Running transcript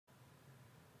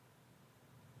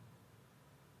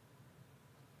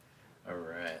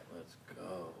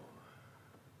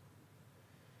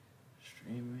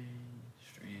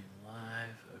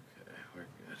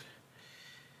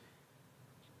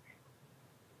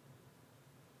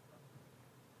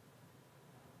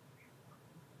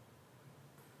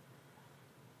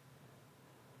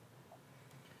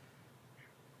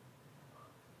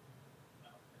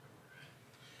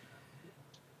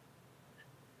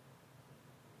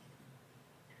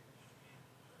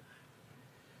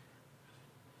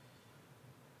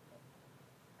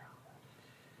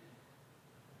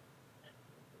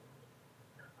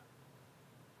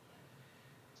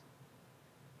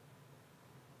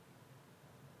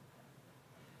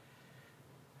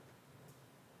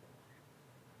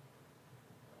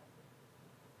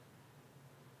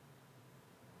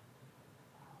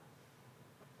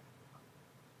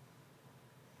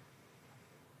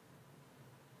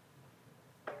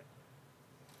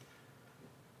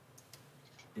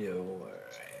Yo,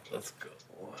 alright, let's go.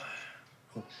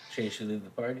 Chase, you leave the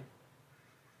party?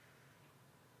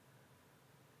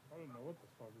 I don't know what the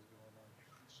fuck is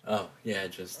going on. Oh, yeah, I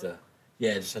just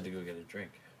had to go get a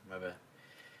drink. My bad.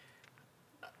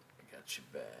 I got you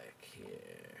back here.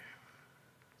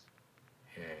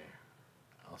 Here,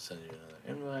 I'll send you another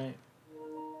invite.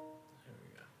 There we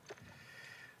go.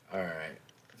 Alright,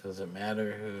 does it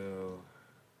matter who...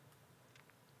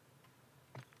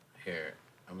 Here,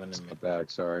 I'm gonna I'm make...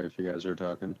 back. Sorry if you guys are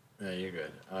talking. No, you're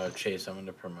good. Chase, I'm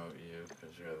gonna promote you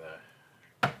because you're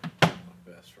the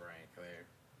best rank there.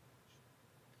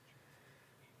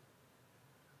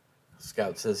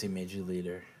 Scout says he made you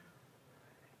leader.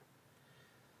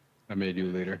 I made you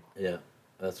leader. Yeah,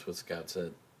 that's what Scout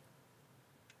said.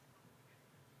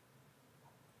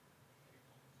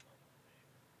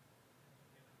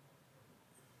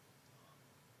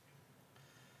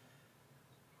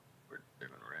 We're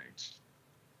doing ranks.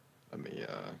 Let me.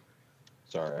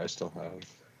 Sorry, I still have.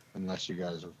 Unless you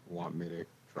guys want me to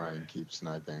try and keep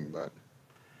sniping, but.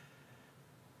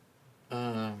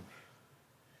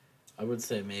 I would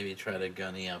say maybe try to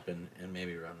gunny up and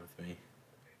maybe run with me.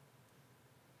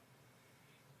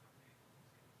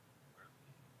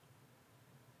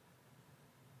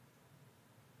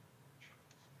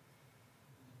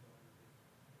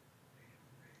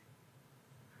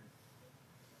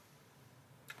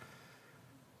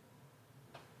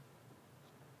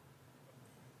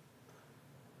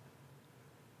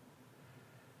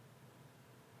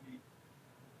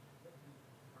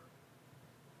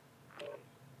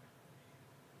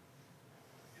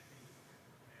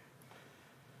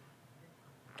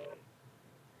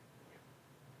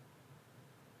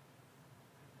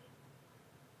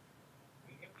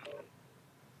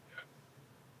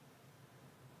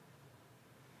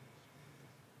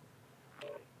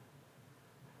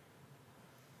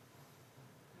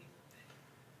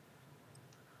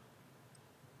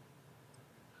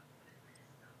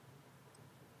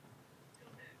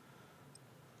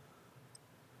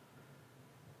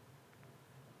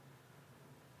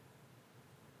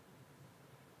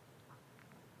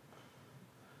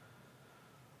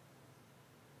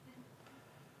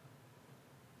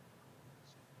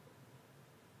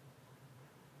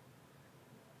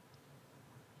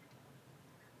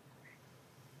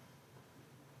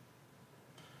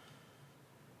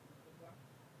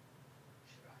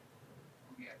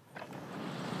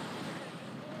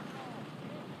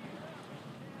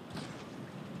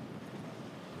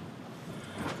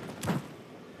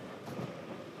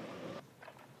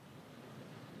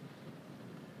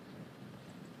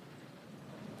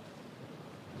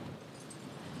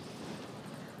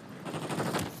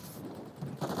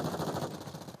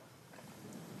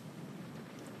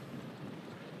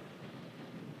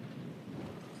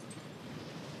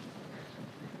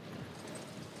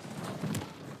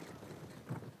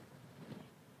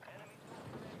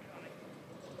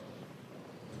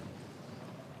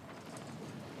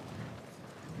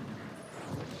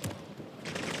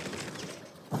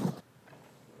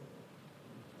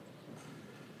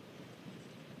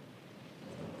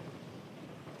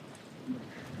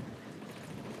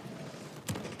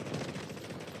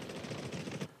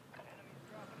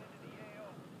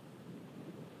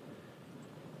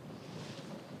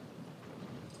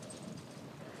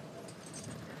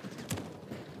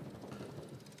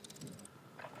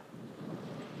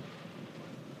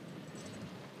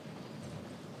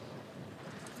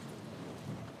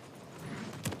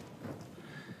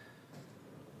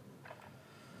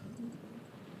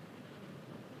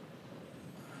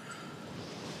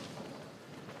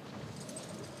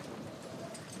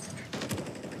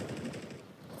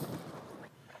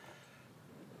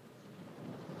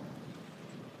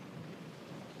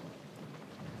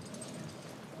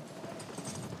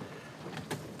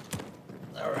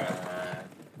 Alright.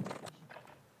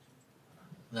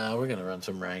 No, we're gonna run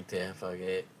some ranked, yeah, fuck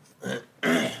it.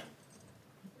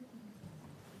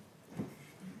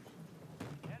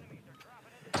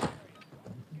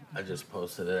 I just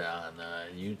posted it on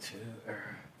YouTube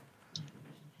or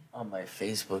on my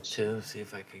Facebook too. See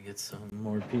if I can get some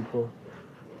more people.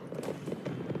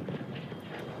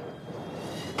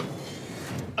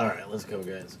 All right, let's go,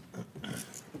 guys.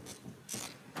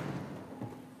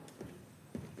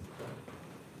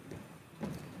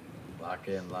 Lock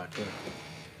in, lock in.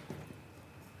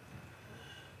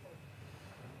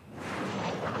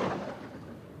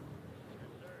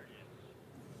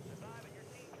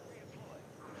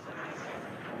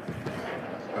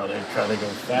 Oh, they're trying to go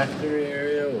factory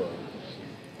area?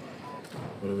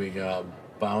 What do we got?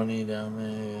 Bounty down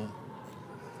there?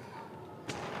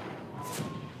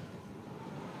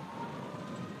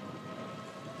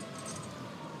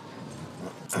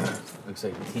 Looks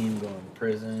like team going to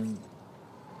prison.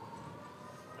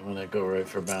 I'm gonna go right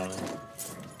for bounty.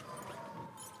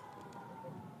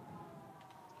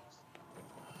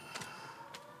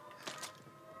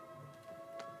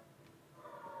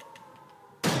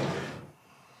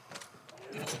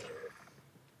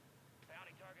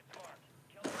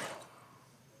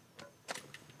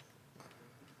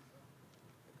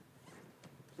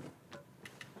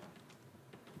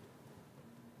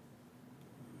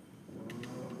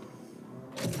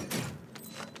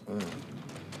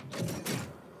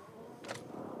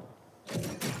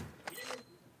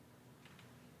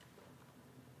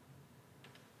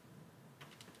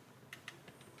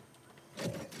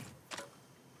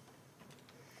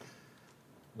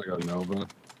 I got Nova.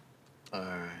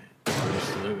 Alright.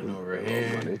 Just looting over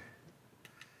here. Money.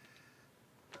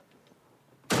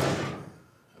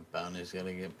 Bounty's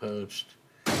gonna get poached.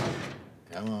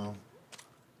 Come on.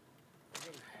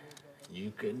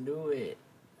 You can do it.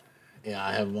 Yeah,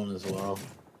 I have one as well.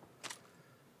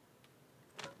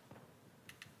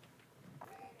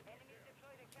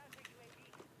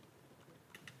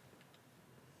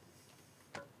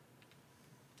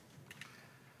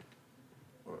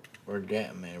 We're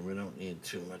getting there. We don't need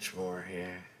too much more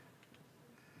here.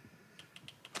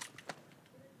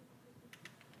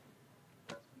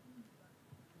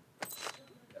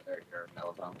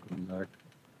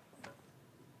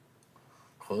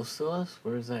 Close to us?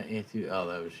 Where's that A2? Oh,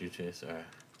 that was you, Chase. Alright.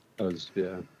 That was,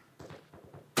 yeah.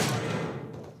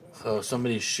 So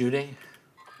somebody's shooting.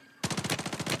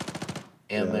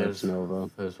 And Yeah, there's Nova.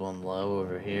 There's one low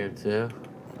over here too.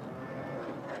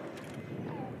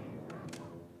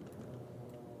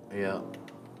 Yeah.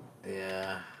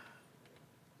 Yeah.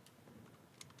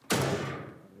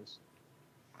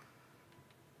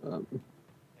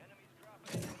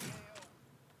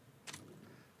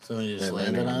 Somebody just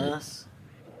landed on us?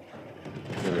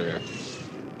 Over here.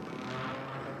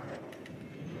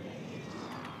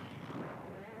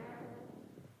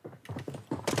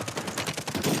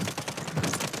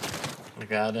 I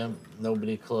got him.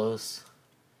 Nobody close.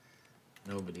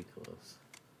 Nobody close.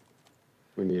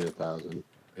 We need 1,000.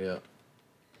 Yeah.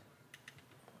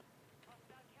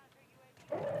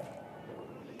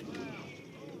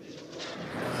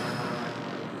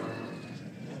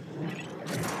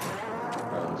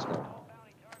 Alright, let's go.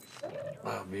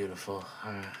 Oh, beautiful.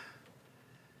 All right.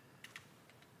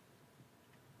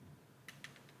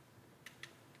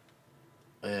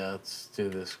 Yeah, let's do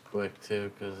this quick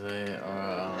too, because they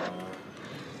are.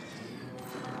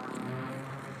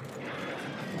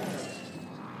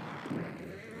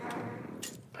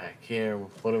 Back here,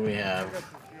 what do we have?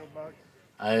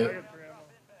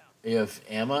 You have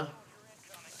ammo,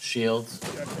 shields.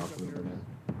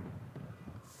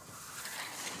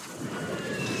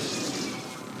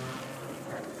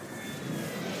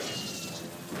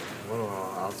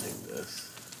 I'll take this.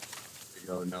 We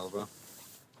go Nova.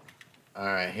 All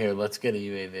right, here, let's get a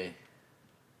UAV.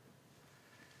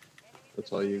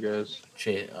 That's all you guys.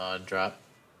 Drop.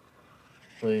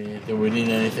 Do we need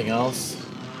anything else?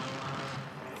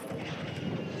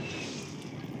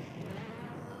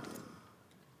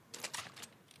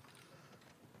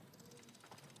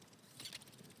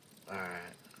 All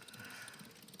right.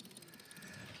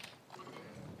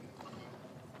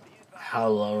 How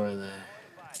low are they?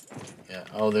 Yeah.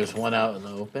 Oh, there's one out in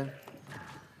the open.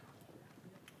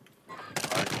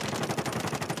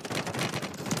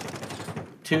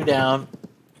 Two down.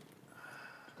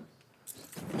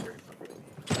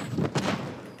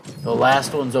 The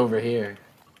last one's over here.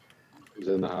 He's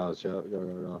in the house. Yeah,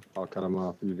 go. I'll cut him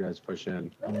off. You guys push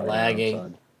in. I'm lagging.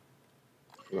 Outside.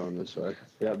 Going this way.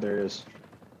 Yeah, there he is.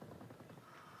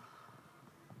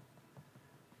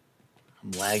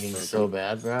 I'm lagging so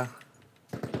bad, bro.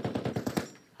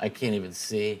 I can't even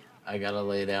see. I gotta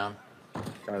lay down.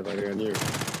 Guys, like on you.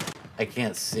 I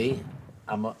can't see.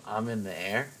 I'm in the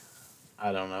air.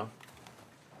 I don't know.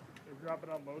 They're dropping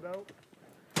on loadout.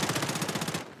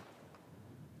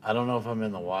 I don't know if I'm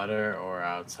in the water or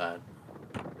outside.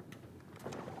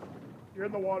 You're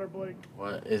in the water, Blake.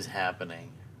 What is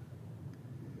happening?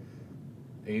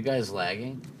 Are you guys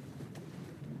lagging?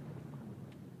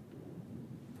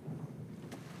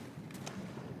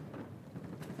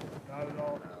 Not at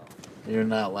all. You're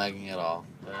not lagging at all.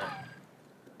 That's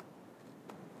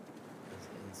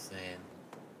insane.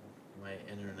 My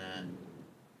internet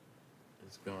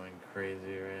is going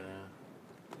crazy right now.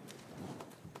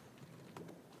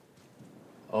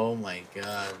 Oh my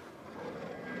god.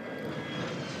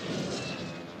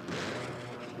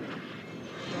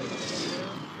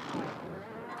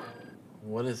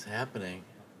 What is happening?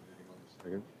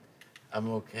 I'm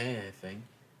okay, I think.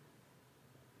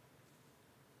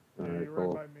 All Yeah, right, you're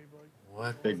cool. right by me, Blake.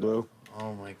 What? Big blue.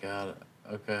 Oh my god.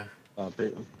 Okay.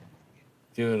 Big.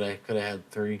 Dude, I could have had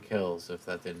 3 kills if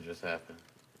that didn't just happen.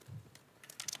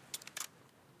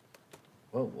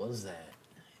 What was that?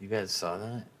 You guys saw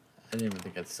that? I didn't even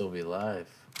think I'd still be live.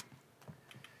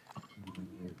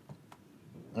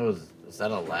 Was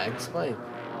that a lag spike? I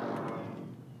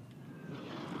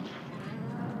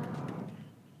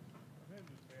didn't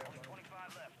just say I'm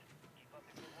 25 left. Keep up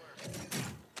the good work.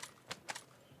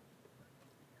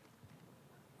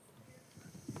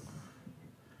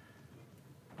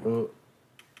 Oh,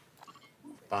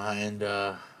 behind,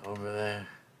 over there.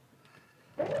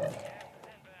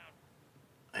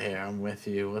 Here, I'm with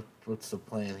you. What's the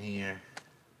plan here?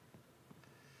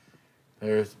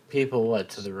 There's people, what,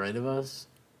 to the right of us?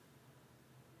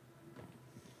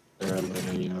 They're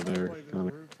letting, you know, they're play this kind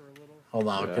of. route for a little. Hold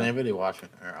on, Yeah. can anybody watch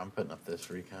it? Or I'm putting up this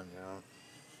recon job.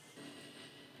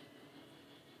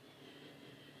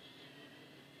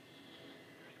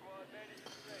 Your squad made it to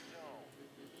the safe zone.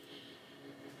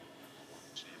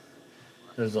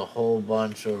 There's a whole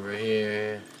bunch over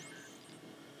here.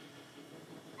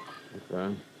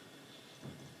 Okay.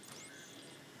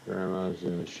 Grandma's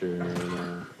gonna shoot her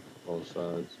now. Both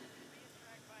sides.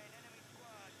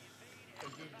 They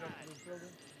just jumped to this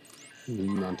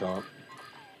building. On top.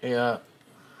 Yeah.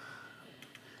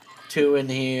 2 in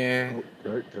here.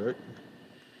 Oh, Kurt.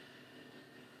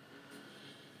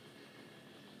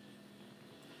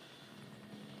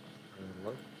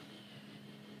 What?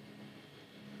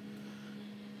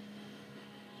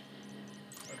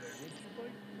 Are they with you,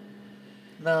 Blake?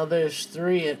 No, there's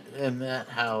 3 in that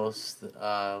house that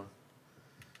I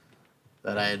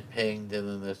had pinged, and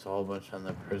then there's a whole bunch on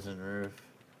the prison roof.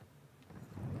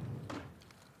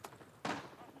 They're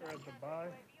at the buy.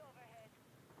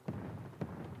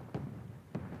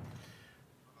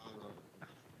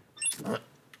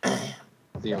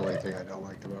 The only thing I don't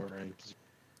like about ranked is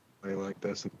play like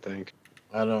this and think.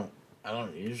 I don't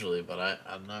usually, but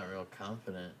I'm not real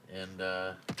confident, and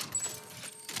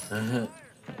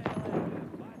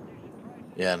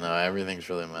yeah, no, everything's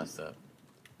really messed up.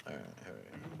 All right, here we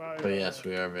You can go. buy. But yes,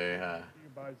 we are very high. You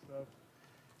can buy stuff.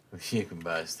 You can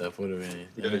buy stuff. What do we need?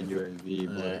 Get a UAV,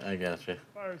 but I got you.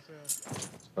 Fire sale.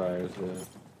 fires, yeah.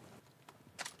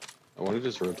 I want to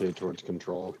just rotate towards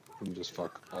control and just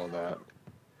fuck all that.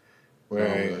 I don't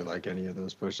Where really like any of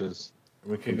those pushes.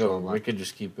 we could go. We could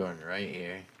just keep going right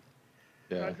here.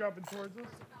 Yeah. Guy dropping towards us.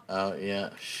 Oh yeah,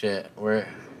 shit. Where?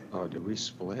 Oh, did we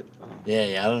split? Oh.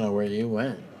 Yeah. I don't know where you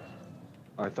went.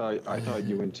 I thought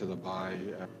you went to the buy.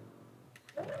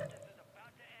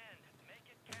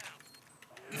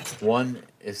 One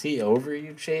is he over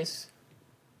you, Chase?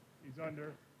 He's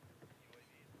under.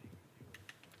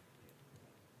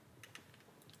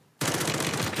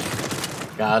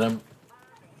 Got him.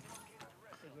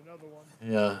 There's another one.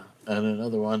 Yeah, and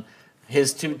another one.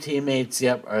 His 2 teammates.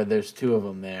 Yep, there's 2 of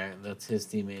them there. That's his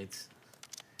teammates.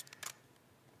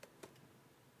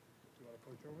 You want to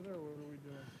push over there? Or what are we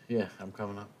doing? Yeah, I'm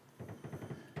coming up.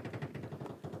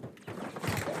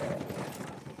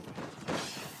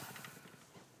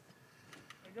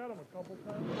 I got him a couple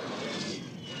times.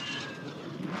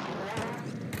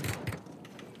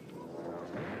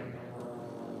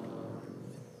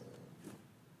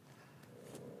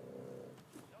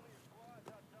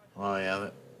 Oh yeah,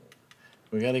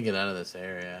 we got to get out of this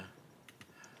area.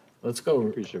 Let's go.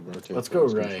 We should rotate. Let's go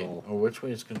towards right. control. Or which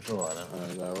way is control? I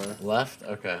don't know. That way. Left?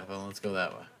 Okay, then let's go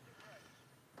that way.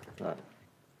 Alright.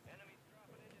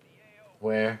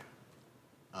 Where?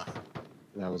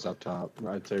 That was up top.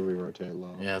 I'd say we rotate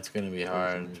low. Yeah, it's gonna be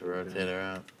hard to rotate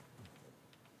around.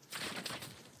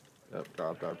 Yep,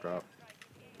 drop.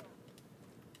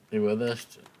 You with us?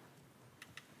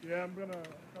 Yeah, I'm coming.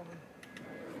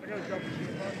 I gotta jump the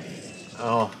shoot button.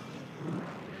 Oh.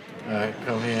 Alright,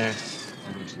 come here.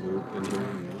 How much loot in here?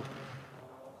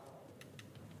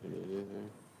 You need anything?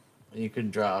 You can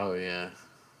draw. Oh, yeah.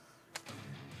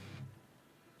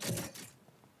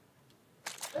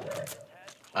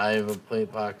 I have a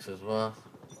plate box as well.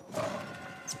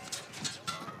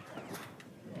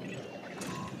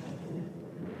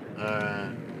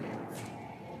 Alright.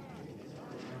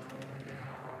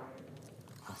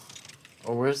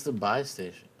 Oh, where's the buy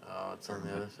station? Oh, it's on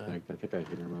the other side. I think I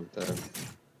hear him up there.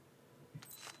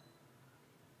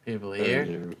 People They're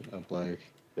here? Up like,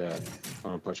 yeah.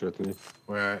 Wanna push with me?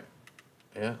 Where?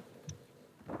 Yeah.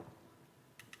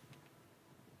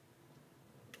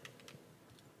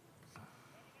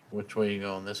 Which way you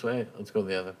going? This way? Let's go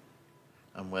the other.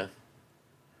 I'm with.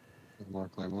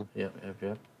 Mark Claymore. Yep.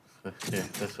 Here,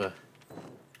 this way.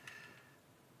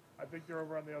 I think they're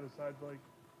over on the other side, Blake.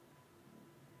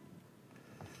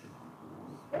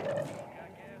 Uh,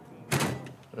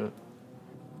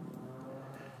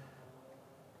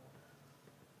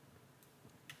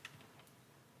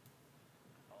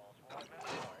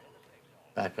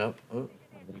 back up. Oh.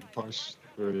 Push.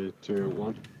 3, 2,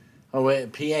 1. Oh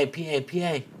wait, PA.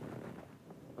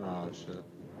 Oh shit.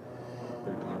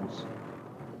 3 times.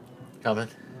 Coming.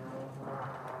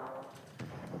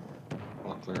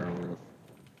 All clear on roof.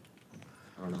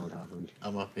 I don't know what happened.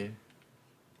 I'm up here.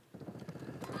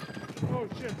 Oh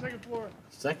shit, second floor,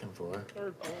 Second floor.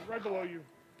 third floor, right below you.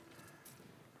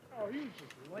 Oh, he was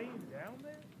just laying down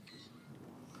there?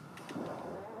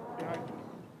 Behind you.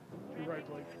 To your right,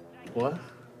 Blake. What?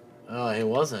 Oh, he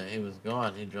wasn't. He was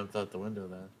gone. He jumped out the window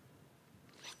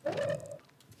then.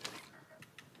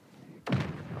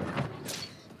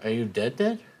 Are you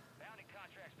dead?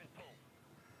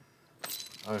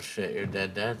 Oh shit, you're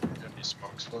dead. Empty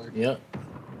smokes flag. Yep.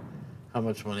 How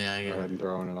much money I Go got? ahead and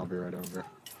throw in and I'll be right over.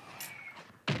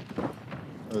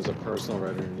 There's a personal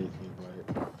right underneath me,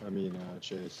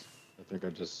 Chase. I think I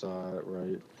just saw it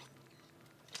right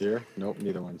here. Nope,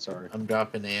 neither one, sorry. I'm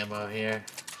dropping ammo here.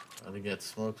 I'm gonna get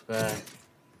smokes back.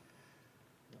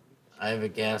 I have a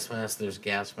gas mask. There's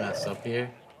gas masks up here.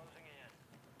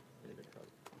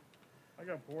 I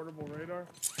got portable radar.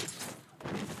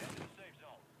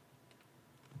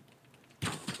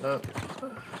 Oh.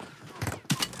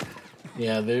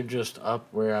 Yeah, they're just up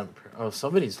where I'm. Oh,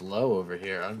 somebody's low over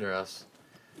here under us.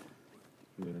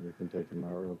 Yeah, we can take him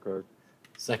out real quick.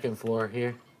 Second floor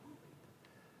here.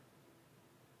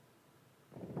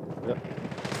 Yep.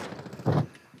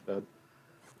 Dead.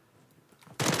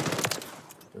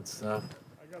 Good stuff.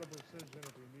 I got a precision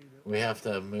if we need it. We have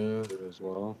to move. Good as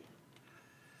well.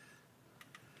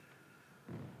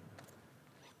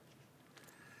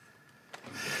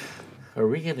 Are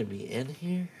we gonna be in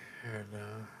here or no?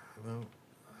 No.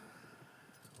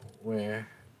 Where?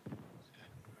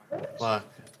 Fuck.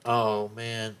 Oh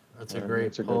man, that's a great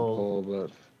That's a pull. good pull,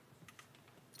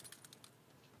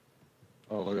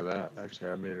 but oh, look at that!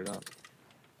 Actually, I made it up.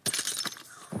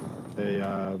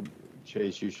 Hey,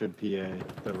 Chase, you should PA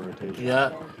the rotation. Yeah.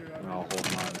 Don't shoot at And me. I'll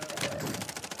hold mine.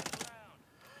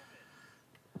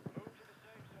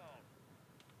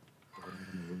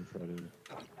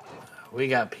 We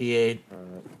got PA'd.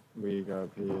 We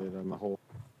got PA'd on the whole.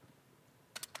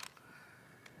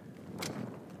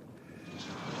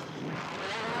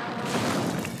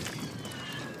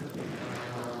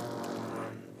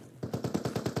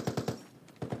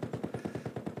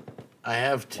 I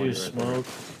have two One right there. smoke.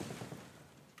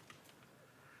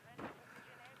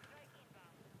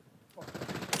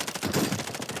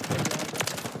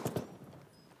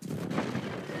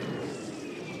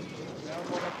 Now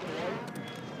going up to the right.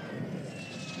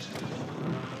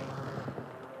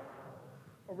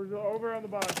 Over on the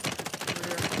bottom. Over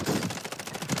here.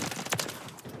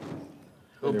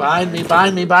 Oh, behind me. There's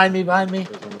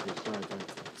one of these sniping.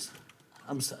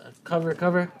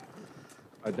 Cover.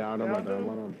 I downed him. I Downed downed him.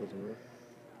 one on prison roof.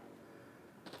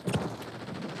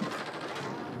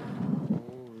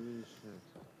 Holy shit.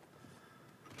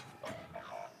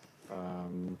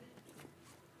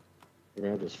 The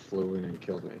guy just flew in and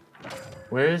killed me.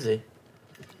 Where is he?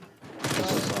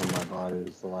 This is on my body.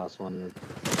 It's the last one.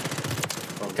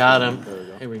 Oh, Got him. There we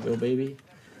go. Here we go, baby.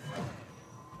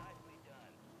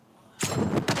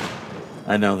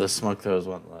 I know the smoke throws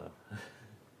went low.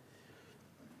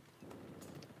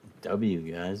 W,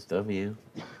 guys. W.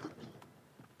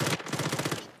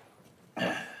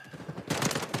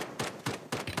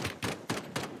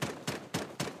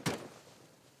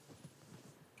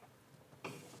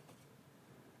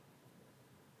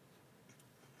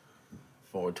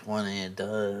 $420 and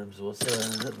dubs. What's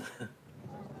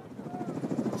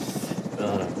up?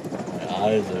 My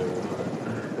eyes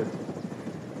are.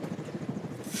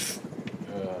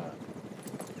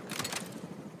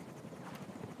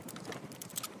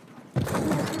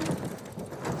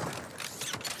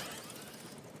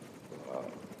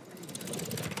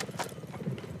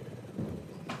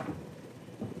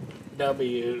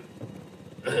 W.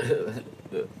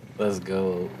 Let's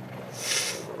go.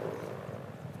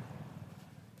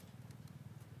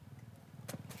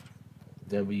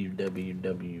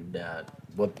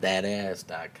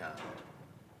 www.whoopthatass.com.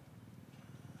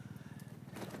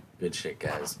 Good shit,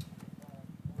 guys.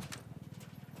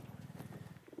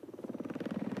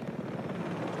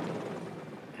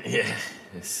 Yeah.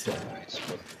 Scout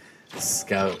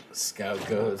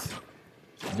goes.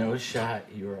 No shot.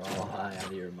 You were all high out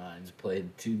of your minds. Played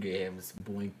 2 games,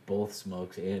 boink both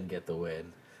smokes, and get the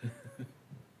win.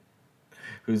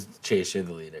 Who's Chase? You're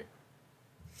the leader.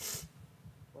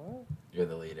 What? You're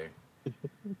the leader.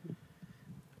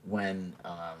 when We're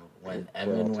all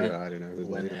Evan too went high to know who the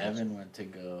when leader is. Evan went to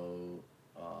go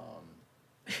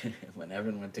when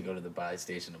Evan went to go to the buy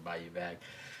station to buy you back,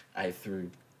 I threw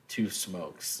 2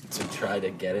 smokes to try to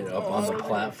get it up on the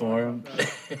platform,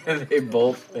 and they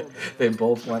both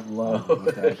went low.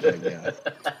 Yeah. Yeah,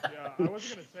 I wasn't gonna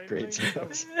say Great anything. That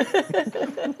was,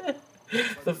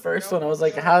 The first one, I was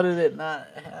like, how did it not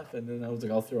happen? And I was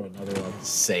like, I'll throw another one.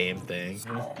 Same thing.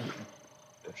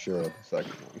 Sure, the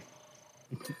second one.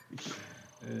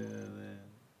 Yeah, man.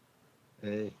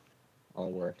 Hey,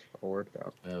 all worked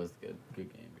out. That was good.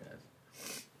 Good game, guys.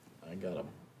 I got a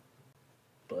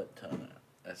butt ton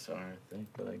of SR, I think,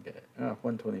 but I got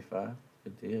 125.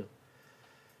 Good deal.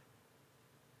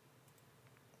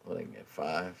 What I can get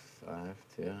 5,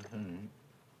 2. All right.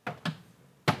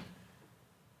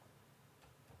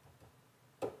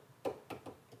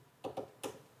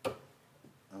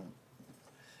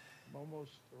 I'm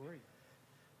almost 3.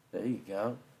 There you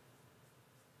go.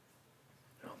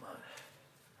 Come on.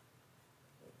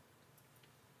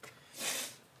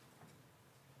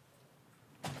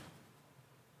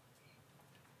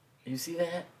 You see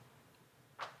that?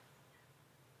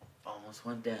 Almost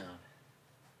went down.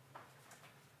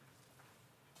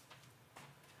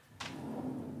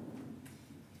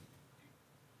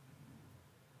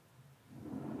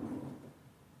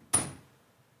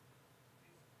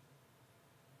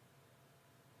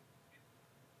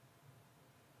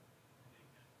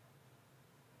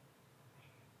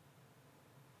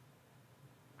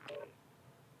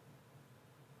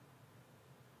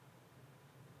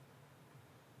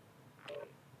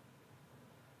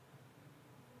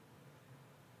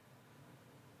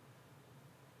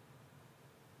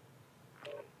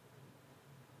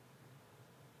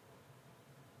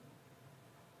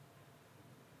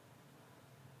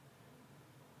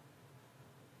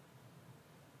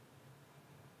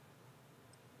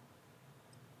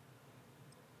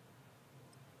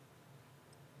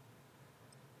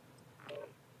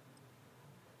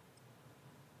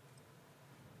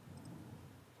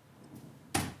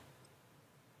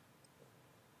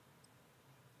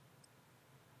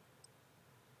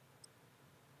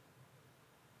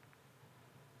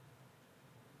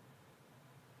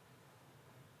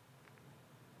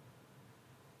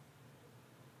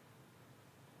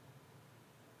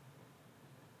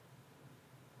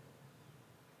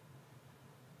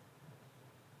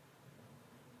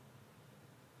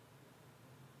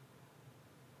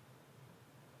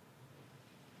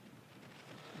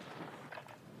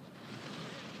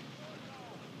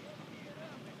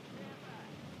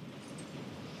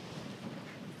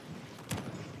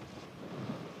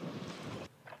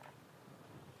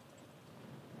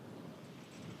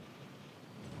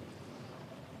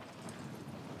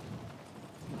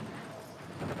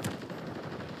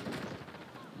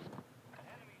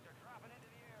 Enemies are dropping into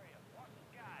the area. Watch the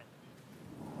skies.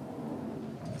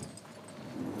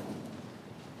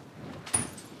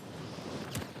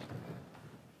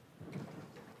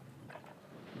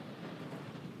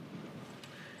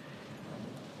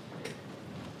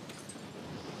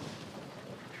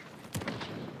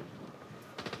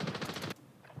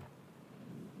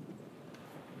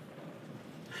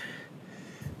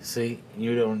 See,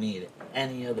 you don't need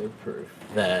any other proof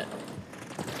that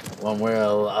when we're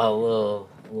a little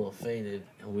faded,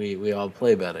 we all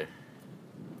play better.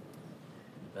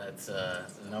 That's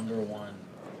number one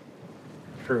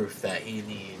proof that he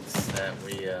needs that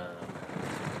we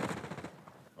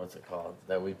what's it called?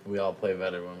 That we all play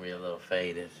better when we're a little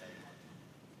faded.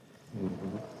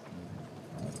 Mm-hmm.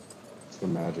 It's the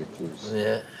magic juice.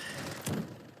 Yeah.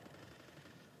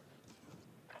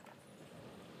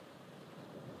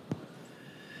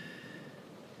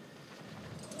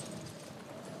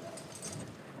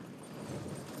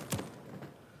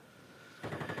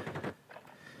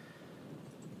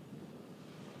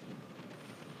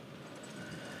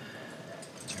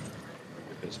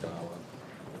 This guy one.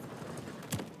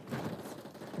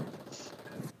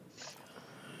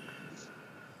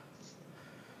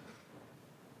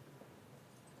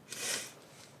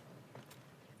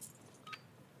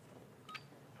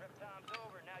 Prep time's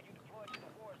over. Now you deploy to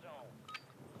the war zone.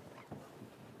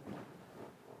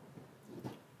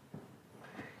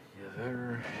 You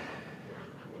ever?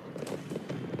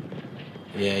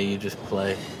 Yeah, you just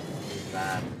play.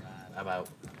 I'm out.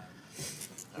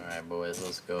 Alright, boys,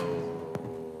 let's go.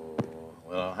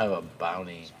 We don't have a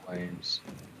bounty. Flames.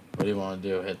 What do you want to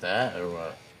do? Hit that or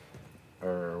what?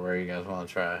 Or where you guys want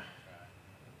to try?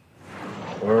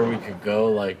 Or we could go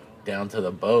like down to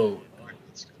the boat.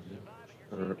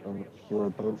 Or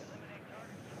both.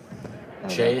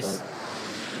 Chase?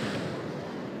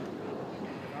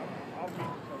 I'll meet you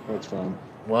somewhere. That's fine.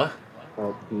 What?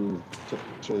 Oh, he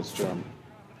chase jump.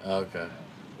 Okay.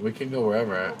 We can go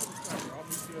wherever. I'll meet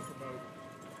you at the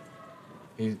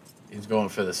boat. He's going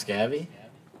for the scabby?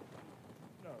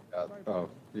 No, Oh,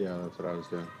 yeah, that's what I was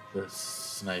doing. The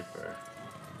sniper.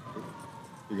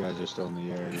 You guys are still in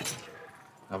the air.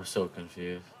 I'm so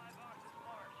confused.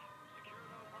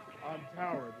 on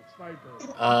tower, the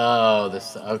sniper. Oh,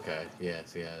 this. Okay.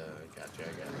 Yes, yeah, I got you.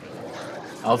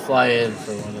 I'll fly in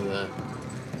for one of the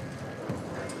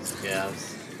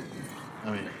scabs.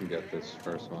 I mean, I can get this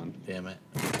first one. damn it.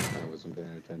 I wasn't paying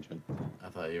attention. I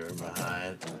thought you were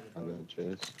behind. I'm gonna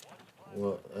chase.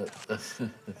 Well,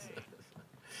 I'm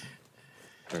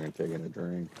gonna take in a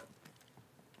drink.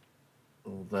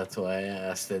 well, that's why I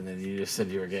asked, and then you just said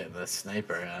you were getting the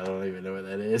sniper. I don't even know what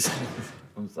that is.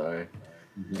 I'm sorry.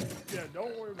 Yeah,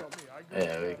 don't worry about me. I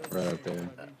Yeah, right up there.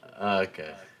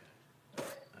 Okay.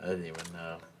 I didn't even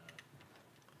know.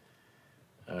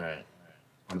 All right.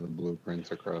 One of the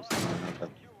blueprints across the line.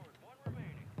 Okay.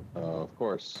 Of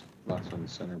course. Last one,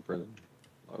 center prison.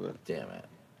 Love it. Damn it.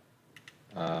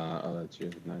 Oh, that's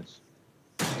you. Nice.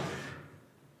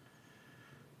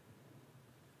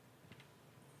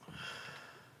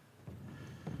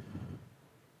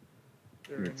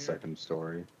 They're in here. Second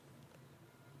story.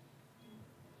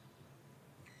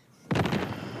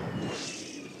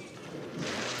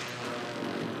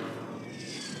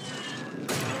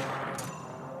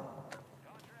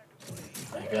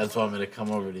 You guys want me to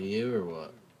come over to you or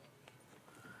what?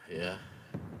 Yeah.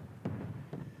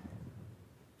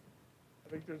 I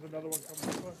think there's another one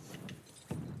coming this way.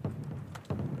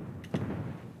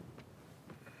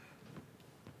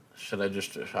 Should I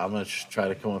just? I'm gonna try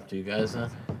to come up to you guys then.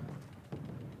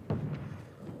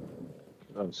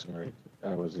 Oh, sorry. I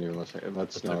wasn't even listening.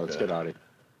 Let's It's let's okay. get out of here.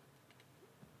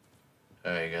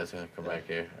 All right, you guys gonna come back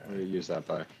here? I'm gonna use that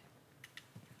by.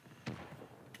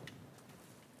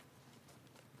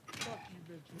 Fuck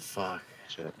you, bitches. Fuck.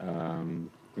 Shit.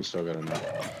 We still got enough.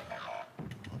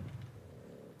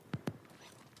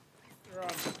 They're on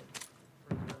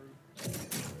prison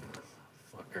roof.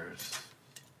 Fuckers.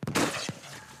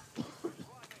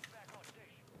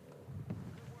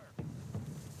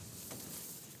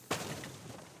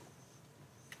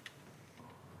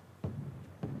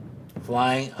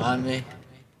 Flying on me.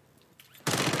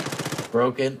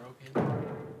 Broken.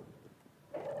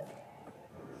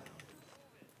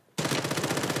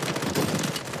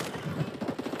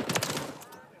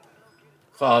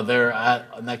 Oh, they're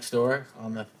at next door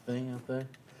on the thing up there.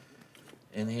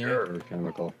 In here. Or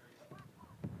chemical.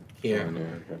 Here. Oh,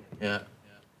 near, okay. Yeah.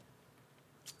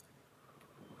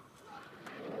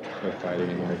 They're fighting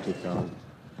in there. Keep going.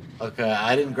 Okay,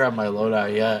 I didn't grab my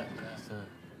loadout yet. So,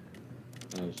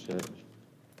 Oh shit.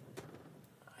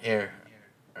 here.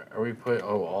 Are we put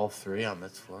all three on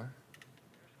this floor?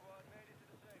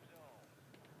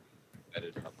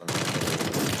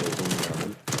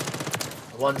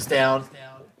 One's down.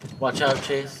 Watch out,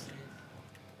 Chase.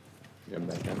 Get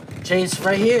back in. Chase,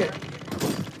 right here.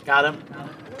 Got him.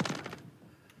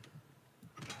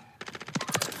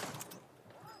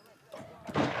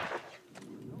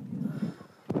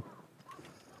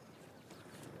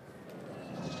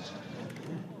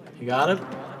 You got him?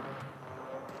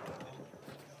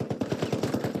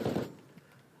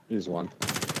 He's one.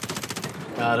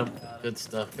 Got him. Good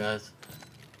stuff, guys.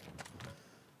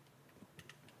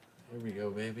 Here we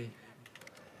go, baby.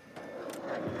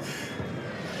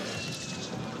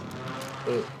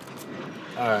 Ooh.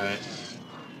 All right.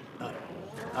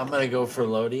 I'm gonna go for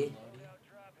Lodi.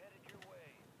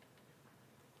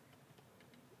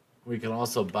 We can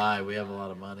also buy. We have a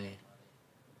lot of money.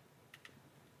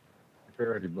 If we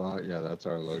already bought, yeah, that's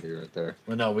our Lodi right there.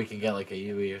 Well, no, we can get like a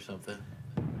UE or something.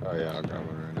 Oh yeah, I'll grab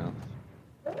one right now.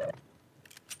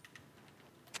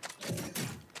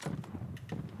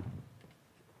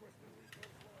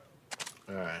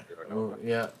 All right. Oh,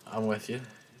 yeah, I'm with you.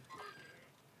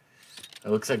 It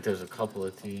looks like there's a couple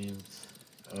of teams.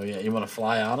 Oh yeah, you want to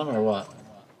fly on them or what?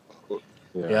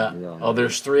 Yeah. Oh,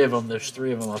 there's three of them. There's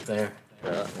three of them up there.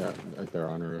 Yeah, yeah, right there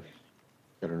on roof.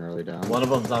 Get an early down. One of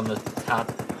them's on the top.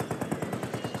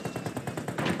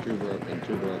 Two broken,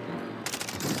 two broken.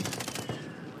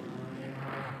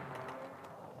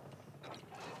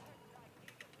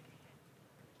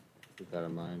 Keep that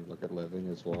in mind. Look at living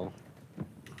as well.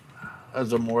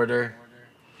 There's a mortar.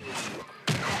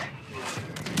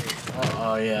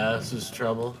 Oh yeah, this is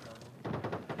trouble.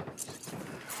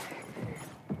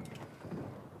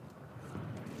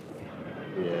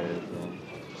 Yeah.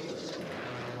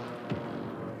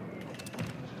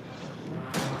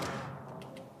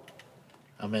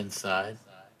 I'm inside.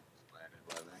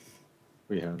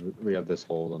 We have this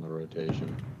hold on the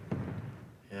rotation.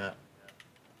 Yeah.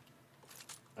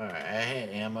 Alright, I hit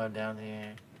ammo down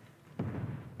here.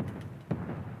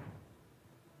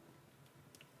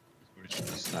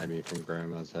 Snipe me from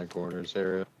Grandma's headquarters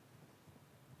area.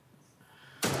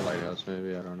 Lighthouse,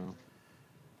 maybe, I don't know.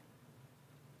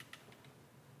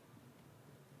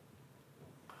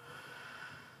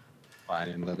 Fine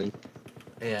and living.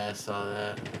 Yeah, I saw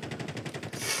that.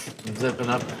 I'm zipping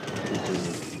up. I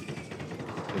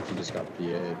think you just got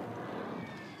PA'd.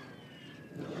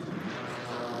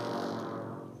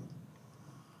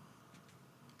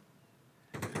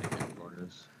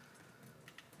 Headquarters.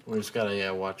 We just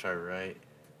gotta, watch our right.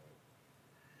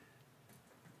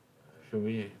 Should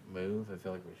we move? I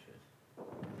feel like we should. Do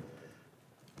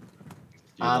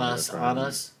you On want me to us, try on and-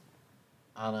 us.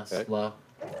 On us, Okay. low.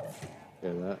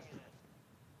 Hear that?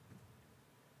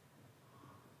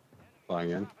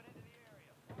 Flying in.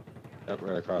 Yep,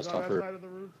 right across He's on that Tucker. side of the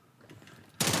roof.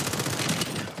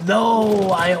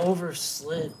 No, I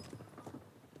overslid.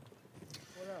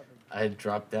 What happened? I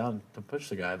dropped down to push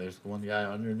the guy. There's one guy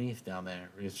underneath down there.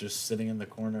 He's just sitting in the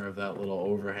corner of that little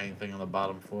overhang thing on the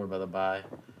bottom floor by the buy.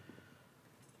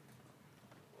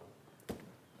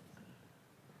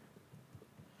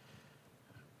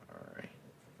 Alright.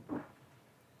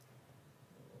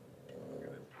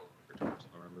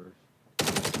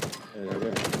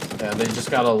 Yeah, they just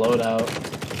got a loadout.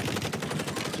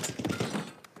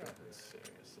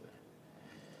 Seriously.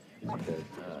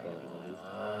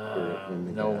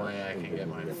 No way I can get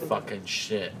my fucking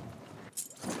shit.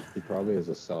 He probably is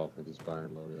a self if he's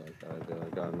buying loaded like that. I feel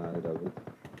like God, no, he doesn't.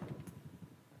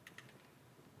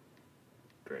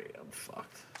 Great, I'm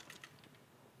fucked.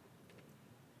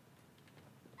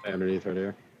 Underneath right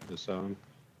here. Just saw him.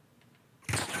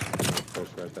 Push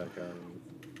right back out.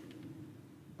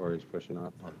 Or he's pushing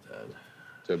up I'm dead.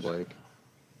 to Blake.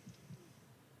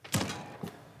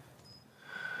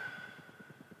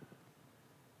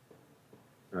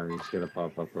 Alright, he's gonna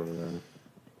pop up over there.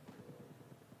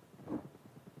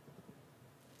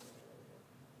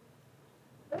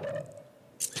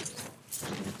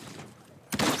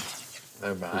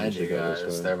 They're behind you should go this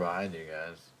guys. way. They're behind you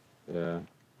guys. Yeah.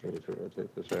 Maybe to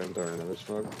rotate this way and throw another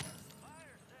smoke.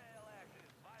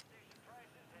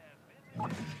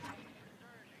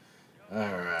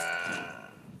 Alright.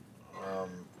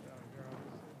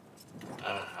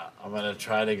 I'm gonna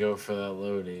try to go for that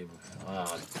loading.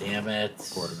 Oh, damn it.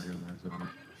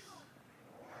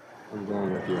 I'm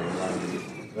going with you on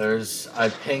line. I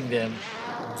pinged him.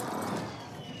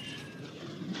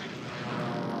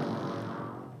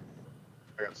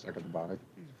 I got stuck at the bottom.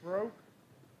 He's broke.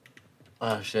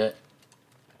 Oh, shit.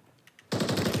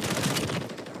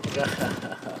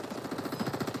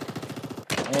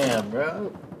 Damn,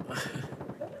 bro.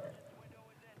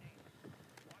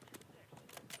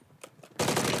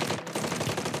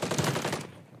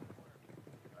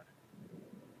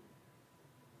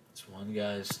 This one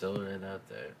guy's still right out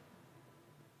there.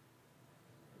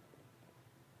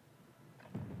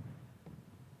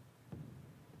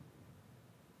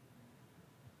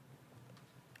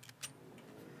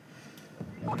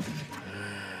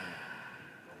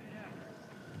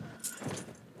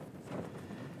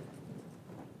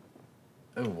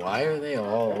 Oh, why are they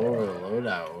all over the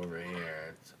loadout over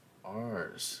here? It's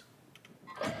ours.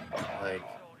 Like,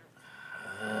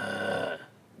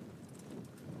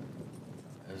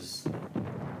 there's...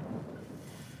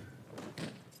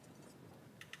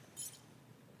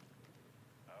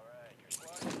 Alright, your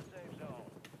squad's in the safe zone.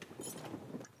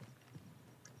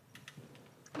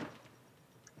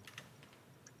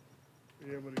 Are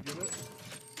you able to get it?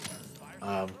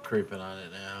 I'm creeping on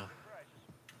it now.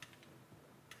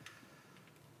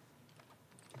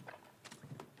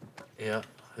 Yeah,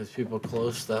 there's people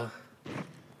close though.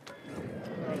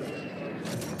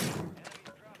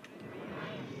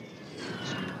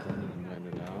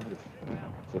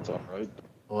 If it's alright.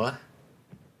 What?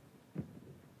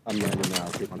 I'm landing now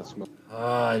if you want to smoke.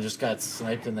 Oh, I just got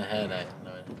sniped in the head.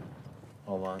 No,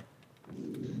 hold on.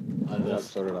 Yeah,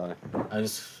 so did I. I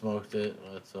just smoked it.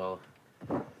 That's all.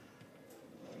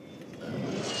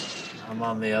 I'm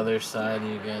on the other side of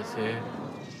you guys here.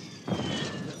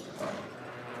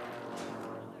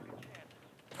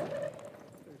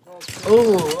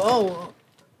 Oh,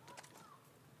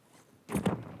 oh.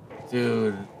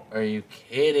 Dude, are you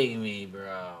kidding me,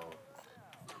 bro?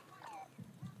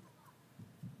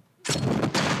 Can I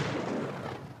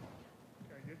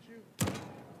get you?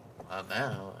 Not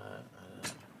now.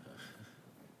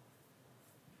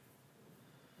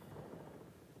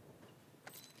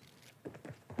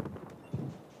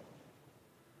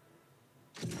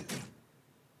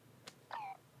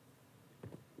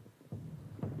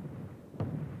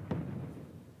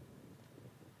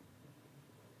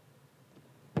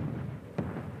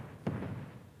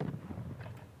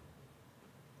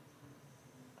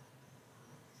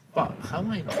 Fuck, how am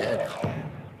I dead? I'm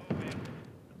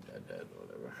dead,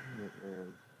 whatever.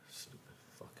 Stupid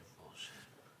fucking bullshit.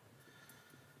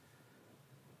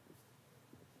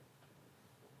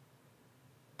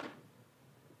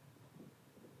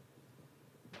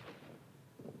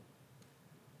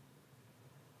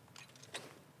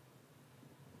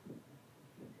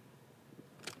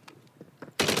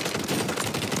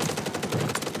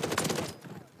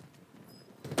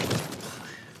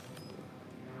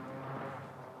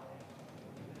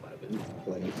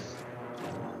 Place.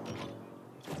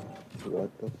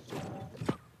 What the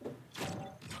fuck?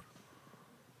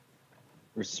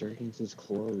 Resurgence is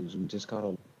closed. We just got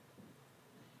a.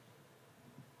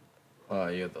 Oh,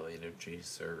 you're the leader, G,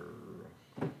 sir.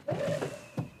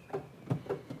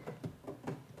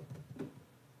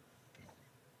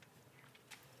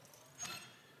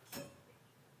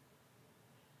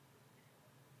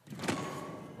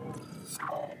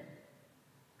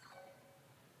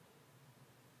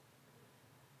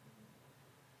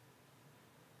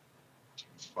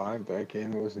 It's fine. That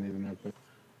game wasn't even that bad.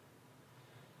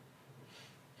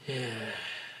 Yeah.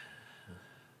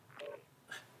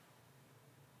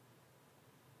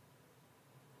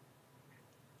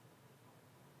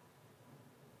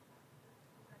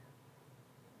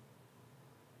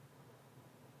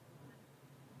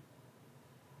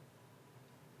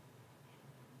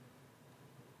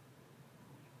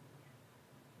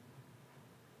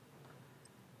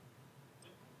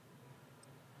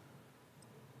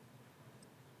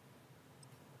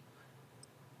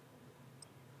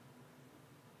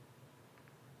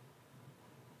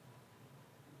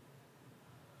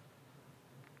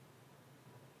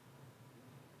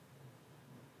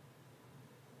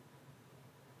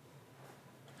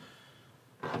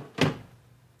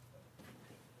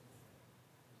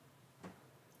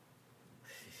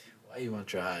 Why you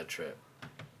want your high trip?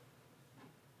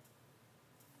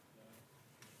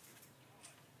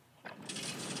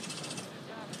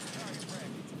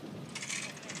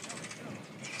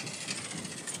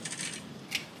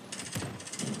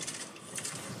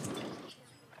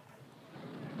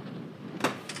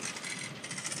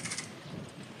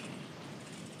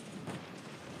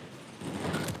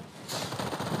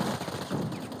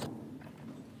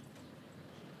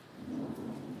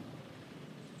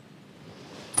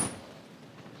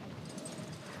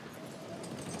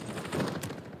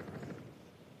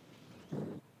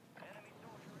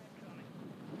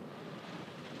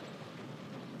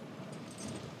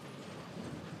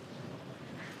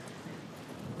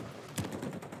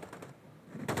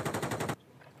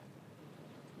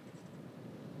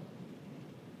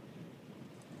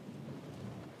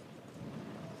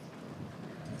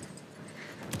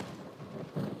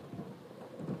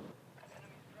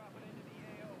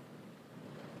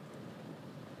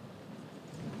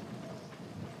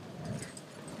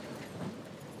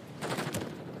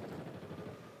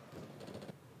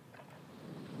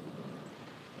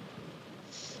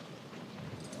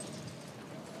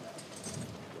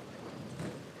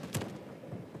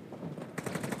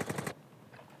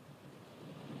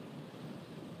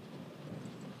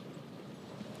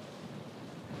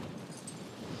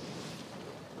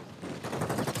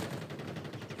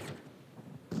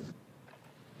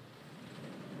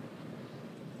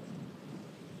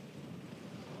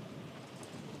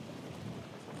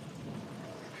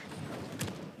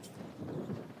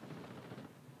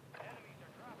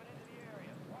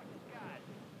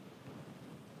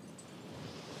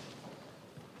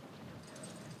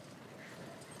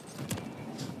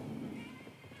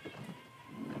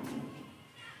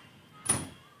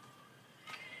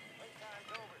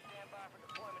 Playtime's over. Stand by for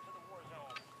deployment to the war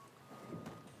zone.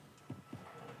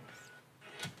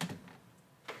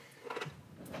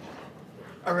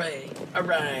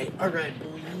 Alright,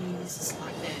 boys. Let's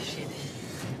lock that shit in.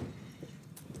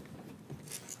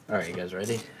 Alright, you guys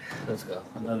ready? Let's go.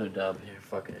 Another dub here,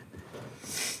 fuck it.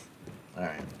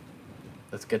 Alright.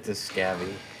 Let's get this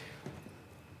scabby.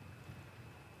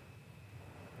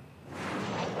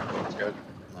 That's good.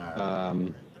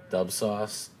 Alright. Dub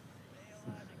sauce.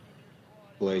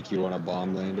 Blake, you want a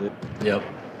bomb landed? Yep.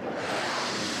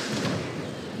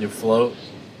 You float.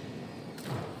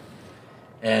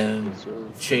 And Yes, sir.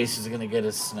 Chase is gonna get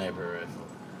his sniper rifle.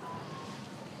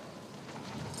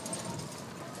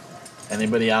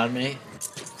 Anybody on me?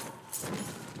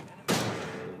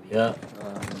 Yep.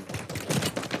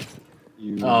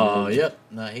 You. Oh, yep.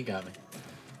 No, he got me.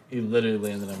 He literally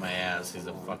landed on my ass. He's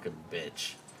a fucking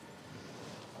bitch.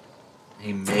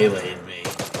 He meleeed me.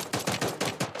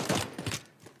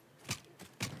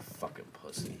 Fucking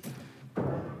pussy.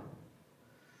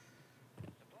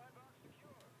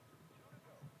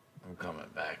 I'm coming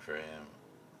back for him.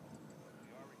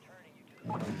 We are returning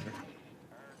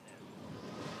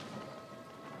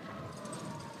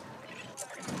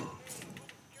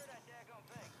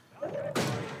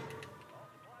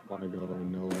Want to go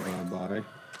no buy?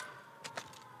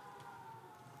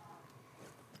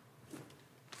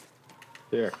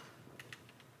 Here.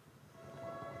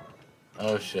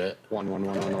 Oh shit. One.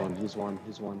 He's one.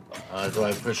 Do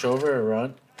I push over or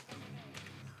run?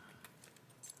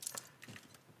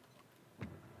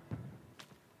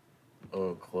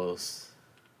 Oh, close.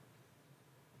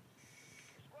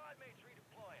 Squad mates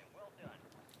redeploying. Well done.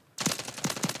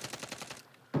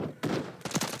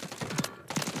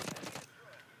 Use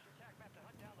your attack map to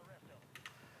hunt down the rest of them.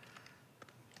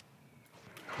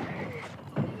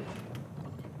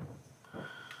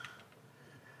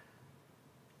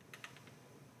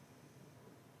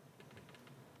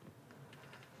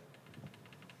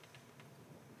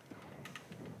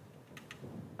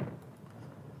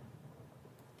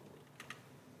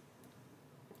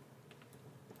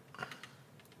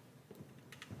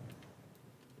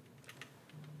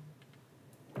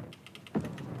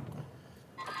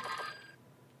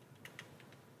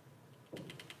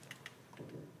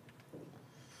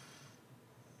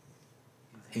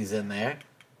 He's in there?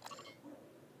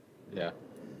 Yeah.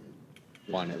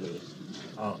 One at least.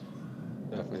 Oh,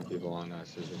 Definitely people on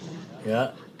us.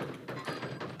 yeah.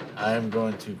 I am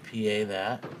going to PA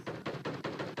that.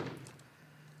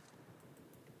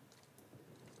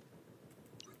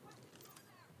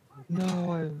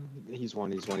 No, he's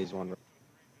one.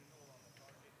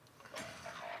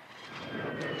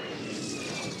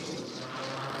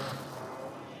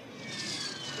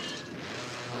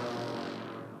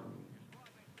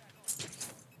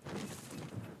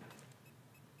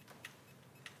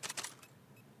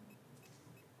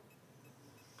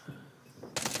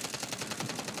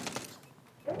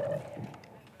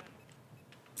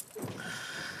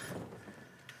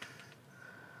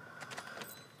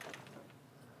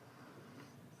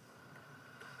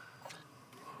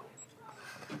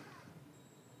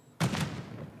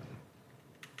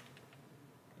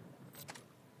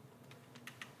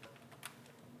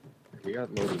 We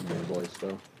got loaded here, boys,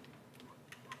 so.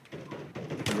 You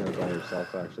gotta by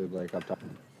yourself, actually, Blake, up top.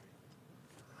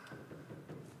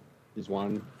 He's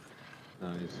one.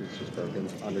 He's just broken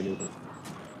underneath him.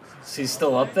 Is he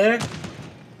still up there?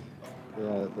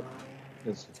 Yeah,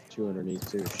 there's two underneath,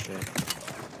 too. Shit.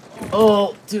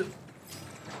 Oh, dude.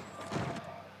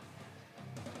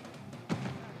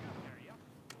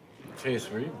 Chase,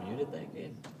 were you muted that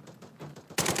game?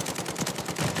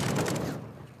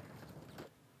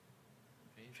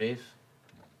 Chase?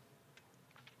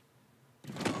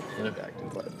 Get back to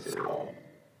club, too.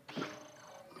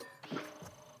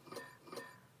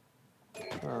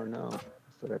 Oh, no.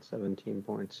 Still got 17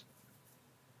 points.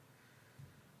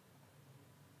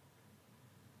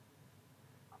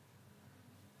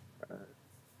 Alright.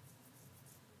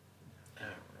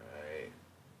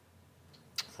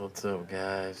 What's up,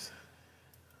 guys?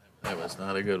 That was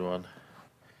not a good one.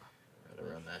 Gotta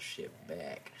run that shit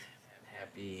back.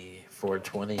 Happy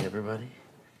 420, everybody.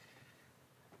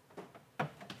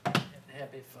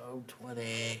 Happy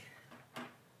 420.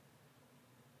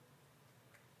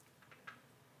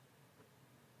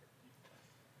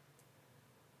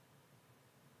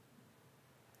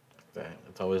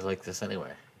 It's always like this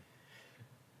anyway.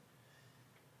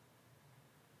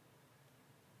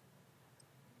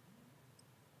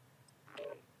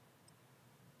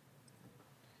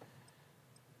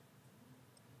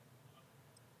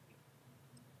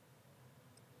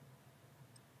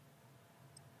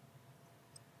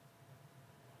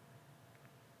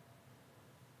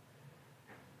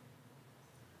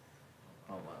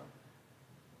 Hold on.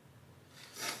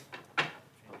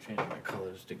 I'll change my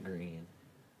colors to green.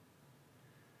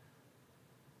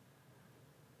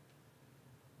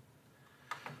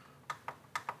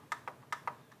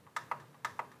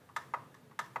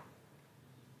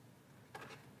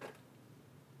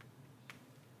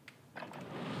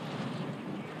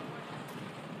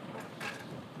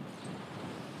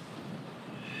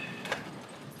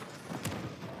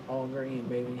 All green,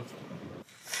 baby.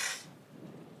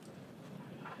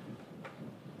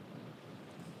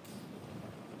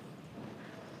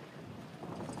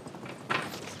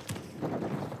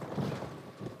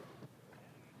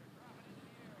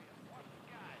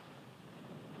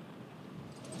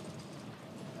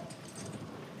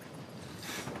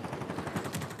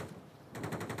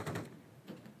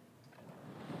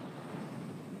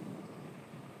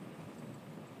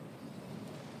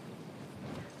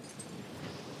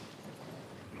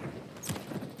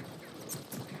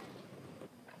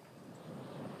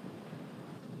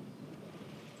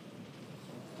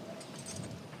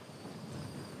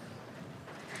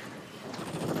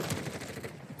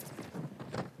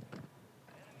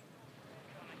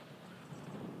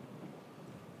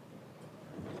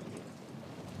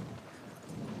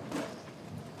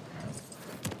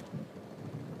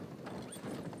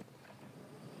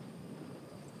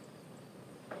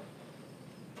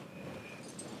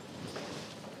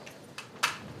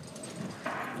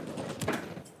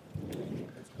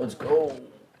 Let's go.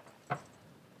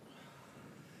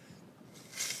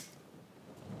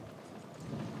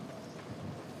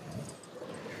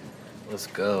 Let's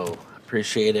go.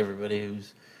 Appreciate everybody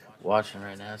who's watching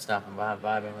right now, stopping by,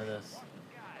 vibing with us.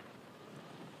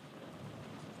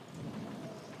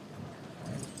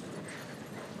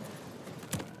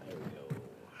 There we go.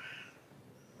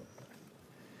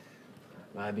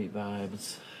 Vibey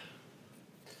vibes.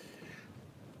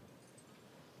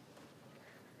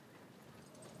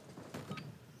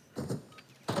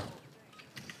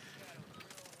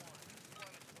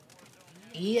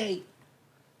 Yay.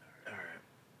 All right.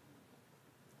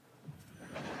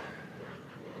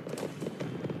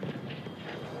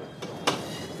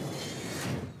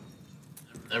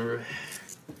 Never.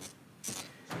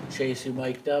 Chase, you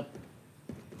mic'd up?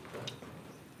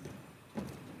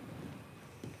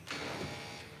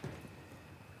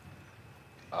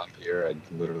 I'm here. I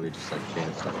literally just like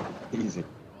can't stop. Easy.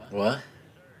 What?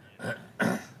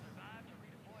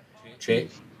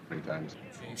 Chase? 3 times.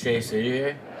 Chase, are you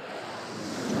here?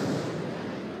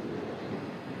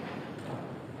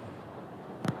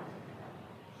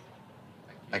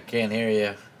 I can't hear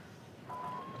you.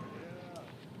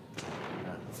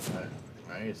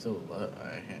 Why are you so low?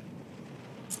 I can't.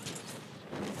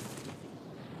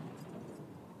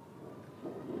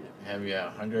 Have you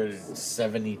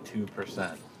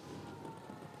 172%.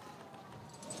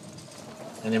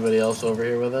 Anybody else over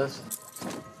here with us?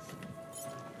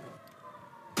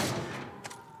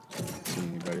 See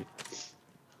anybody?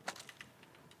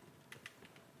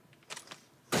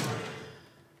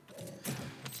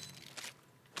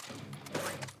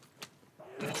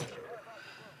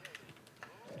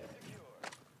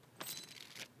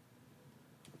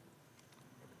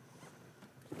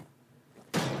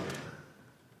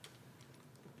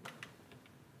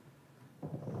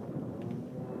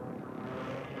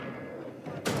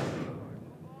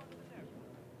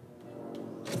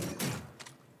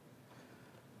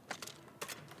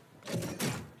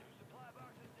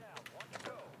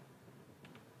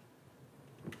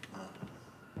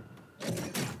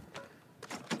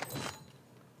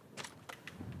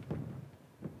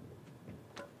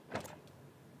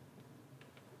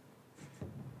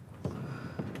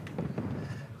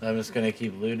 I'm just gonna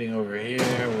keep looting over here.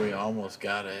 We almost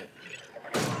got it.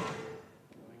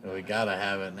 We gotta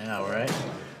have it now, right?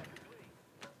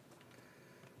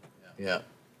 Yeah.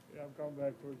 Yeah, I'm coming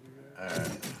back towards you guys.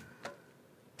 Alright.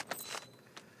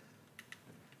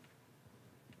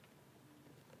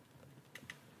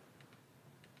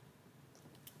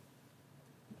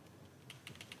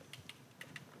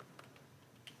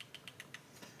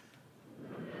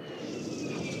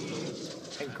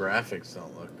 The graphics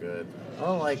don't look good. I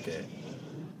don't like it.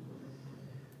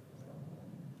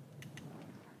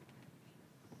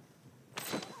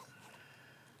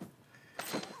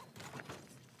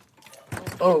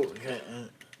 Oh, okay.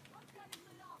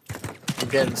 I'm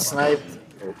getting sniped.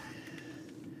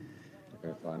 I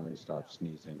finally stopped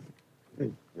sneezing.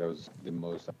 That was the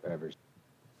most I've ever.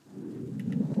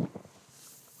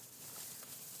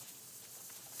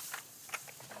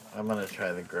 I'm gonna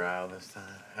try the growl this time.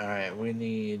 Alright, we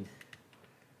need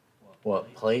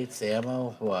what? Plates,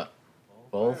 ammo? What? I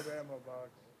Both? have ammo box.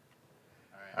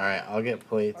 Alright, I'll get I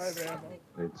plates. have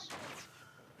ammo. It's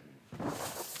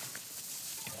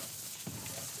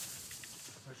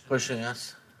Pushing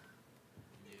us.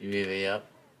 UAV up.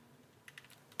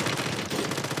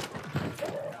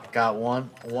 Got one.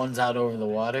 One's out over the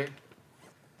water.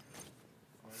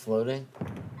 Floating.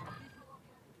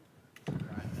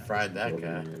 Fried that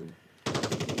guy.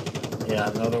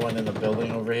 Yeah, another one in the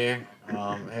building over here.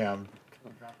 Here, I'm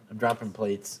dropping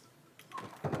plates.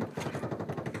 He's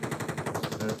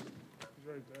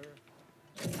right there.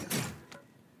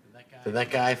 Did that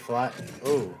guy fly?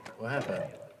 Oh, what happened?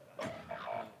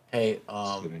 Hey,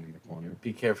 sitting in the corner.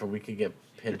 be careful. We could get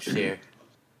pinched here.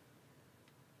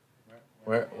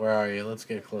 Where are you? Let's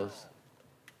get close.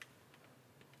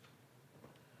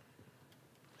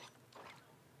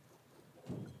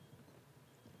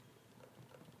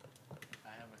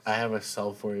 I have a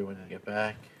cell for you when you get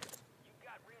back. You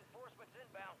got reinforcements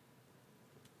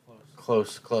inbound.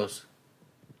 Close, close.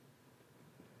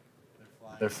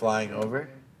 They're flying over.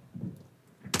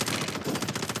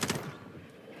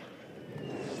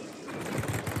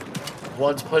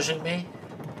 One's pushing me.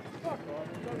 Fuck off.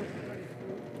 Another thing.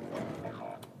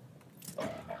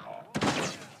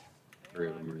 3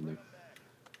 of them are in there.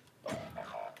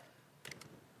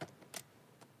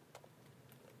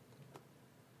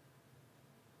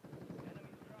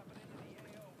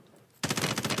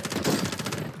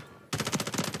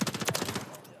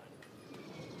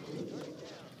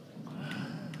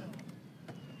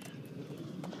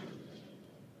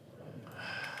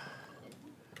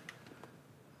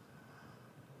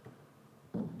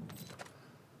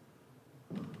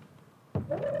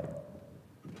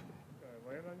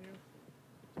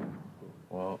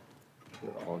 Well,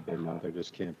 They're all good now. They're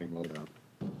just camping loadout.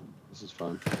 This is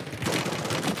fun.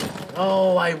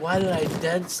 oh, why did I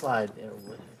dead slide there?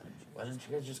 Why didn't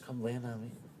you guys just come land on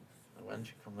me? Why didn't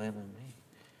you come land on me?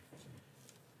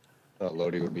 Thought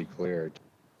Lodi would be cleared.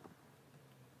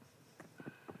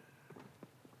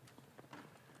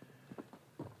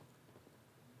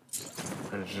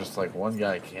 There's just like one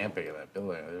guy camping in that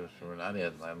building. We're not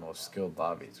in the most skilled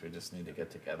lobbies. We just need to get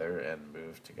together and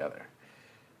move together.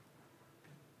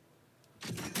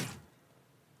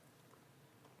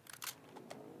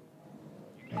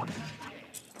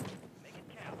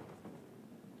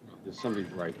 There's somebody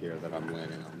right here that I'm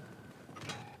landing on.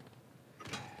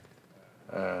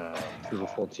 There's a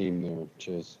full team there.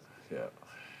 Cheers. Yeah.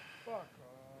 Fuck off.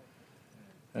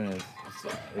 I mean,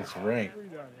 it's ranked. 3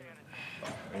 down here.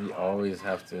 You always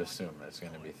have to assume it's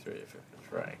going to be 3 if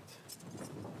it's ranked.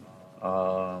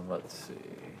 Let's see.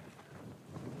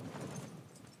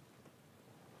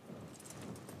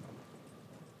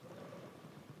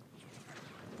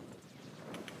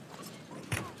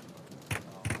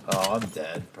 Oh, I'm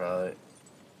dead, probably.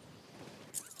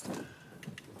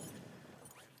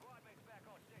 Squad mates back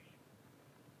on station.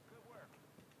 Good work.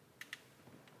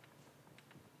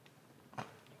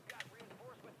 You've got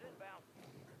reinforcements inbound.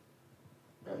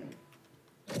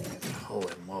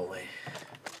 Holy moly.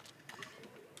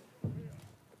 Can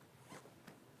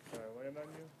I land on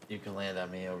you? You can land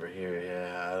on me over here,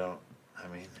 yeah.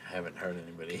 I haven't hurt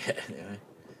anybody yet, anyway.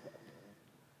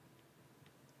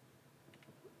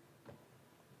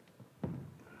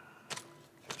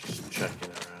 Just checking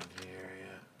around here,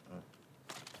 yeah. Oh.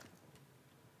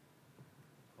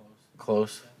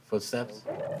 Close. Footsteps?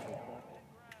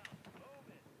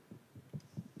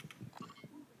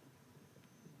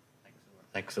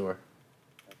 Exor.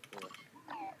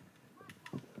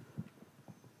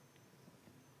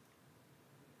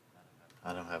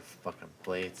 I don't have fucking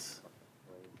plates.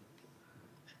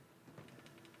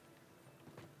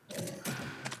 Some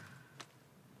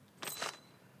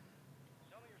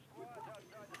of your squads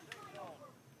outside the safe zone.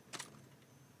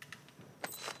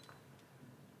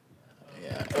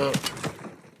 Yeah. Oh.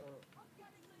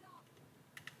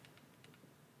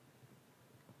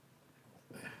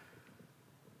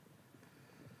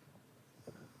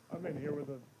 I'm in here with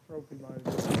a trophy mine.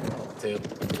 Two.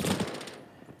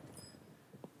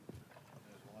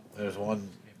 There's one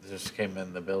just came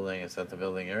in the building. Is that the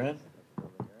building you're in?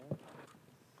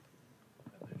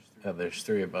 Yeah, there's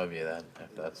 3 above you then,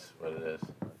 if that's what it is.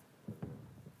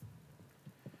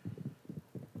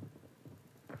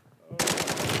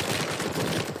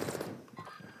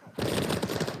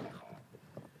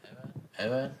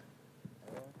 Evan?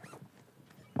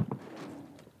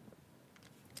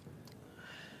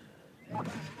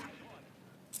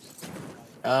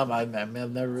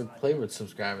 I've never played with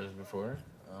subscribers before,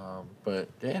 but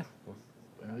yeah,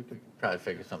 we could probably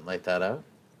figure something like that out.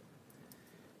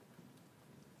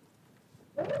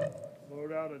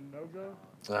 Load out a no-go.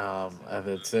 If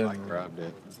it's I in, grabbed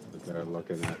it. But they're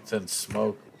looking at. it's in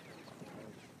smoke.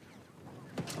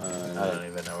 I don't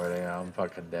even know where they are. I'm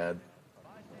fucking dead.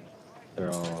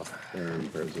 They're in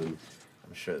prison.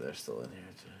 I'm sure they're still in here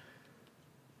too.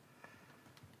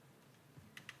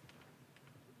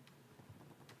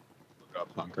 Look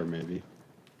up bunker maybe.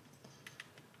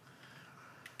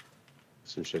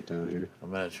 Some shit down here.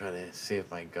 I'm gonna try to see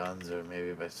if my guns are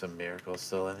maybe by some miracle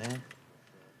still in here.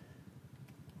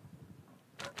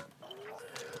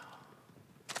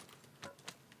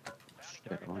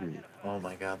 Shit on me. Oh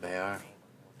my god, they are.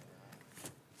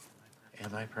 And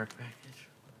my perk package.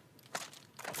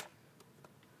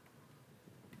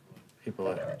 People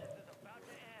are. This is about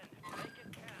to end. Make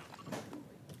it count.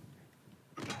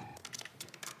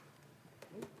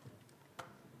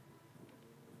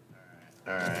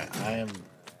 Alright, I am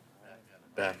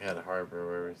back at Harbor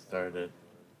where we started.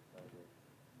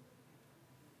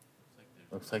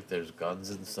 Looks like there's guns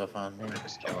and stuff on here.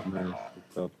 Just kill him there.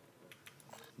 What's up?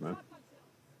 No.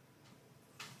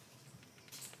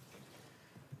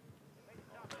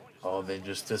 Oh, they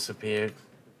just disappeared.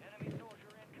 Enemy soldier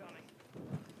incoming.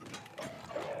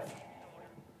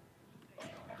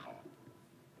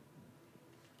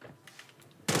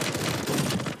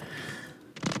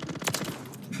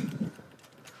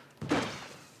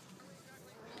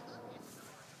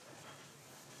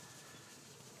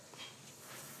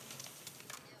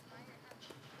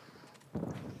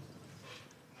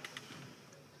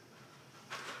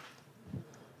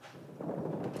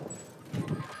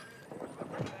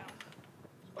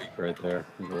 Right there.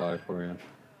 He's alive for you.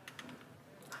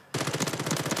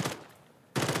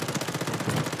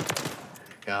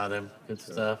 Got him. Good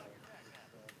stuff.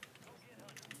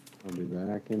 I'll be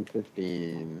back in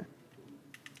 15.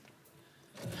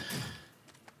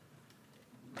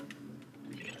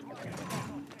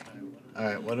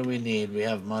 Alright, what do we need? We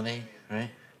have money, right?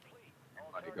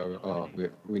 Everybody go. Oh,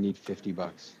 we need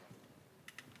 $50.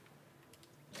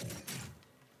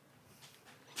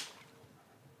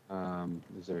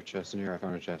 Is there a chest in here? I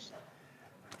found a chest.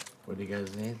 What do you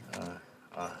guys need?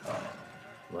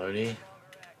 Lodi.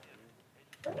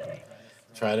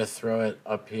 Try to throw it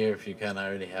up here if you can. I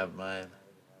already have mine.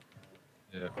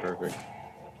 Yeah, perfect.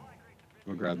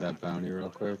 We'll grab that bounty real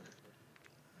quick.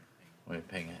 Wait,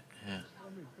 ping it. Yeah.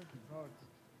 That'll be $50.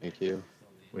 Thank you.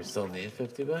 We still need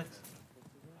 $50?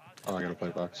 Oh, I gotta play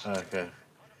bucks. Okay.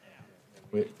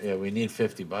 We need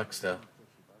 $50 though.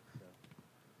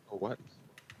 Oh, what?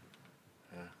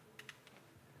 Yeah.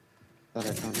 Thought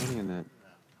I found money in that.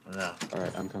 No.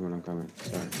 Alright, I'm coming.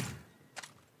 Sorry.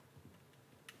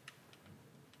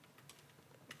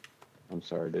 I'm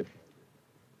sorry, dude.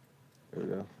 There we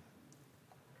go.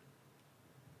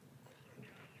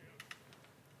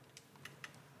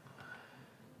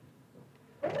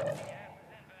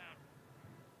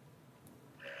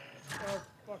 Oh,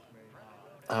 fuck me.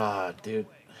 Ah, dude.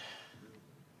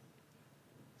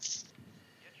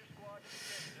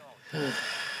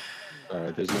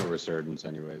 Alright, there's no resurgence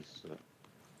anyways. So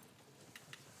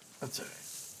That's alright.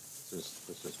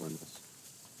 let's just win this.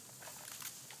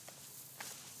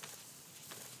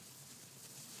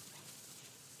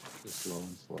 Just slow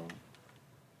and slow.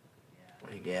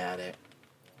 We got it.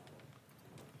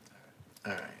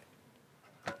 Alright.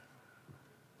 Let's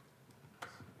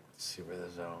see where the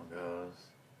zone goes.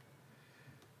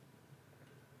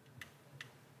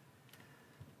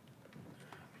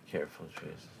 Be careful,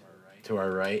 trees. To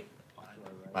our right.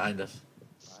 Behind us.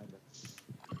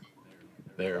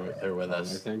 They're with I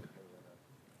us. think.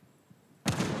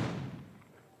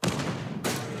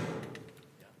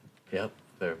 Yep,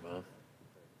 they're above.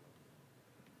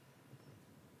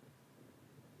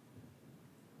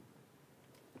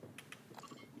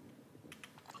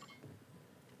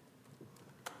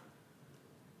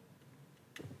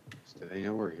 Do they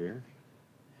know we're here?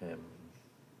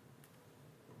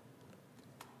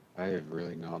 I have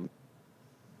really not.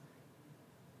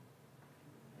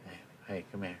 Hey,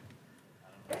 come here.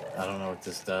 I don't know what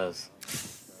this does.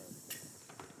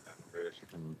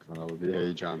 Yeah,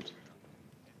 he jumped.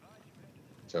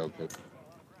 It's open.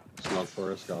 Smoke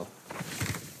for us, go.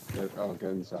 Get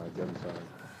inside, get inside.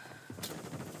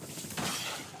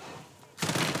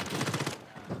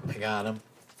 I got him.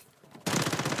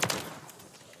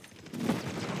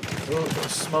 Oh,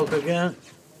 smoke again.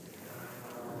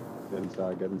 Get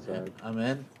inside, get inside. I'm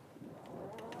in.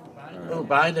 Right, Oh,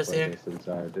 behind us play here. this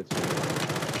inside.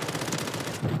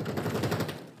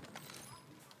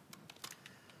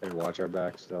 Hey, watch our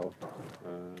back still.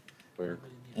 Clear.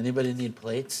 Anybody need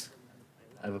plates?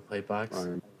 I have a plate box.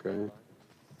 Fine, okay.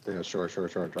 Yeah, short,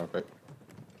 drop it.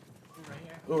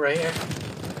 Oh, right here.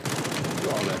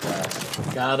 Oh, that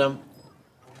fast. Got him.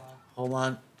 Hold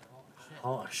on.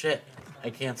 Oh, shit. I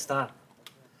can't stop.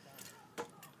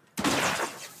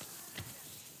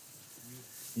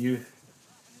 You.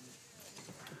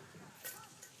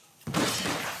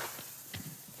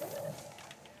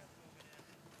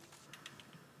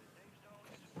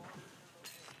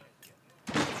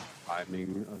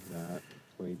 Timing of that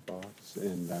plate box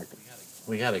and back.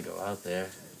 We gotta go out there.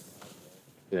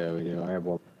 Yeah, we do. I have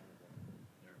one.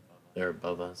 They're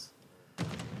above us.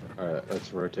 Alright,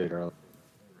 let's rotate our.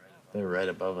 They're right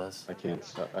above us. I can't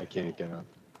get up.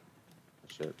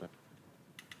 Shit.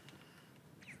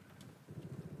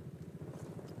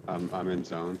 I'm in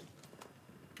zone.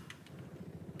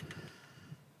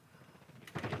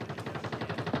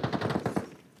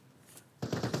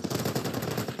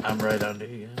 I'm right under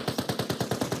you.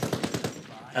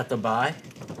 At the buy.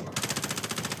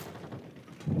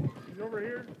 He's over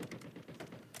here.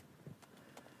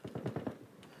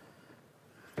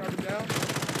 Drop it down.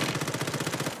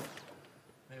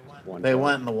 They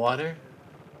went in the water.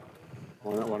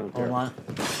 One Hold on.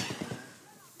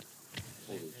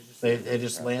 They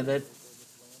just landed.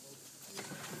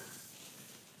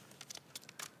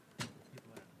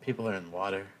 People are in the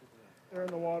water. They're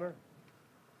in the water.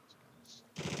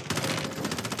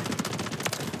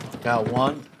 Got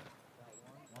one.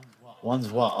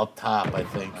 One's what, up top, I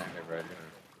think. Right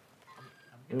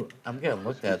here. Ooh, I'm getting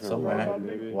looked at somewhere.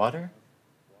 Maybe. Water?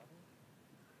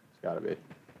 It's gotta be.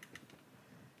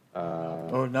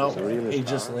 Oh no, somebody in this he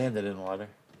just tower? landed in water.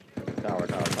 Top tower.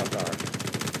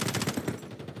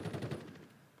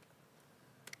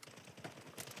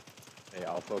 Hey,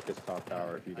 I'll focus top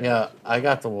tower if you guys. Yeah, I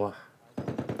got the Ooh,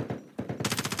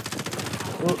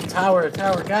 tower,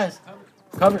 guys.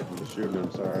 Cover. I'm just shooting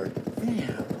him, sorry.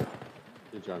 Damn.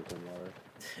 He jumped in water.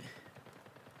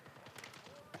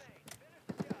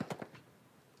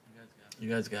 You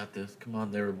guys got this. Come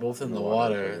on, they were both in The the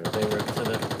water, water. They were to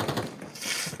the.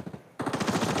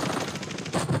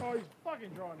 Oh, he's fucking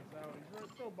drawing us out. He's right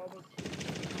still above us.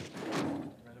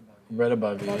 Right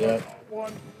above you, Above yep. us.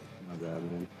 One. My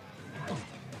bad, man.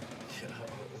 Yo,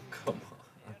 come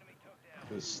on.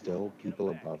 There's still people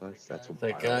above us. That's That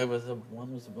wild. guy was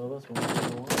one was above us, one was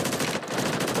in the water.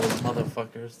 Those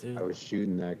motherfuckers, dude. I was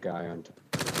shooting that guy on top.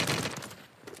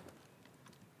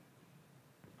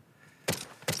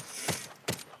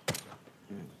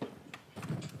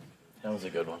 That was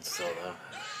a good one still,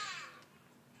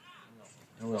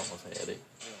 though. We almost had it.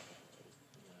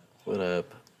 What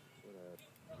up?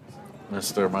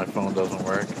 Mister, my phone doesn't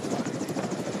work.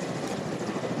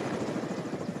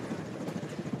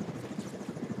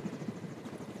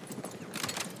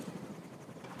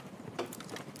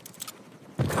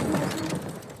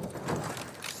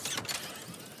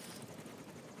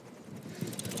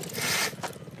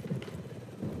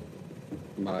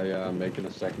 Am I making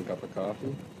a second cup of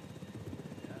coffee?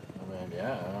 I mean,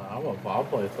 yeah, I'll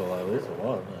play till at least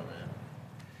one. I mean,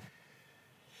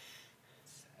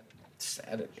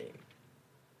 Saturday.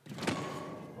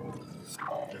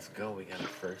 Let's go. We got a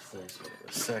first place with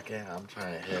a second. I'm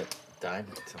trying to hit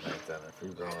diamond tonight. Then if we're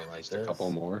going like Just this, a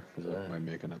couple more. Yeah. Am I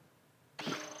making it?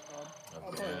 I'll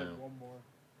probably hit one more.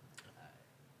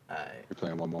 Alright, You're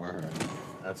playing one more? Or...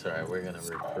 that's alright. We're gonna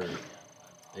recruit.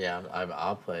 Yeah,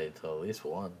 I'll play till at least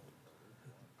one.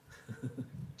 What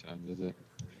time is it?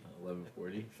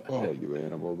 11:40. Oh, you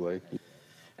animal, Blake.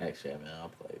 Actually, I mean, I'll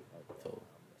play till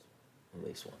at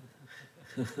least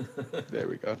one. There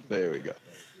we go. There we go.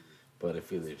 But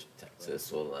if we lose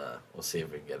Texas, we'll see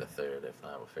if we can get a third. If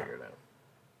not, we'll figure it out.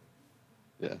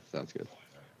 Yeah, sounds good.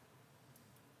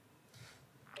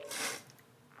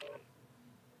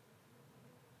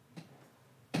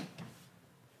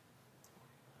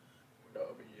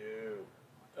 W.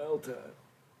 L time.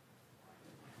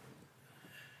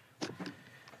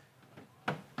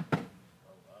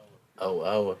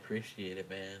 Oh, appreciate it,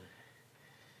 man.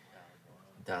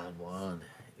 Down one.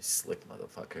 You slick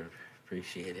motherfucker.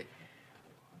 Appreciate it.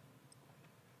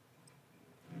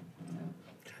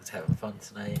 Guys having fun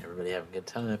tonight. Everybody having a good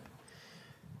time.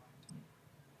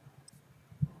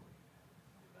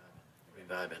 We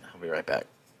vibing. I'll be right back.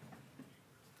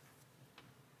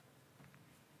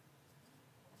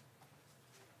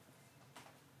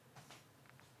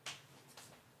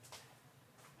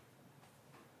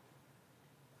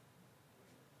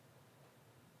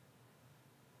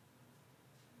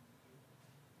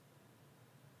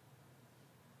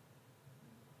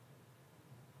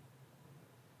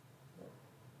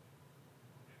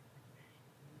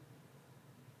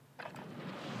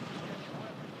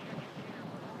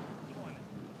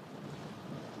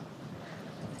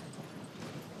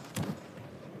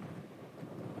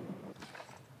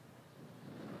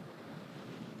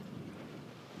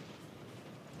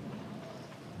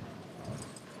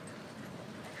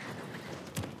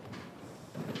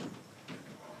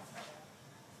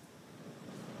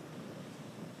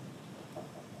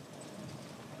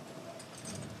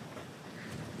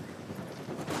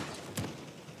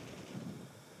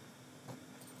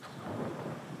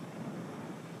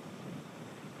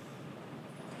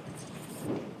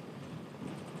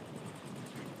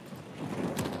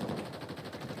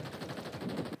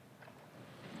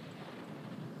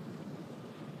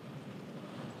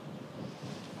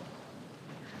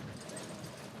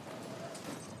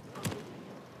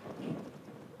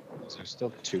 Is there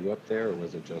still two up there, or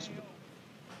was it just...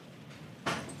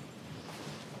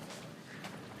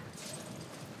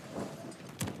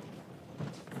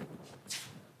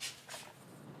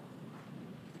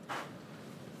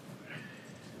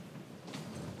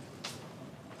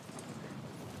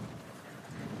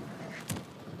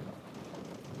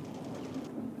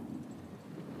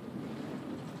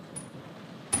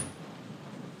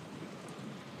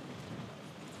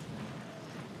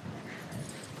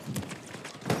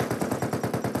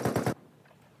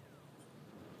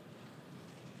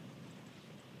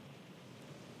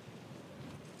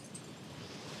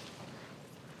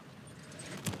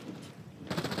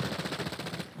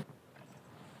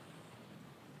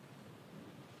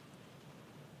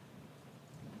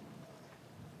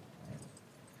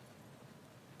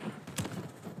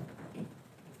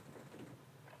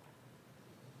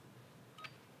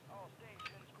 All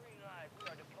stations, green light. We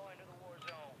are deploying to the war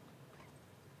zone.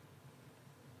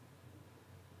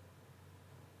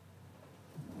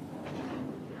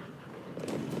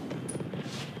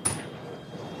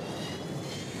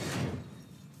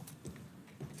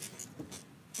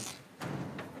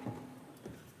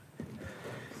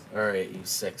 Alright, you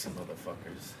sexy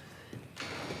motherfuckers.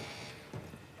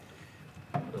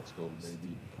 Let's go,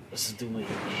 baby. Let's do it.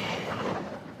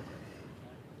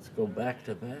 Let's go back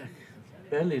to back.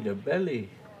 Belly to belly.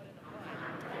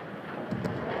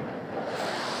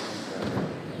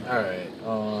 Alright,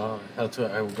 how to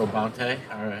I will go Bounty?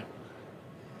 Alright.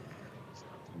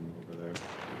 Over there.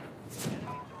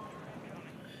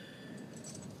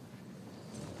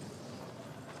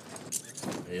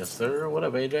 Yes, sir. What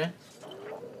up, AJ?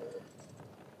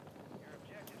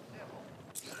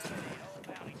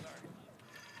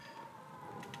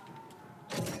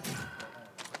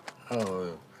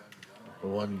 Oh, the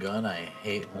one gun I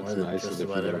hate more What's than nice just is if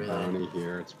you about get a everything. bounty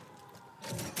here, it's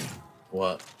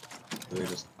What? they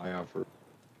just I offer.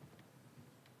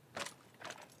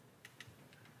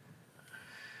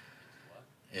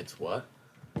 It's what?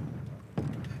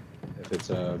 If it's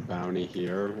a bounty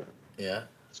here, Yeah.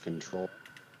 it's control.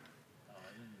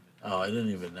 Oh, I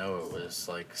didn't even know it was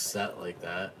like set like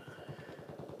that.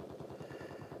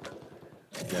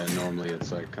 Yeah, normally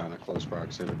it's like kind of close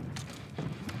proximity.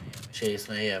 Chase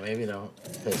me, yeah. Maybe don't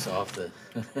piss off the.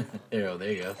 there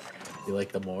you go. You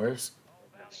like the Moors?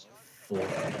 Fool.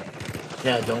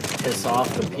 Yeah, don't piss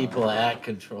off the people at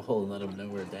control and let them know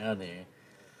we're down here.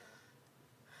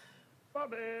 My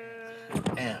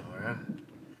bad. Damn, bro.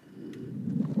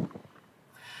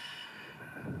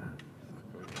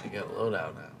 We're gonna get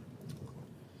loadout now.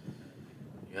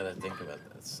 You gotta think about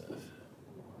that stuff.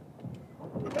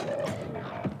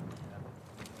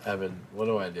 Evan, what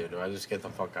do I do? Do I just get the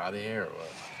fuck out of here or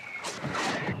what?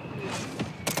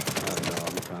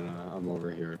 No, I'm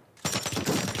over here.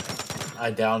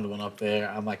 I downed one up there.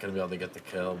 I'm not gonna be able to get the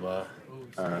kill, but.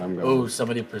 Alright, I'm going. Oh,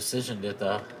 somebody precisioned it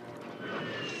though.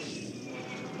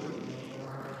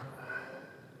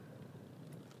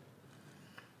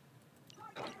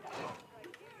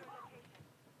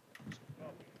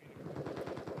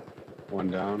 One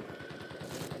down.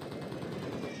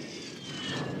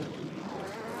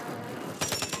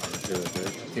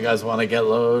 You guys want to get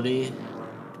loady?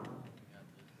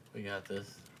 We got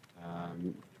this.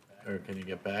 Or can you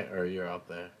get back? Or you're up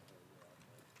there?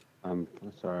 I'm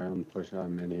sorry, I'm pushing.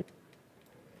 I'm in here.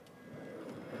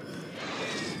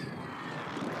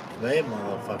 They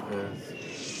motherfuckers.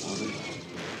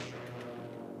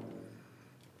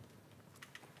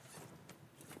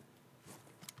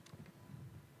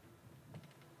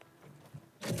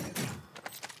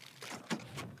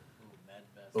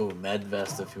 Oh, med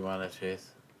vest if you want to chase.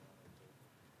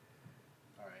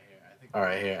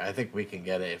 Alright, here. I think we can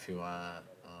get it if you want.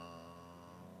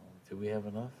 Do we have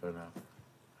enough or no?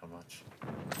 How much?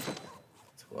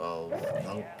 12.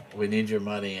 Nope. We need your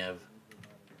money, Ev.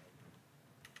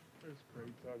 There's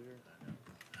crates out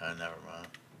here. Never mind.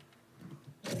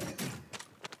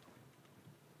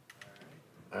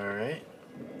 Alright.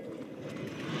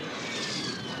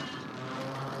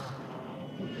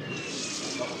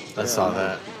 I saw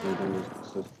that.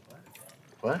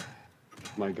 What?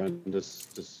 My gun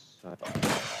just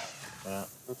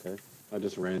okay. I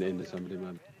just ran into somebody,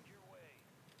 man.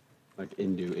 Like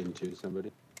into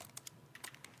somebody.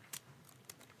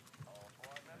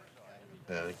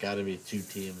 Yeah, there gotta be 2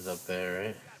 teams up there,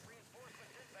 right?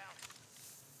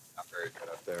 Not very good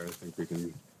up there. I think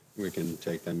we can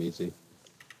take them easy.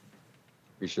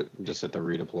 We should just hit the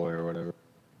redeploy or whatever.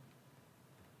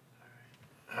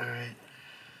 Alright.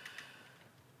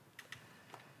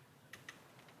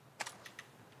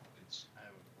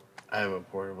 I have a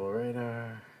portable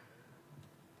radar.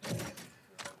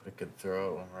 We could throw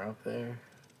it when we're up there.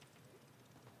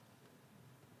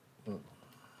 Ooh.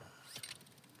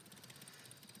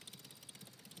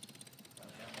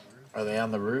 Are they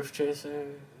on the roof, Chaser?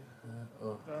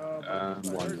 But One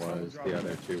there's was. dropping. The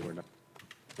other 2 were not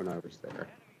when I was there.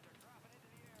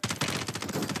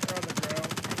 They're on the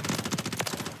ground.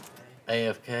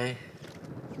 AFK.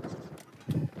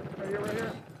 Right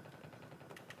here.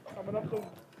 Coming up the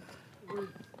roof.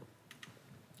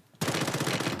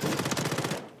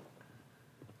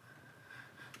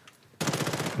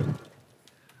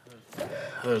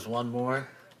 There's one more.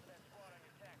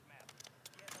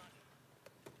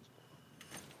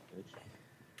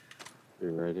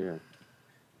 You're right here.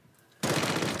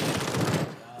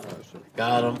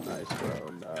 Got him. Nice, bro.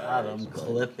 Nice, Got him. bro.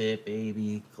 Clip it,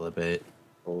 baby. Clip it.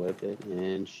 Flip it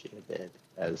and ship it,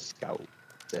 as Scout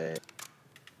said.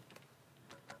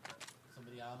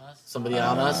 Somebody on us? Somebody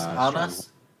on us? On us?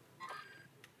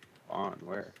 On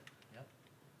where?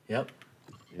 Yep.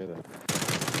 Hear that?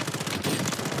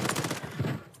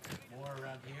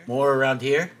 More around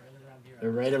here? They're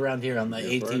right around here on the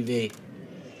ATV.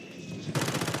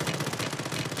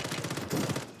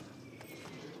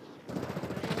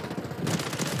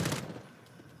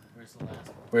 Where's the last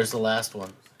one? Where's the last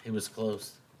one? He was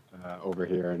close. Over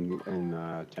here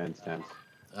in tents.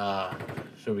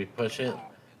 Should we push it?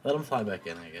 Let them fly back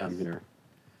in, I guess. I'm here.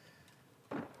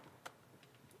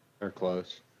 They're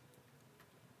close.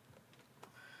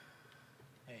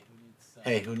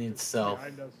 Hey, who needs self?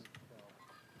 Behind us.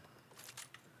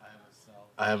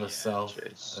 I have a self,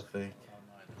 Jeez. I think.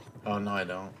 Oh, no, I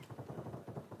don't.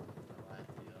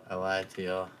 I lied to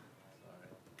y'all.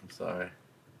 I'm sorry.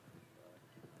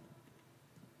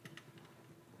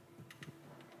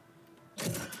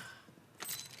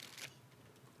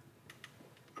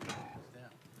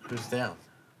 Who's down?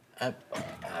 Eben.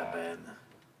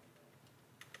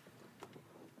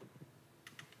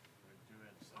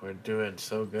 We're doing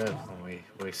so good when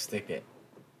we stick it.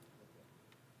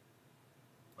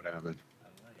 What happened?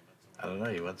 I don't know,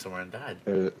 you went somewhere and died.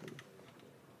 They're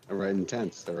right in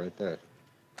tents. They're right there.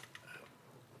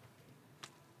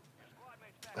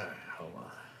 Alright, hold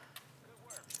on.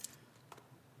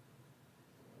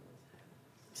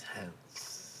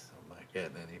 Tense. I'm not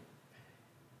getting any.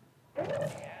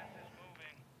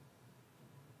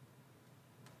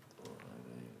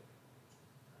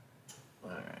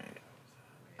 Alright.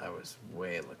 I was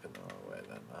way looking the wrong way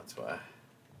then, that's why.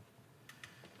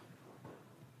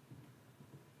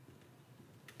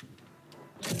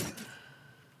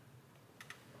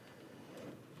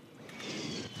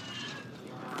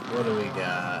 What do we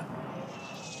got?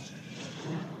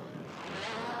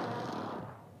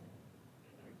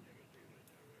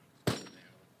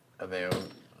 Are they over?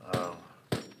 Oh.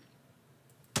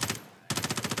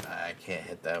 I can't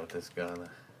hit that with this gun.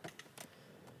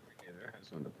 Either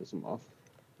has one to piss them off.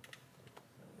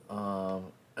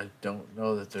 I don't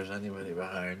know that there's anybody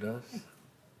behind us.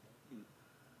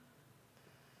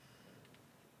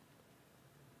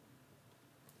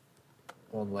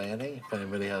 One landing, if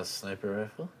anybody has a sniper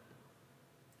rifle.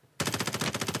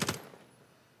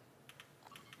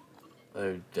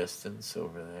 Their distance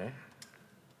over there.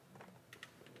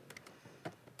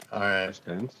 Alright,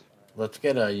 Tents. let's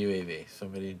get a UAV.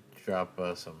 Somebody drop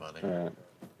some money. Alright.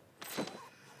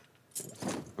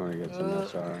 I want to get some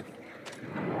SR.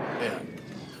 Yeah.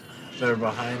 They're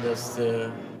behind us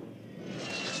too.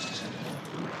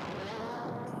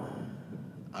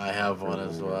 I have one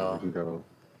as We well. can go.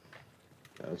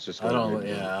 Yeah, let's just go. I don't. big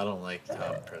blue. Yeah, I don't like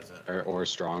top prison. Or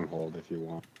stronghold if you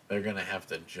want. They're gonna have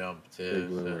to jump Big too.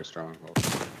 blue So or stronghold.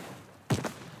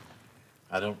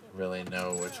 I don't really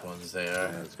know which ones they Yeah,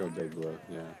 are. let's go big blue.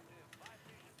 Yeah.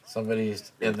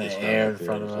 Somebody's in This the guy air in up here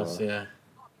front of as us. well. Yeah.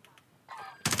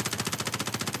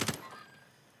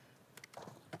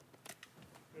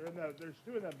 They're in that. There's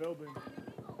two in that building.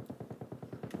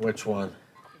 Which one?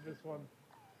 In this one.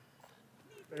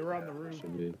 They were on the roof.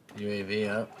 Should be UAV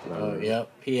up. Oh, Uh,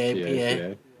 yep.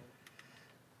 PA.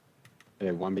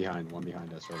 Hey, one behind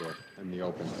us right here in the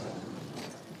open.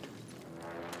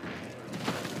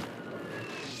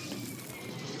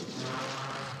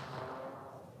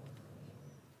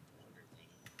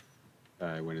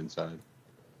 I went inside.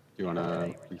 Do you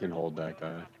wanna? We can hold that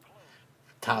guy.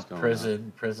 Top going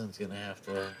prison. Prison's gonna have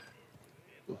to.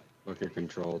 Look at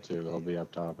control too. He'll be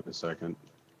up top in a second.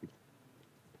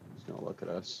 He's gonna look at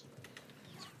us.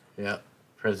 Yep.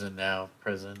 Prison now.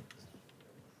 Prison.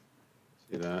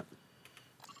 See that?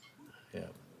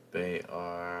 Yep. They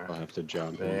are. I'll have to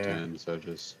jump There. in 10, so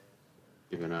just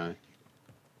keep an eye.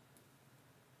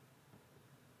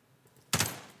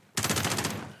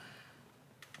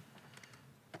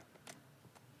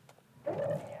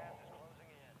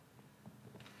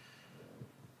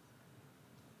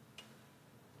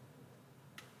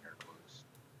 They're close.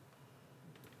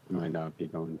 He might not be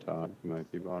going top. He might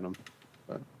be bottom,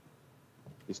 but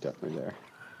he's definitely there.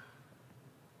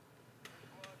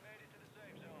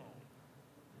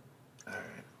 All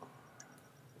right.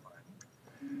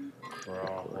 We're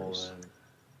all course. holding.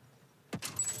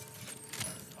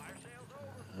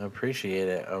 I appreciate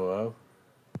it, OO.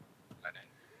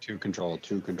 Two control.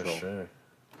 For sure.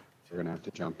 We're gonna have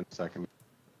to jump in a second.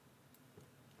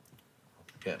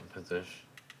 Get in position.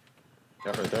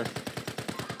 Yeah, right there.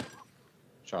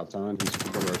 Shots on. He's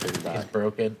rotating He's back.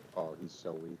 broken. Oh, he's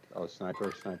so weak. Oh,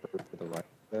 sniper to the right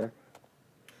there.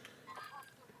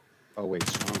 Oh wait,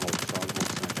 stronghold,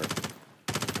 sniper.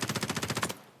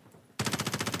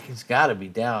 He's got to be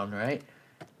down, right?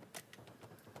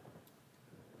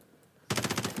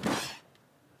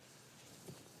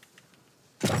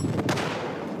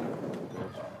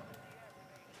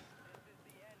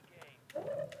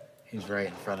 He's right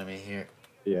in front of me here.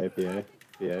 PA.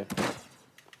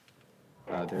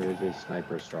 There is a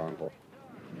sniper stronghold.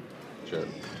 Sure,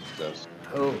 just.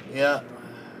 Oh, yeah.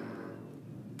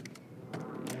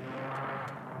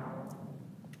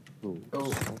 Ooh.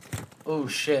 Oh, oh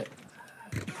shit.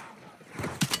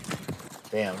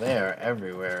 Damn, they are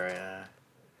everywhere right now.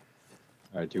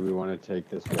 All right, do we want to take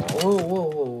this wall? Whoa, whoa,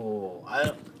 whoa,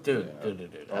 whoa. Dude. Yeah.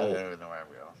 I Oh. don't even know where I'm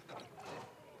going.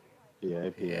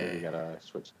 PA, we gotta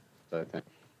switch, I think.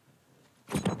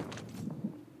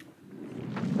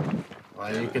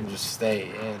 Well, you can just stay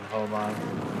in. Hold on.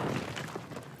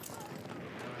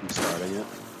 I'm starting it.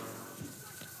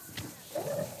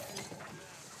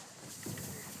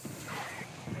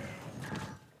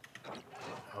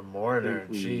 A mortar,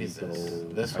 we Jesus.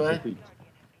 go- This I way? think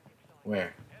we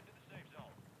Where?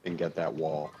 can get that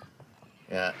wall.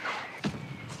 Yeah.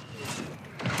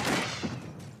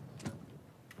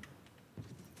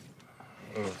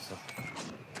 Oh, so.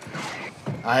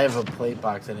 I have a plate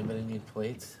box. Anybody need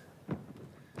plates?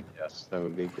 Yes, that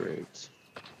would be great.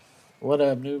 What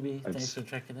up, newbie? It's- Thanks for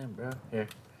checking in, bro. Here.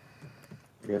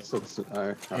 I guess it's, I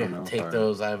Here, don't know. take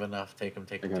those. I have enough. Take them, I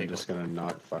take think them, I'm take just them. gonna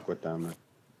not fuck with them.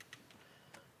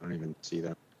 I don't even see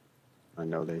them. I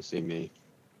know they see me.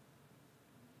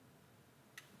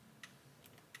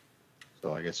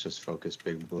 So I guess just focus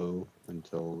Big Blue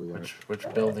until we gotta Which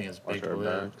building is watch Big our Blue?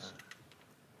 backs.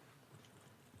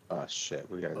 Oh shit,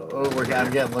 we gotta go. Oh,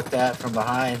 I'm getting looked at from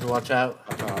behind. Watch out.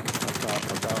 Up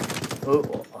top.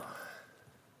 Oh,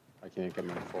 I can't get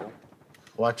my full.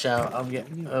 watch out. I'm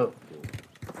getting. Oh,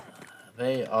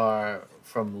 they are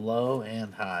from low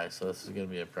and high, so this is gonna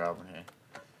be a problem here.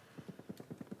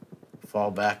 Fall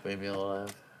back, maybe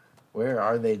alive. Where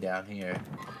are they down here?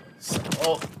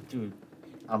 Oh, dude,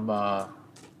 I'm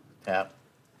tap.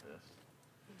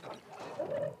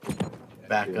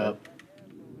 Back Yeah. up.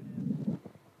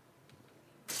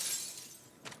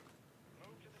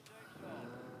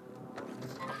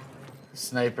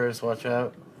 Snipers, watch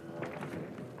out.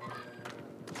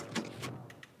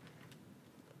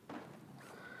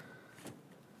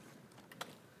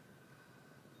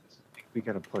 We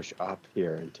gotta push up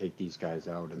here and take these guys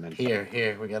out and then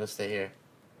Here, we gotta stay here.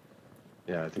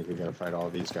 Yeah, I think we gotta fight all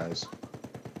these guys.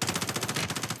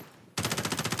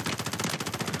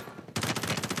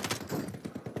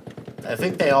 I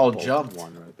think they all Both jumped.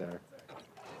 one right there.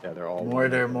 Yeah, they're all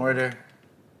Mortar.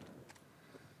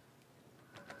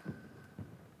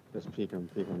 Just peek them,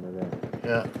 they're there.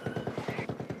 Yeah.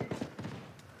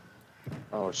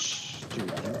 Oh dude, you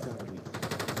gotta be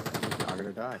I'm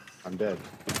gonna die. I'm dead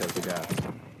because of gas.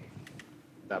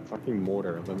 That fucking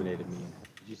mortar eliminated me.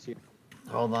 Did you see it?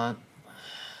 Hold on.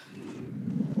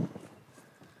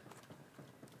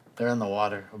 They're in the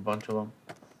water, a bunch of them.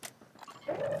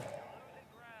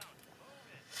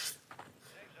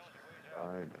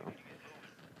 I know.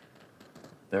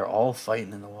 They're all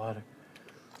fighting in the water.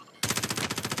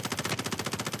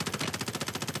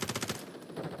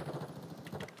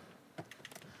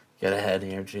 Get ahead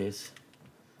here, jeez.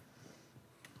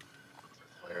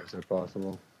 Where is it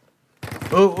possible?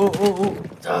 Oh.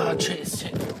 Ah, chase.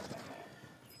 Dude.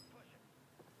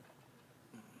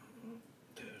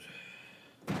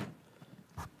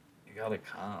 You gotta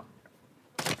calm.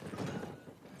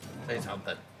 Say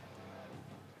something.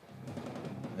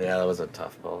 Yeah, that was a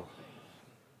tough ball.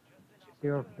 See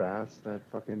how fast that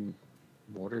fucking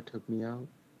mortar took me out?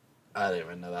 I didn't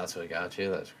even know that's what got you.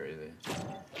 That's crazy.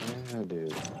 Yeah,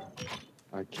 dude.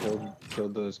 I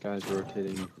killed those guys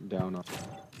rotating down on.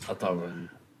 I thought we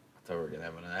were gonna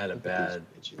have one. I had a bad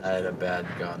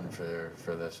gun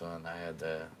for this one. I had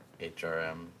the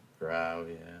HRM Grau,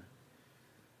 yeah.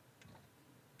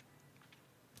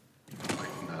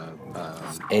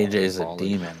 AJ's a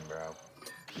demon, bro.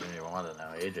 You don't even want to know.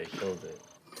 AJ killed it.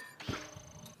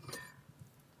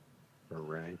 For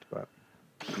ranked, but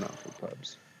not for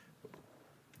pubs.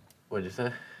 What'd you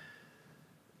say?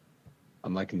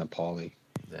 I'm liking the poly.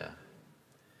 Yeah.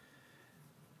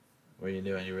 What are you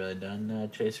doing? You really done,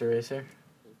 Chaser Racer?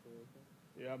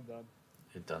 Yeah, I'm done.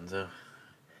 You done so?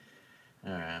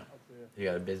 Alright. I'll see ya. You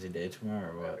got a busy day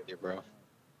tomorrow or what? Yeah, bro.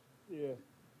 Yeah.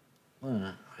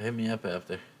 Hit me up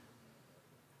after.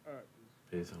 Alright.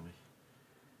 Peace, homie.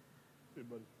 See you,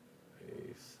 buddy.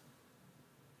 Peace.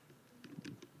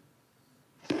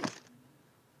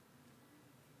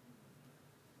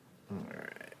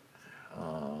 Alright.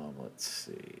 Let's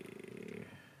see.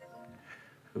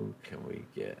 Who can we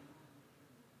get?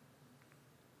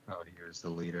 Oh, he was the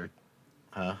leader.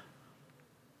 Huh?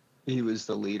 He was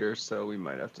the leader, so we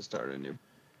might have to start a new.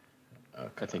 Okay.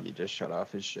 I think he just shut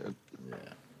off his ship. Yeah.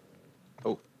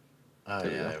 Oh. Oh,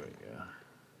 There yeah, you go. there we go.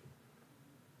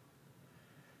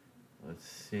 Let's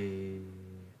see.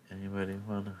 Anybody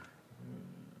wanna?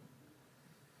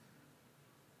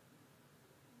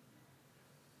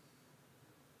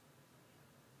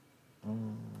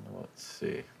 Let's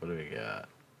see. What do we got?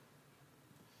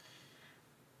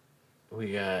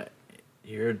 We got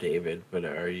You're David, but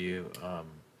are you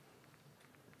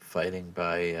fighting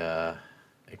by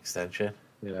extension?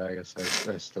 Yeah, I guess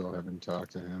I still haven't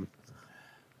talked to him.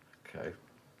 Okay.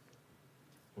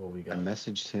 What we I got?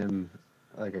 messaged him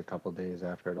like a couple days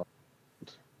after it all,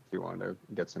 if he wanted to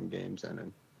get some games in,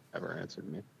 and never answered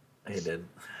me. He did.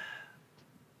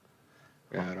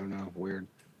 Yeah, I don't know. Weird.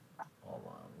 Hold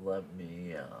on.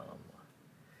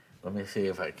 Let me see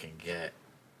if I can get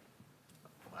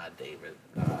my David.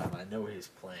 I know he's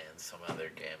playing some other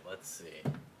game. Let's see.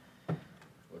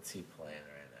 What's he playing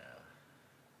right now?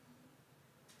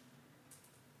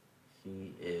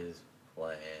 He is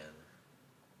playing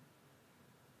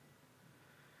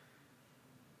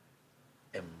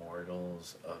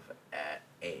Immortals of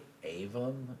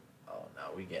Avon. Oh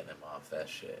no, we getting him off that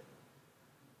shit.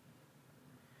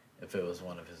 If it was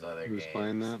one of his other Who's games.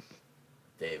 playing that?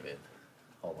 David.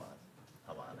 Hold on.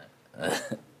 I'm on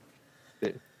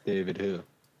it. David who?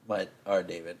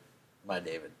 David. My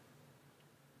David.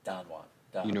 Don Juan.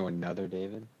 Don. You know another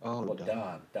David? Oh, Well,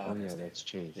 Don. Don Oh, is yeah, David. that's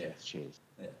Chase. Yeah. That's Chase.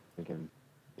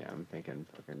 Yeah. I'm thinking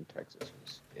fucking Texas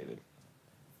was David.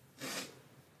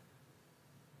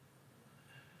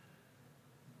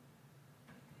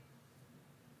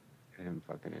 Get him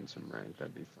fucking in some rank.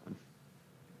 That'd be fun.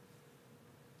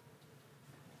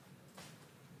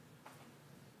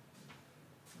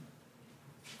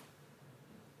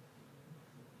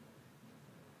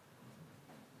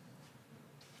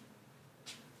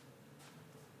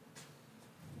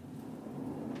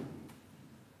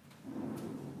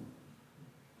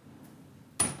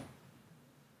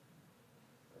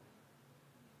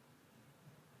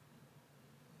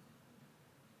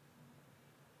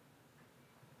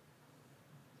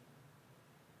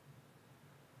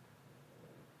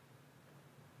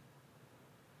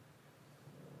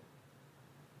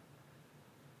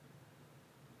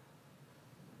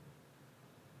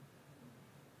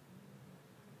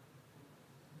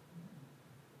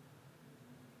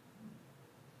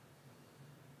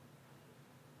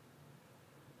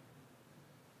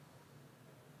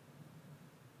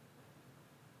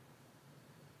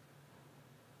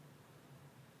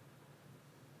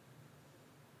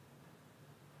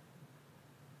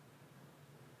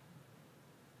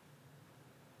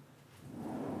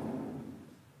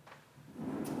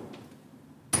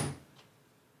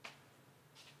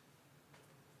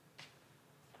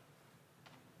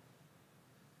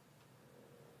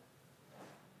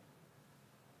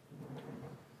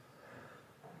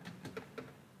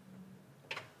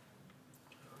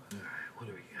 What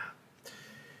do we got?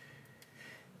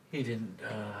 He didn't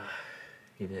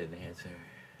answer.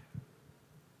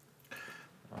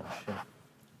 Oh shit.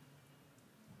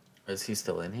 Is he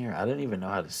still in here? I don't even know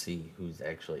how to see who's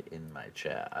actually in my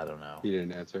chat. I don't know. He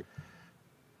didn't answer.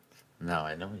 No,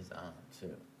 I know he's on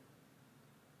too.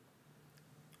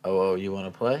 Oh, you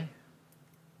want to play?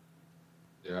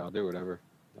 Yeah, I'll do whatever.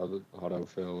 I'll do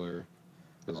autofill or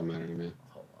doesn't matter to me.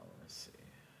 Hold on, let me see.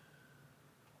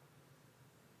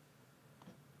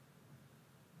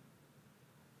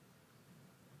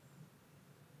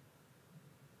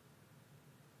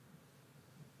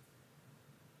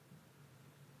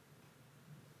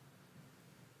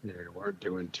 Yeah, we weren't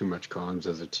doing too much comms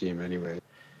as a team anyway.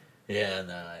 Yeah,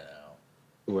 no, I know.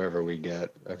 Whoever we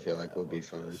get, I feel like we'll be we'll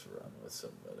fine. just run with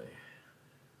somebody.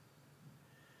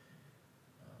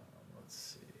 Let's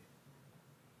see.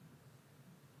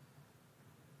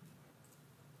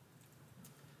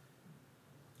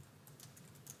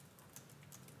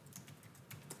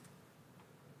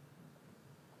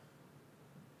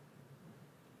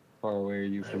 How far away are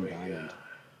you There from we Diamond?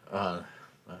 go.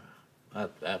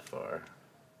 Not that far.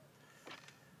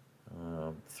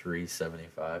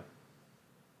 375.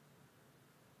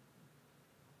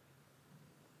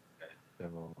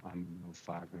 So I'm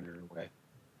 500 away.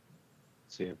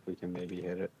 See if we can maybe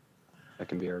hit it. That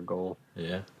can be our goal.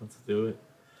 Yeah, let's do it.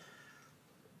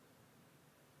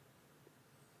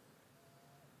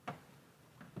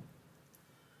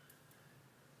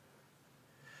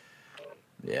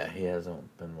 Yeah, he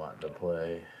hasn't been wanting to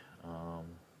play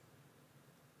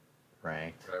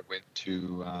ranked. I went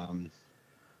to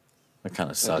That kind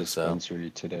of a sucks though. dispensary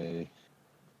today.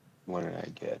 What did I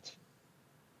get?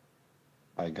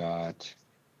 I got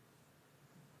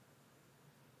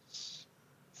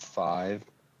 5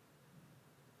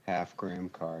 half-gram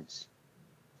cards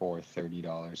for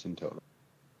 $30 in total.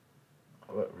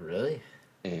 What, really?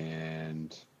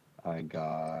 And I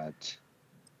got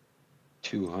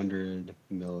 200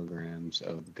 milligrams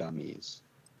of gummies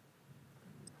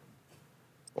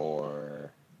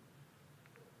for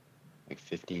like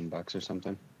 $15 or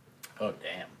something. Oh,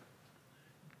 damn.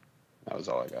 That was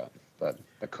all I got. But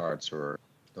the cards were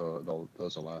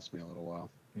Those will last me a little while.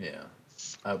 Yeah.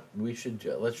 We should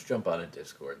let's jump on a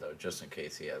Discord though, just in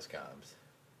case he has comms.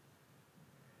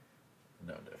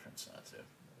 No difference not to. Gear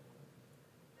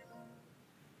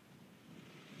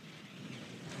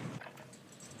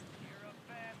up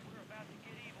fast. We're about to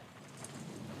get evil.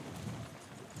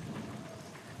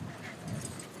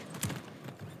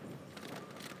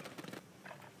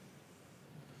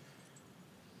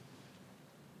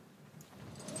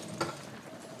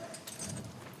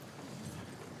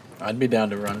 I'd be down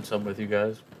to run some with you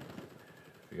guys.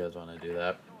 If you guys want to do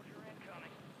that. Soldier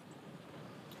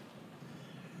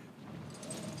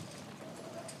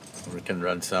incoming. We can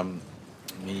run some,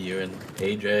 me, you, and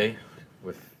AJ,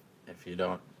 with if you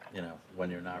don't, when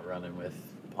you're not running with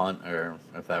punt, or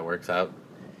if that works out.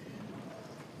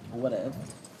 Whatever.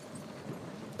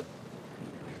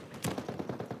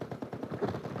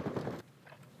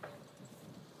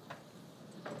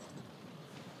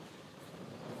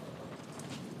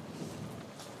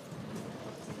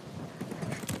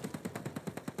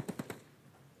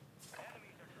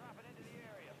 Enemies are dropping into the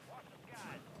area. Watch the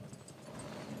skies.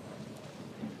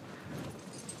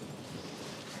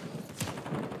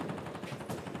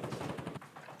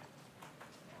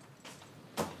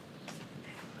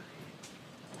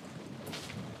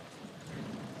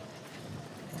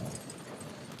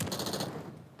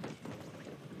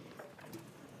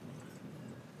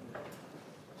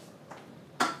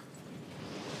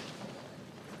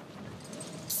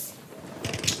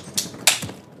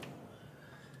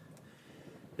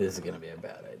 This is gonna be a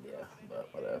bad idea, but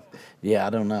whatever. Yeah, I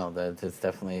don't know. That it's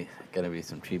definitely gonna be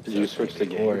some cheap Did you stuff, switch the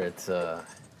maybe, game? or it's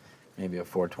maybe a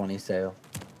 420 sale.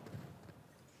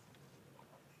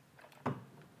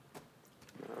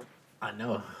 I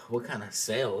know. What kind of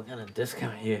sale? What kind of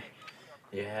discount you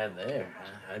had there?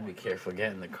 I'd be careful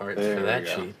getting the carts There for we that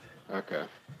go. cheap. Okay.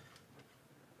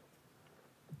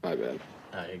 My bad.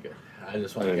 Oh, you're good. I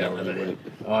just I want to didn't get know where you another. went.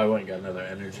 Oh, I went and got another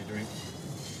energy drink,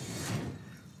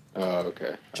 Oh,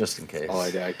 okay. just in case. All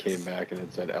I did, I came back and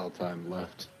it said L time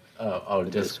left. Oh,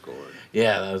 The just Discord.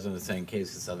 yeah. That was in the same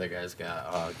case this other guy's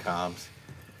got comms.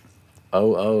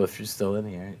 Oh, if you're still in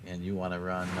here and you want to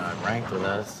run ranked with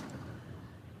us.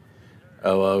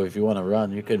 Oh, if you want to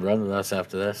run, you could run with us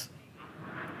after this.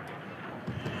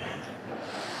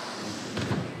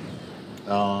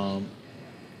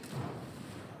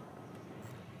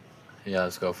 Yeah,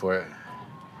 let's go for it.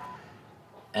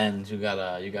 And you got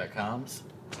comms?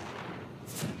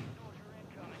 Soldier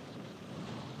incoming.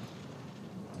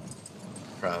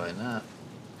 Probably not.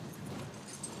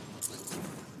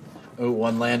 Oh,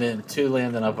 one landing, two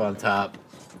landing up on top.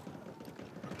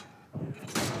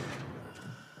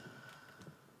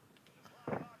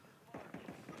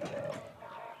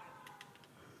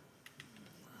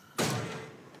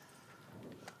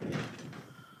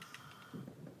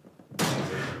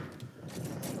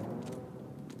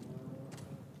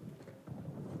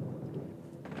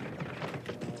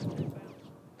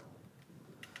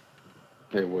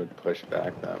 They would push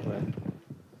back that way.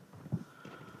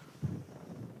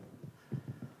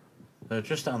 They're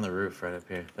just on the roof right up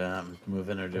here. They're not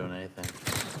moving or doing anything.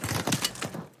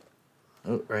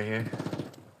 Oh, right here.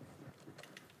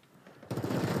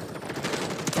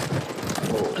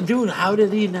 Dude, how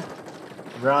did he not?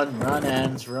 Run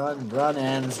ends, run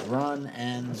ends, run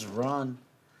ends, run.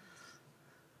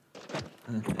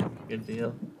 Good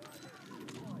deal.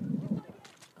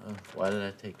 Oh, why did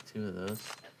I take two of those?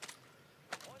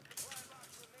 One supply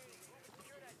box remaining.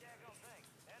 Secure that daggone thing.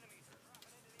 Enemies are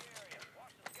dropping into the area.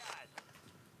 Watch the skies.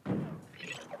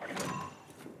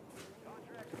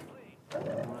 Contract complete.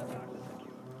 Supply box is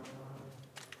secure.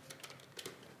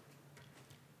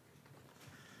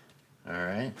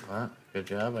 Alright, well, good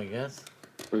job, I guess.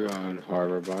 We're going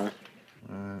harbor by.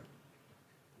 I'm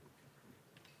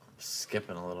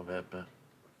skipping a little bit, but.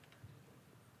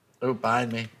 Oh,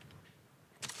 behind me.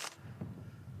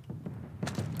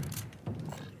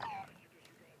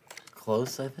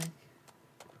 Close, I think.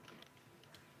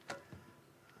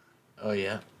 Oh,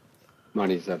 yeah.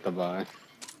 Money's at the buy.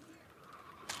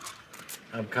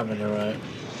 I'm coming your way.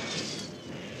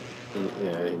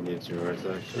 Yeah, he needs yours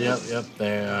actually. Yep.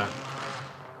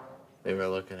 They were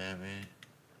looking at me.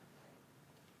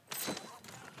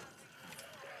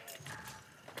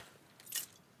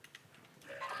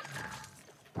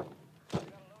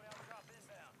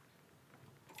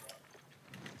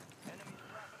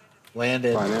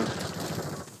 Landed. Find him.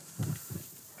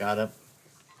 Got him.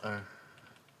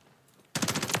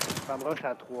 Ça me rush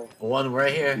à 3. One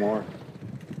right here. More.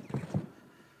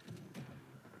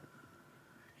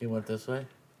 He went this way.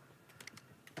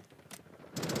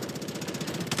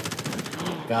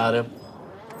 Got him.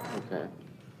 Okay.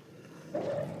 I'm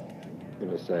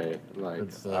gonna say, like,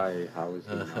 Good stuff. how is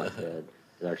he not dead?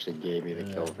 It actually gave me the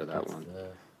kill for that Good one. stuff.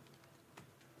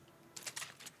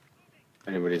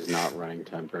 Anybody's not running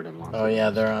tempered and wants Oh to yeah,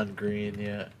 boost. they're on green.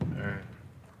 Yeah.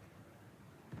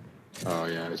 Oh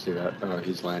yeah, I see that. Oh,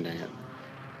 he's landing it.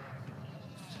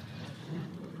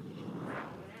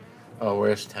 Oh,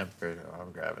 where's tempered? Oh,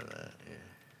 I'm grabbing that.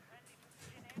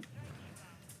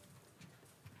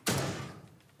 Yeah.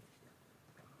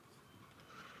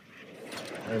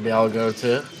 Maybe I'll go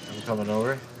too. I'm coming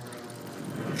over.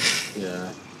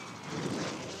 Yeah.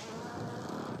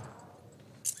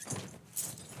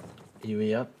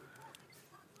 UE up.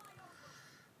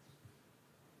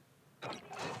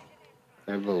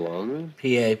 They're below me?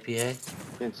 PA.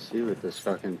 Can't see with this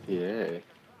fucking PA.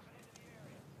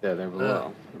 Yeah, they're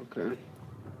below. Okay.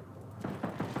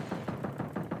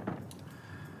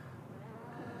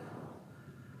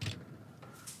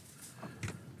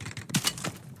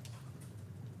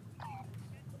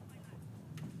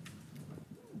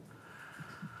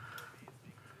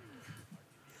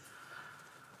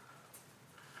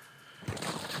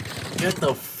 Get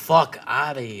the fuck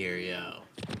out of here, yo.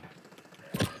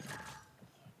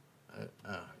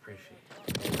 Appreciate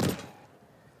it.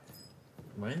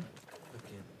 When?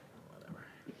 Okay, whatever.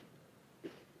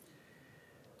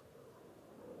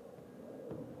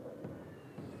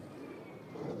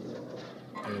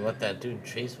 Hey, let that dude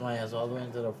chase my ass all the way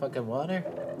into the fucking water?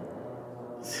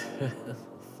 What the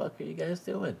fuck are you guys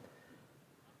doing?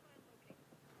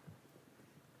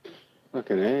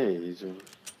 Fucking A, he's a...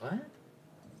 What?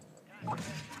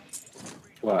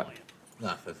 What?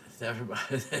 Nothing.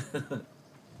 Everybody.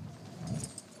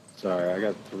 Sorry, I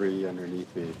got 3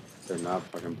 underneath me. They're not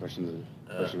fucking pushing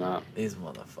up. These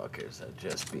motherfuckers are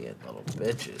just being little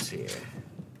bitches here.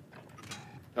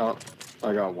 Oh,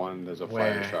 I got one. There's a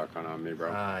Where? fire shotgun on me,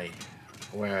 bro. Hi.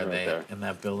 Where are Right they? there. In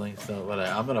that building? So what?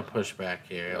 I'm gonna push back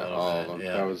here a little All bit. of them.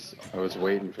 Yeah. I was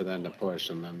waiting for them to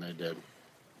push, and then they did.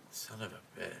 Son of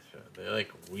a bitch. They're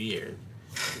like weird.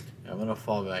 I'm gonna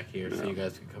fall back here so you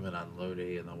guys can come in on load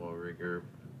A and then we'll regroup.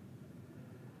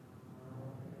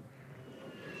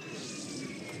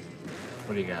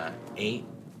 What do you got? 8?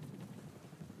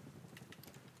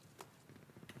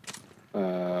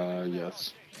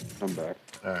 Yes. Come back.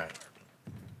 Alright.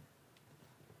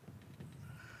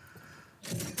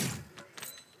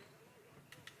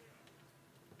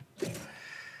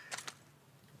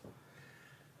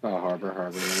 Oh, harbor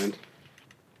land.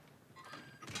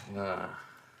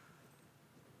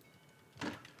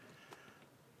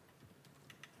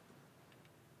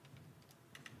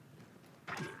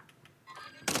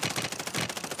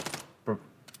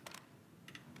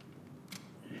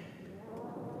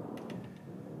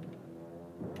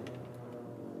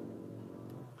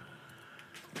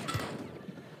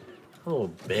 Little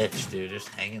bitch, dude, just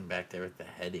hanging back there with the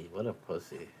heady. What a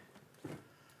pussy.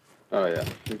 Oh, yeah.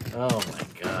 Oh my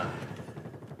god.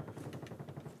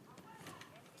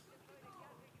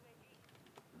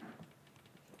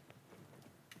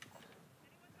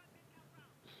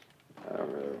 I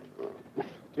don't really...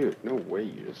 Dude, no way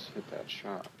you just hit that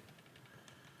shot.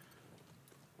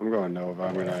 I'm going Nova.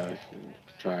 I'm gonna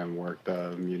try and work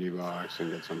the muni box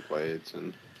and get some plates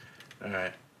and...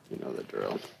 Alright. You know the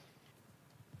drill.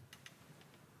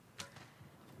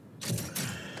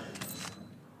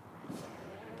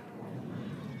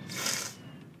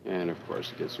 And of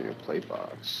course it gives me a plate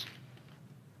box.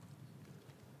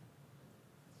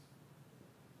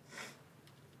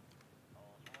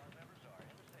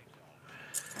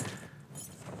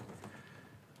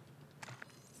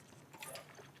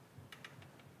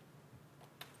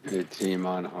 Good team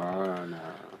on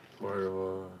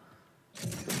Portable.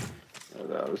 Oh,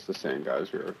 that was the same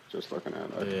guys we were just looking at.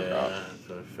 I forgot. That's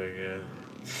what I figured.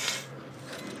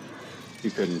 You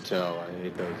couldn't tell. I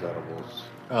ate those edibles.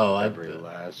 Oh, every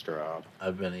last drop.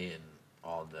 I've been eating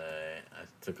all day. I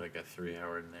took like a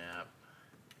 3-hour nap.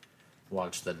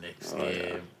 Watched the Knicks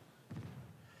game.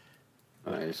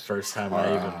 Yeah. Nice. First time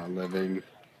I even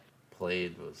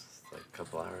played was like a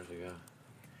couple hours ago.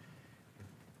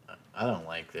 I don't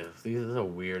like this. This is a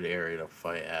weird area to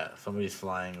fight at. Somebody's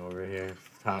flying over here.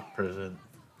 Top prison.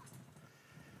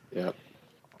 Yep.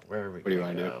 Where are we What do you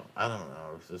going want to to go? do? I don't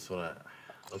know.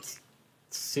 Let's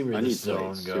see where I the need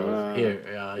zone plates. goes.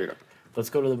 Here, let's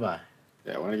go to the buy.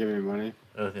 Yeah, want to give me money?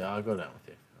 Okay, I'll go down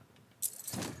with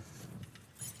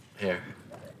you. Here.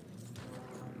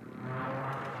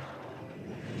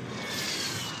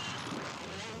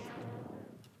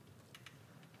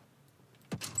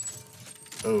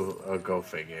 Oh, go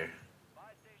figure.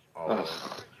 All of them.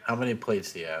 How many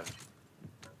plates do you have?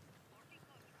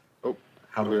 Oh,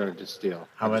 How, We're gonna just steal.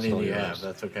 how I just many do stole you yours. have?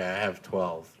 That's okay. I have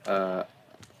 12.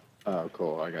 Oh,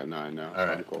 cool. I got 9 now. All So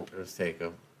right, I'm cool. let's take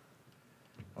them.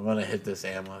 I'm gonna hit this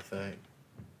ammo thing.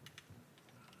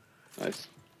 Nice.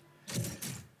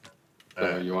 All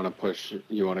So right. you want to push?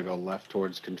 You want to go left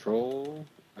towards control?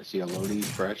 I see a Lodi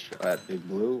fresh at Big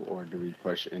Blue, or do we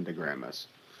push into Grandma's?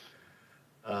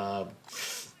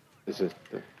 This is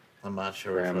the I'm not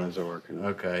sure which one. Grandma's or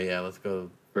Okay, yeah, let's go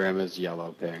Grandma's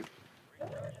yellow ping.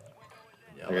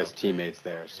 yellow. I guess teammates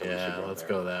there, so we should Yeah, go let's there.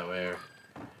 go that way.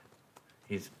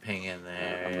 He's pinging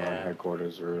there. I'm on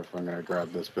headquarters roof. I'm gonna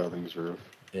grab this building's roof.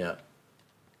 Yeah.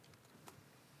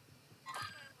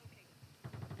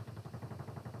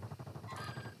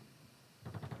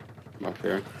 I'm up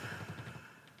here.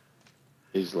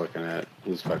 He's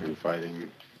fucking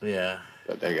fighting, Yeah.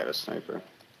 but they got a sniper.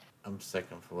 I'm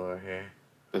second floor here.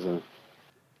 Is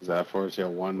that for us? Yeah,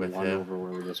 one With one him. over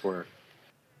where we just were.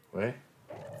 Where?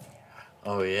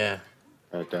 Oh, yeah.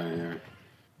 Right down here.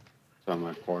 It's on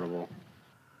my portable.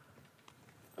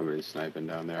 Somebody's sniping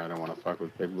down there. I don't want to fuck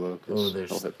with Big Blue Oh, because there's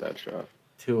he'll hit that shot.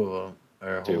 2 of them.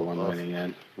 Or Two, hold one off. landing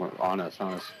in. On us.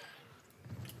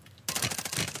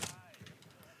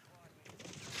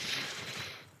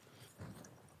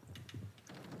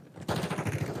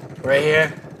 Right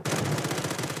here.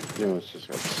 You know, it's just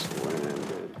got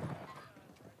slanted.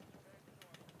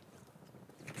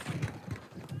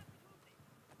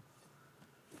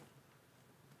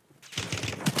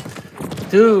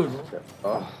 Dude.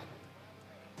 Oh,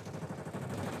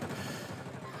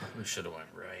 We should have went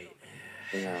right.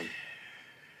 damn.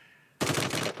 I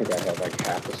think I had like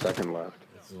half a second left.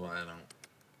 This is why I don't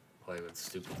play with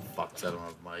stupid fucks. I don't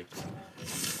have mics.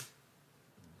 It's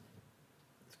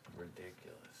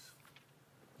ridiculous.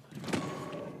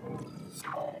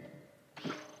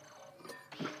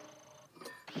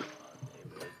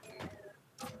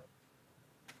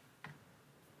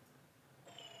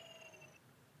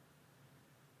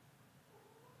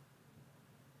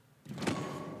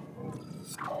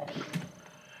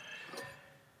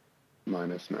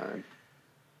 -9.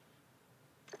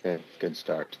 Okay, good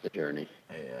start to the journey.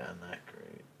 Yeah, not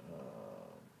great.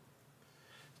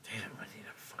 Damn, I need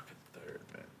a fucking third,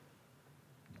 man.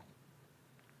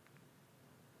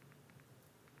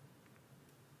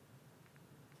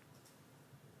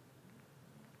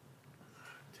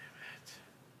 Damn it.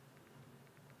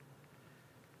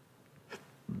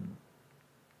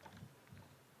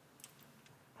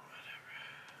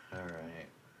 Whatever. All right.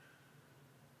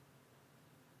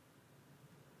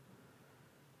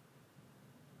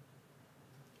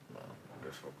 Well,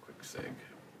 just for a quick sec.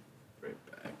 Right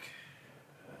back.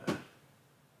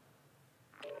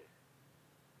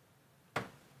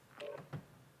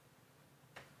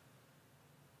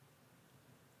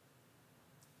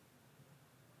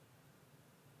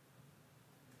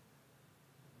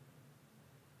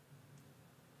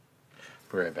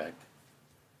 Be right back.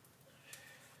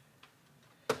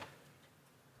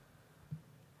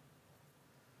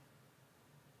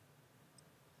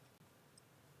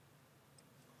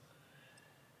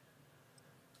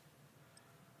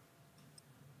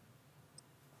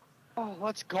 Oh,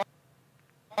 let's go.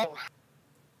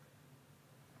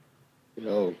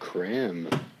 Yo, Crim.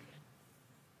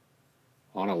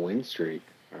 On a win streak.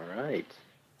 All right.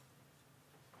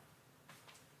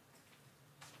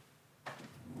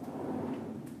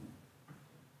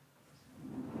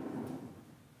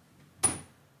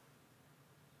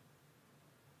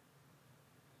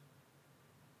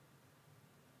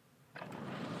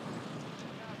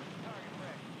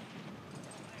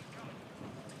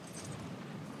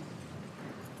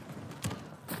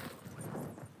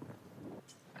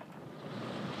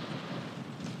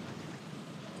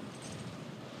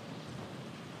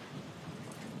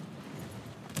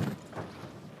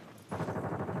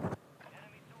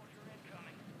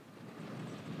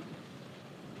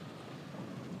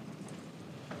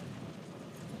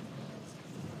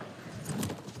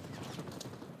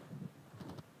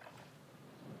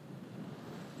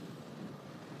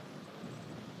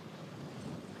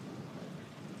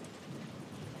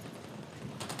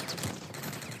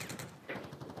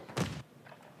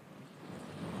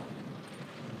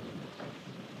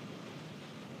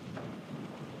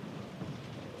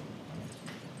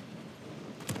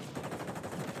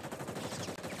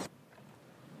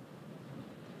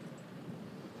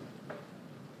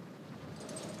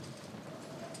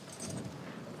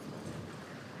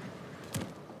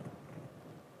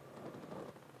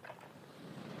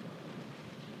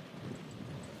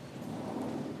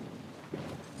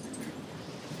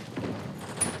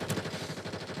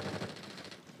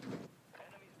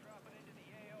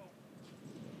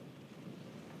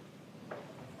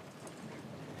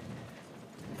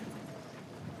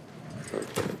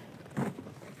 Okay.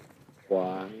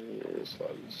 Why is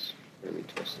slugs really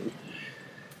twisting?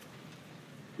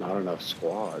 Not enough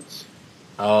squads.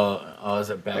 Oh, is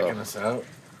it backing Oh. us out?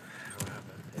 What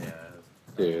happened? Yeah.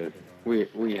 Dude,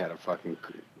 we had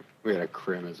a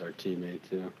Crim as our teammate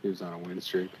too. He was on a win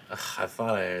streak. Ugh, I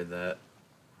thought I heard that.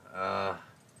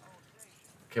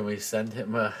 Can we send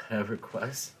him a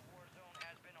request?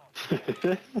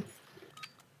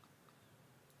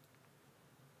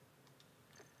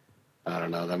 I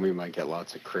don't know. Then we might get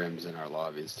lots of Crims in our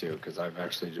lobbies too, because I've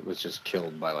actually was just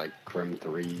killed by like Crim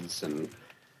threes and.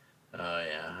 Oh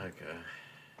yeah, okay.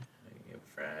 Thank you,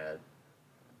 Fred.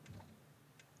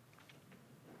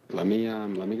 Let me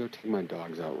go take my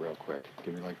dogs out real quick.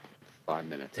 Give me like 5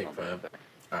 minutes. Take and I'll be 5. right back.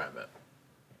 All right, bet.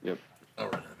 Yep. I'll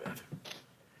run to the bed.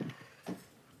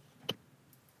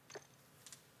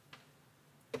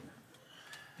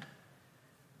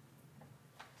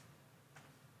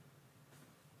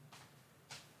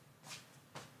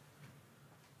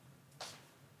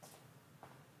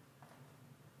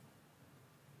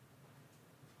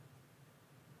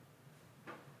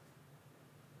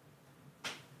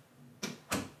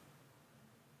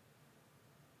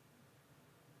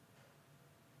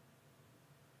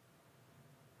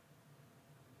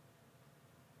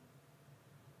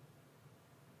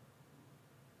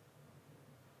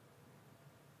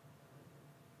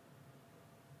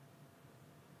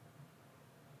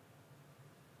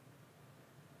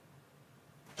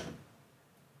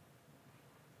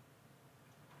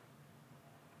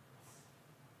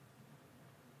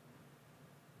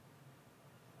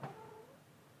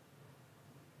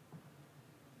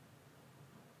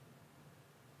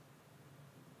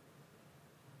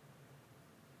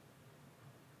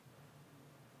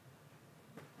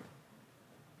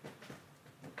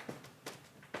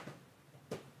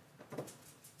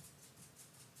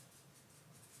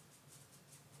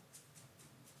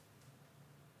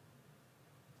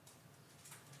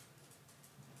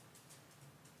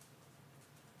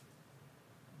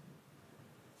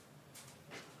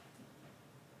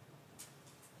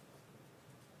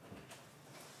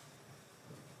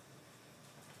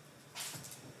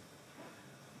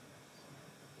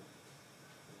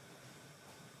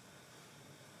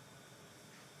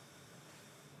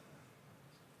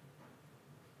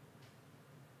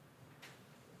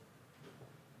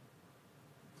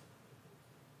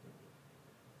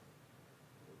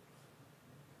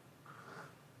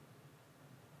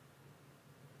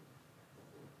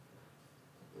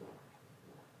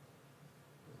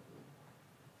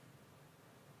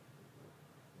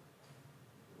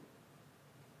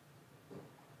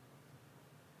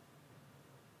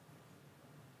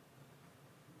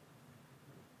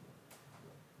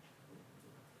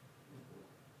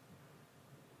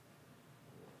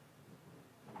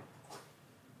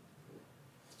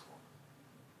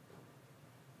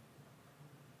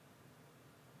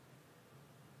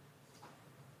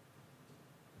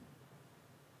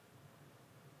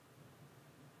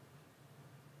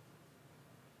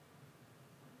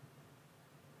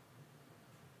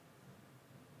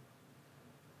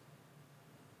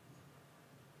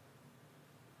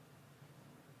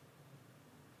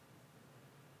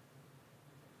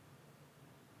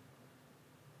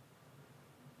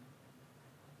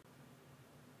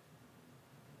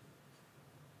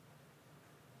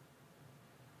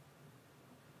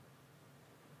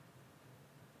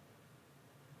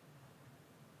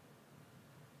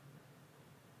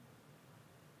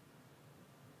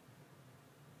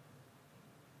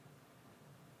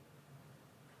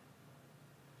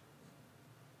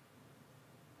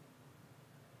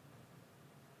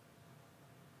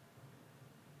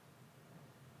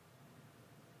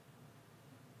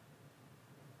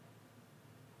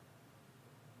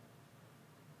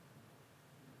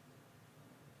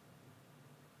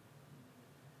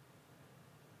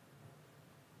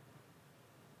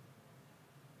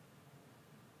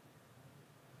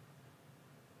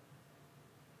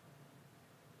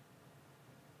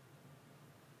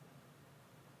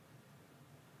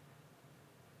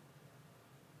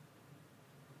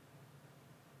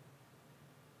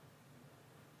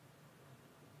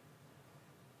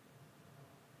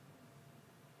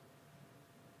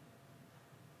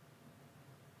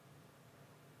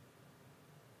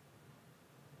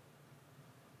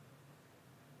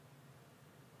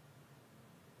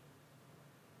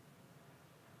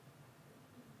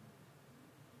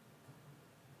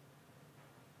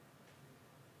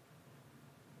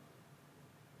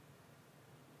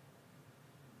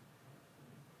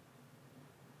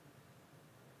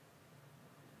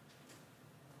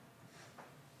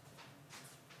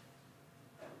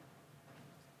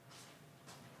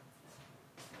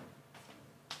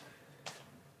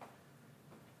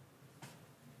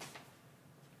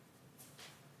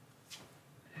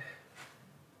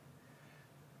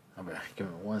 Give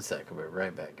me 1 sec. I'll be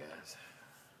right back, guys.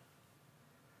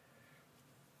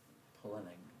 Pulling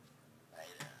a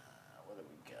what do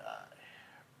we got?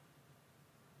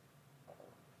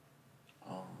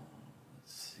 Oh,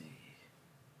 let's see.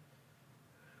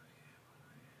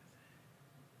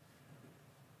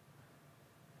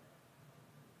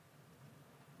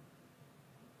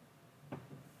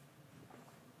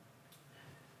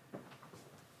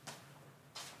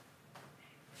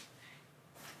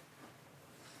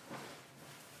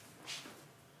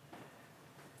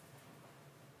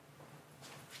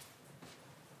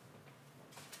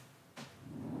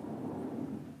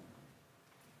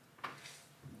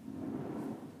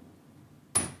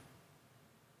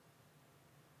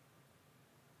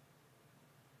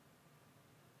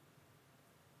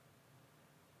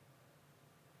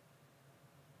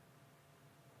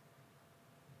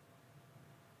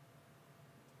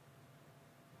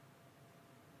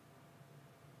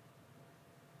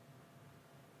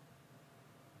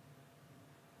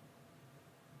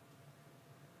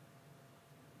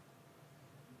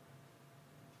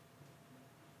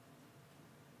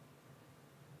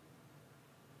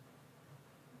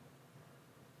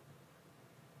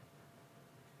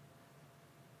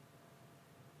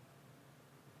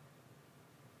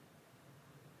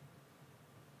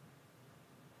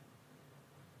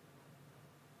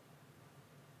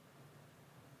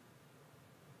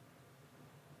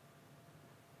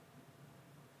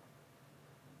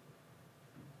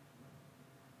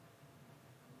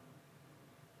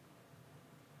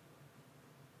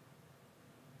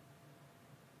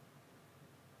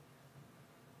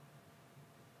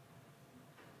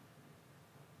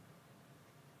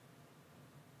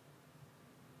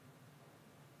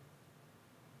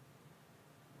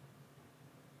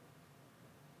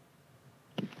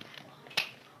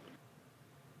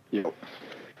 Yep.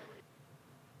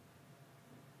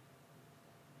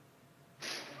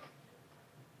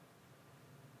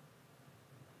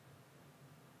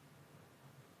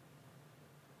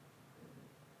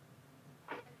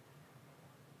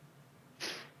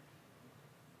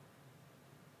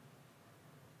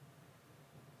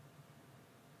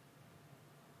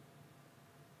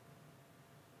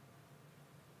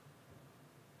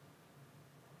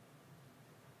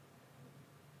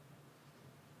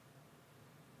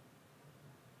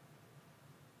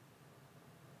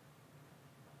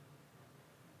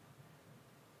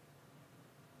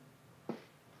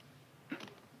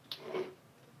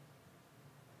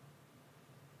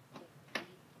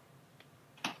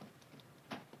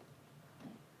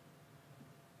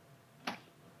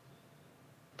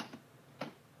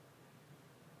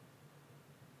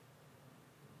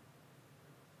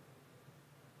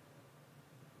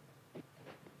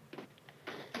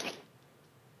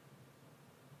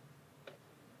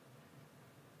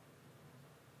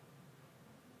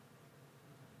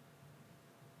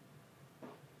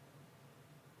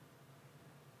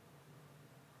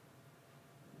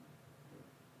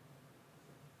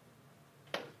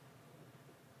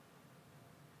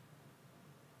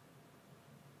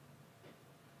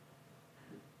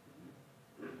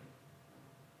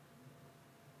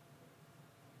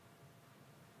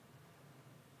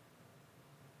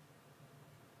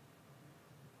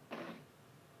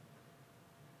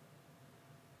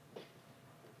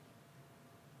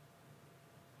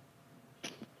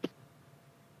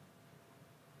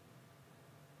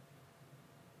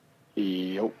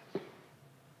 Yep.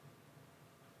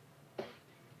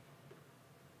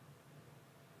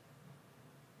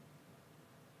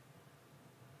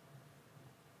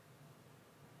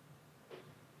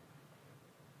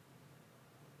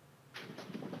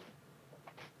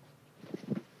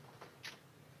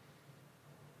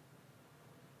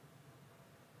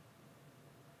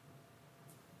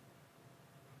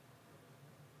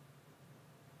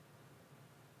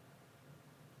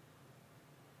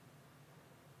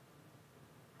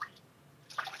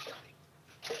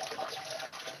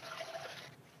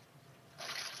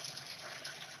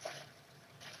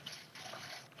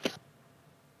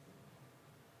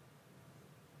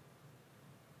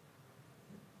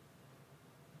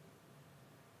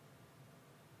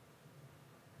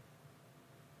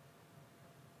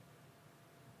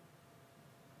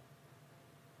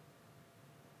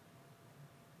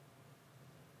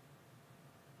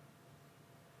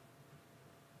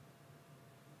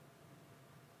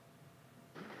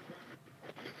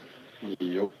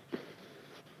 Yep.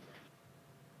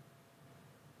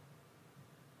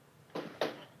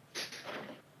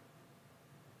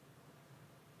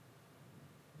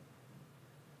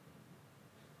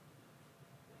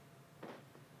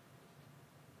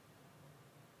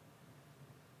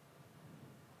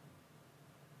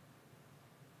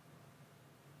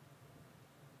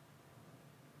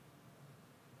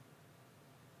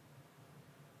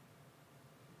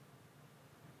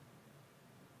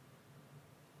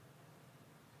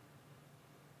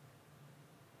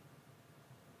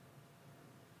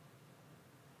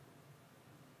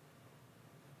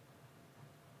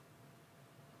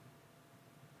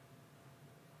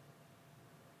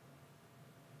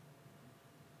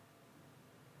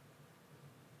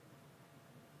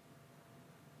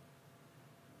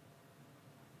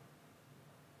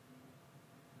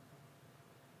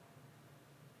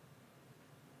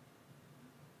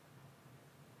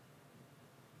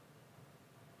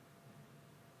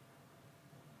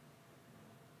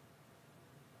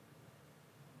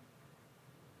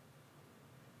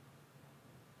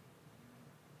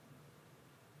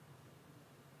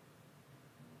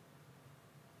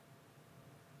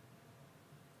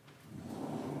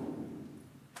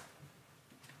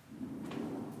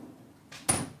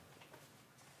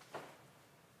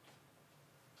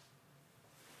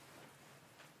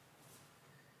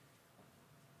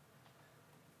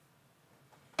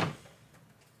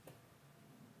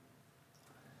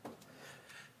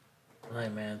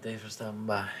 Alright, man. Thanks for stopping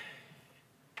by.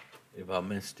 If I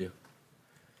missed you.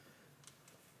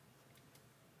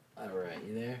 Alright,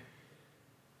 you there?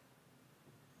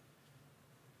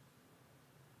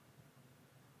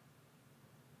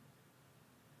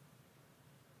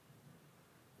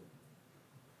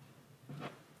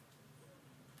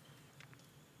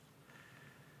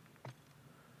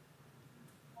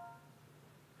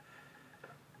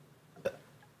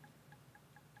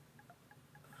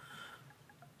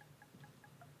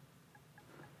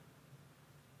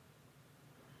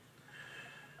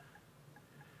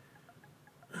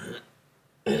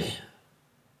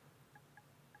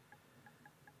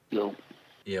 Yo.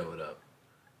 Yeah, what up?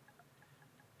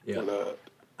 Yeah. What up?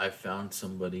 I found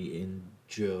somebody in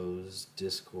Joe's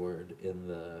Discord in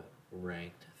the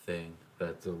ranked thing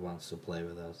that wants to play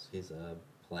with us. He's a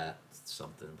plat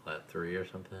 3 or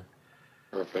something.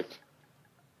 Perfect.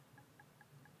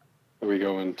 Are we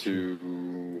going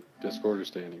to Discord or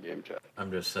stay in a game chat?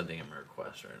 I'm just sending him a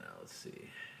request right now. Let's see.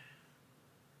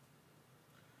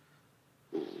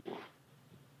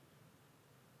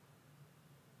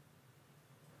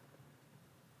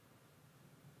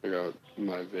 I got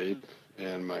my vape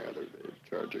and my other vape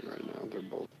charging right now. They're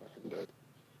both fucking dead.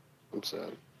 I'm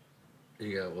sad.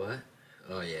 You got what?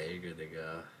 Oh yeah, you're good to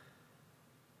go.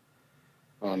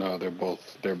 Oh no, they're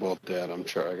both dead. I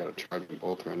gotta charge them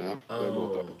both right now. They're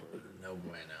both Oh, dead. no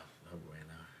bueno. No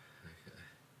bueno. Okay.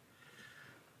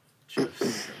 Just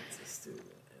sent this to the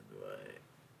invite.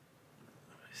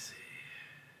 Let me see.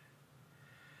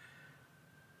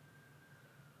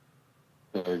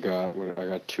 I got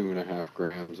 2.5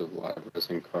 grams of live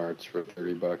resin cards for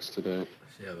 $30 today.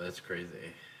 Yeah, that's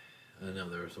crazy. I know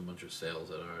there was a bunch of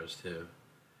sales at ours too.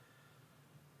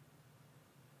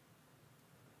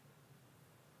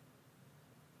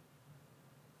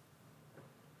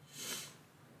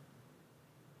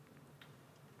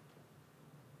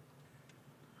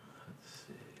 Let's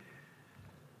see.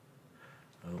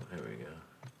 Oh, here we go.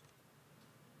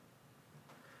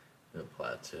 The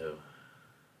plateau.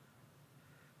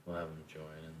 We'll have him join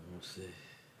and we'll see.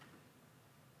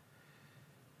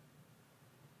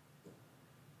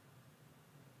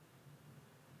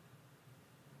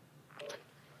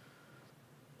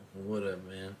 What up,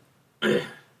 man?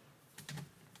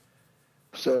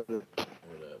 So, What up?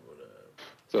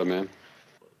 What's up, man?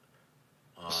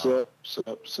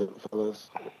 sup, fellas.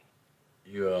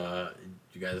 You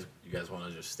guys want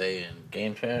to just stay in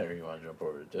game chat, or you want to jump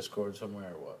over to Discord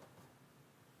somewhere, or what?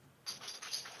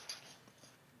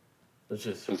 Let's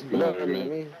just. Doesn't matter to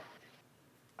me.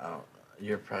 I don't.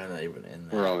 You're probably not even in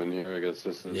there. We're all in here. I guess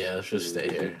this is. Yeah, let's just stay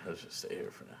here. Let's just stay here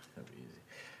for now. That'll be easy.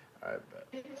 All right, bet.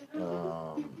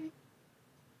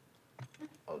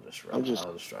 I'll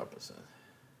just drop us in.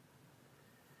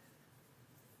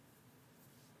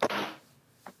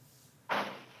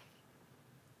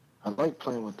 I like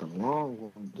playing with the long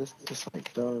one. This like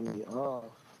throwing me off.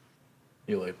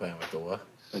 You like playing with the what?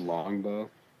 The longbow.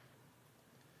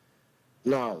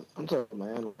 No, I'm talking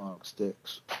about analog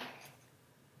sticks.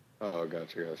 Oh,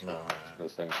 gotcha. No, I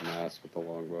was saying ass with the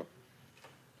longbow.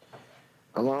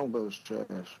 A longbow's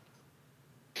trash.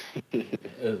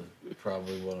 it's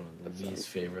probably one of the least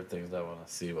favorite things I want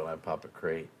to see when I pop a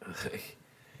crate.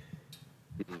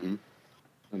 Mm-hmm.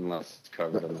 Unless it's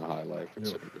covered in the highlight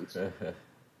resurgence. Yeah,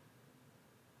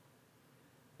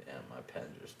 my pen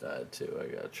just died too. I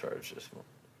gotta charge this one.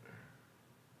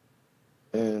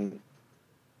 And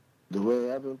the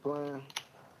way I've been playing,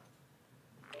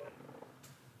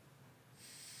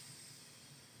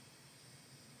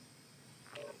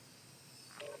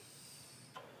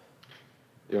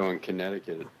 Yo, in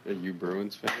Connecticut, are you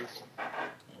Bruins fans?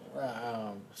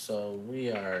 So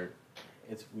we are.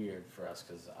 It's weird for us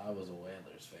because I was a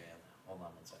Whalers fan. Hold on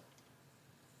one second.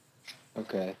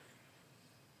 Okay.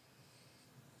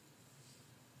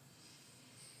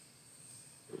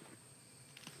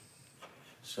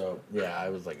 So yeah, I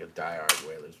was like a diehard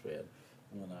Whalers fan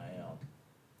when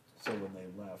so when they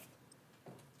left,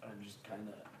 I just kind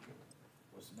of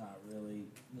was not really,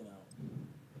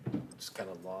 just kind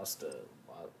of lost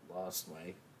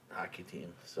my hockey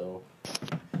team. So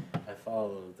I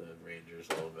follow the Rangers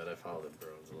a little bit. I follow the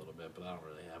Bruins a little bit, but I don't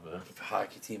really have a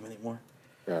hockey team anymore.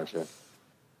 Gotcha.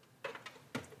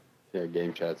 Yeah,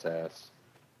 game chat's ass.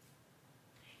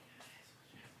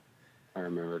 I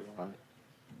remembered why.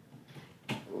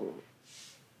 Oh.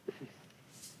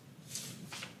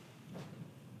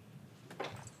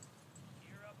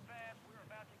 Gear up fast, we're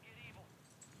about to get evil.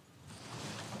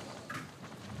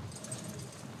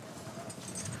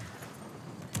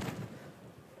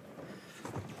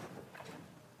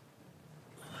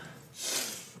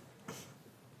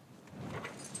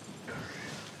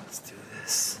 Let's do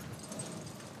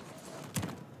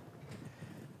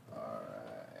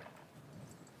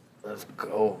Let's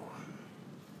go.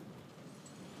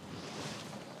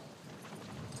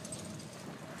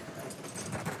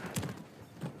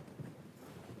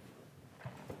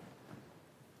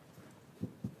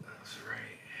 That's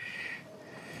right.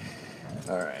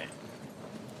 All right.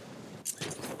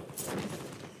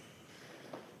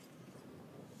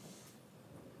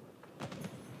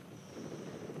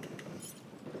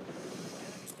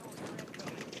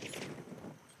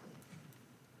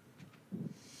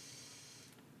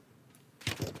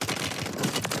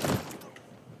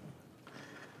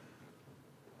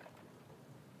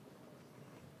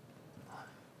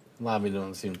 Lobby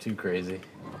don't seem too crazy.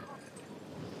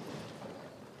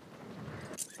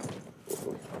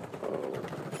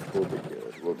 We'll be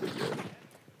good. We'll be good.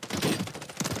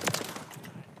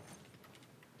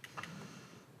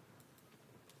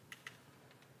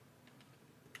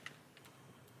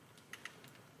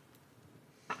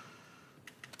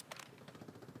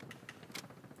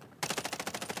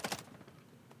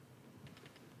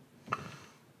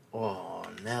 Oh,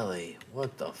 Nelly,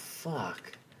 what the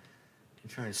fuck? You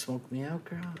trying to smoke me out,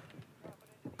 girl?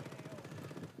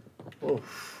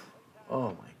 Oof. Oh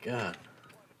my god.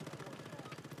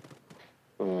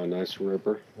 Oh, nice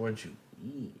ripper. What'd you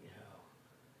eat?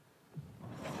 Oh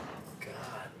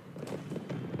god.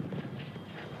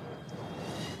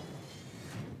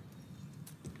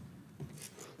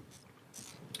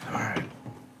 Alright.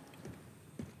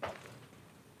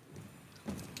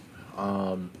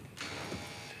 I'm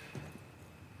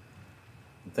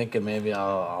thinking maybe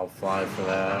I'll fly for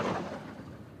that.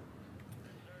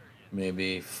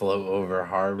 Maybe float over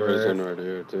harbor. There's one right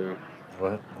here, too.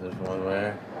 What? There's one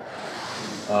where?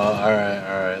 Oh,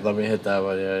 alright. Let me hit that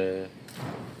one. Yeah.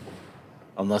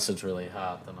 Unless it's really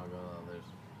hot, then I'll go to others.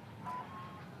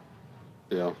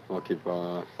 Yeah, I'll keep,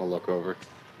 I'll look over.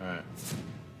 Alright.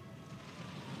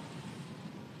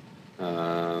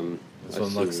 This I one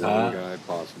see looks one hot. guy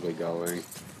possibly going.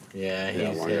 Yeah, Yeah,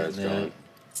 he's one guy's hitting going. it.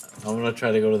 I'm gonna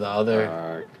try to go to the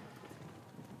other.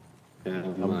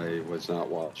 I was not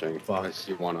watching. Fuck. I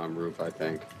see one on roof, I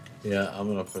think. Yeah, I'm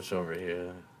gonna push over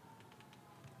here.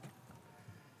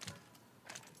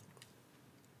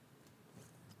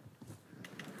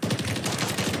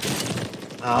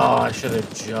 Oh, I should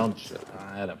have jumped.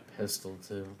 I had a pistol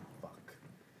too. Fuck.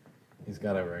 He's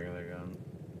got a regular gun.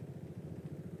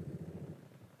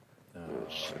 Oh,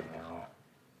 shit.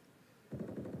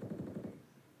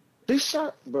 He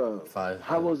shot, bro. Five.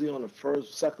 How was he on the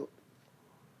first, second?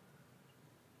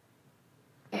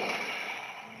 Holy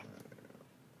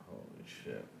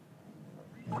shit.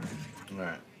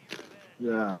 Alright.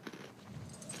 Yeah.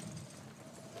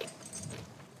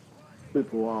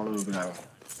 People all over there.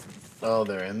 Oh,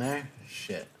 they're in there?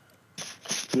 Shit.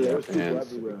 Yeah, there's people And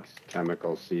everywhere.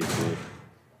 chemical seized me.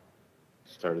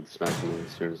 Started smacking me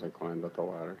as soon as I climbed up the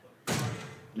ladder.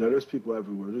 Yeah, there's people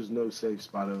everywhere. There's no safe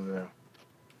spot over there.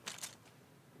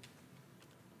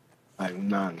 Like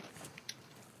none.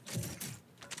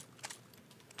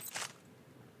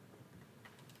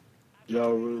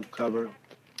 Yo, roof cover.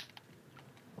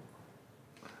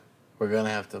 We're gonna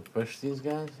have to push these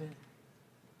guys here?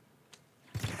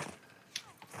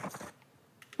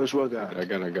 Push what guy? I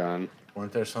got a gun.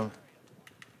 Weren't there some?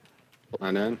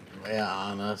 And then Yeah,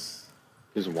 on us.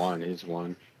 he's one.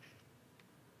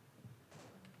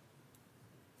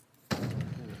 I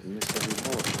missed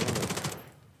every bullet.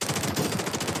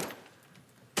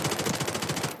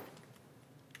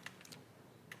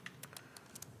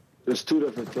 There's two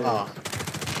different things. Oh.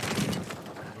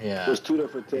 Yeah. There's two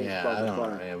different things. Yeah, about I the don't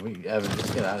know. fire. Yeah, Evan,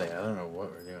 just get out of here. I don't know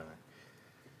what we're doing.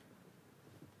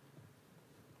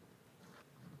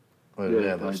 But Yeah,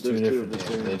 yeah, like, there's there's two two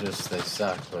different different things. They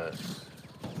suck, but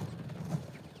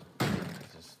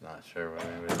just not sure what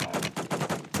anybody.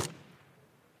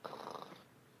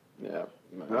 Yeah.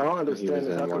 I don't He understand was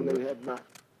this. in How come one they with- have not?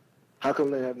 How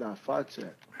come they have not fought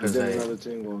yet? Because Then they- another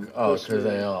team will. Oh, push because me.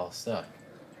 they all suck.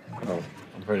 Oh,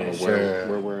 I'm pretty oh, sure.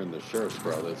 we're wearing the shirts,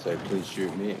 bro, that say "Please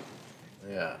shoot me."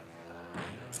 Yeah.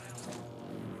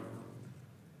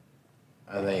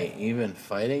 Are they even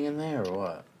fighting in there or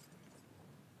what?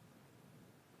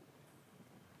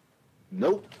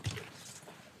 Nope.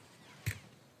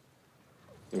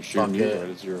 They're shooting you it. right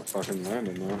as you're fucking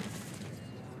landing, though.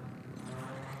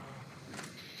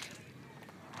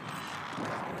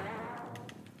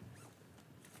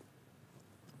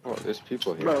 Oh, there's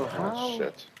people here. Bro, Oh, how-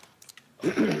 shit.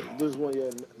 There's one. Yeah,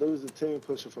 there was a team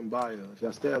pusher from Bio. If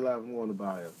y'all stay alive, I'm going to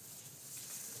Bio.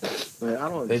 Man, I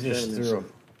don't They understand just this threw shit.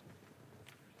 them.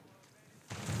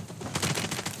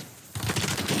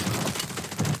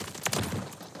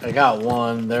 I got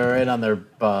one. They're right on their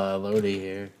Lodi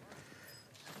here.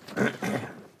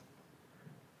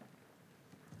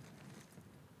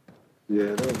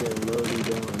 Yeah, they're getting loaded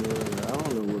down there. I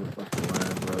don't know where the fucking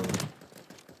line, bro.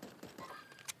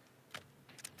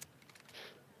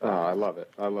 Oh, I love it.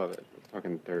 I love it.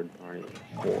 Fucking third party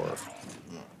 4.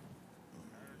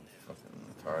 Fucking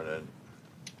retarded.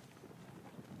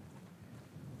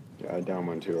 Yeah, I down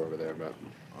 1 2 over there, but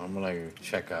I'm gonna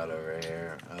check out over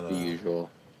here. I don't the know. usual.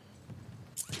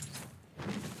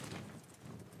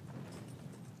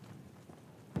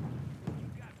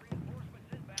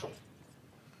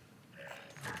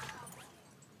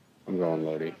 I'm going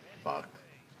Lodi. Fuck.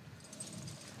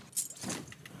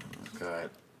 God,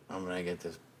 I'm gonna get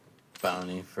this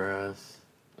bounty for us.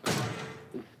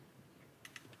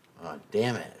 Oh,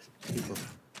 damn it. People.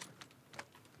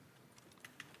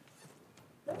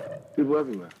 People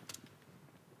everywhere.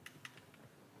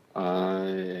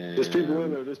 There's people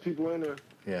in there. There's people in there.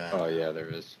 Yeah. Oh, yeah, there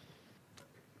is.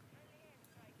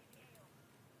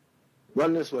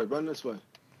 Run this way. Run this way.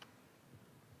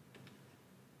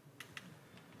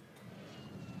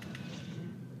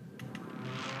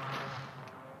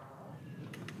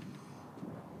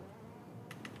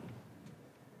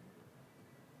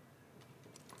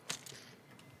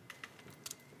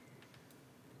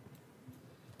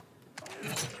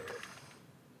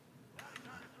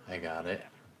 I got it.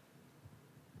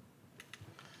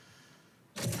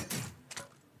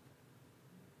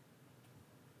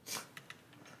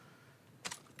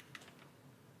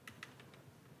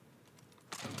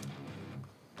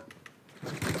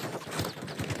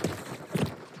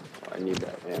 I need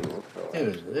that ammo.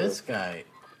 Dude, this guy.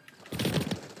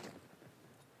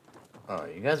 Oh,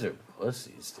 you guys are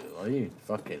pussies, dude. Why are you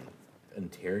fucking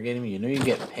interrogating me? You know you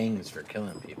get pings for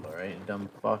killing people, right? You dumb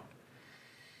fuck.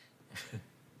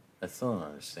 I still don't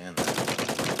understand that.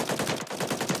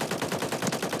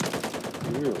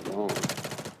 Leave me alone.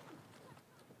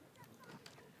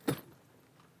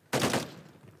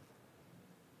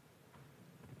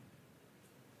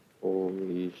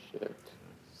 Holy shit.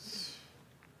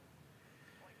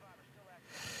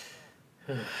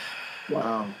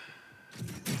 Wow.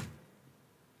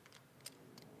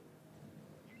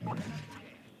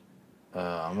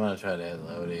 I'm gonna try to hit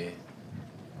Lodi.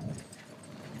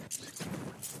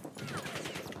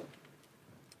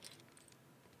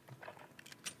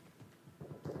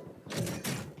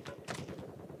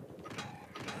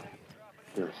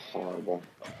 You're horrible.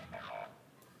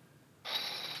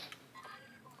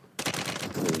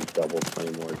 And then double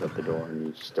claymores at the door and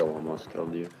you still almost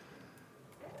killed you.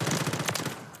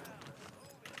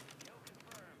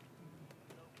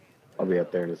 I'll be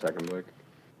up there in a second, Blake.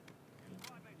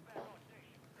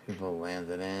 People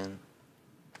landed in.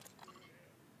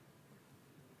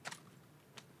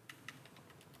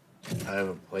 I have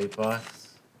a plate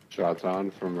box. Shots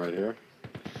on from right here.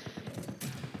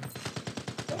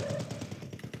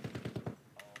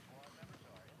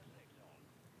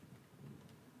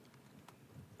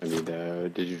 I need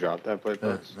did you drop that plate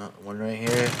box? No, one right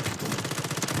here.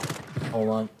 Hold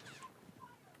on.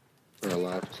 Or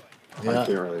left? Yeah. I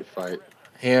can't really fight.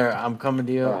 Here, I'm coming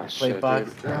to you. Oh, plate shit,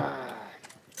 box. dude. Ah.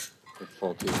 The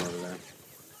full team over there.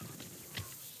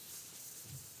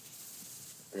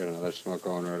 I got another smoke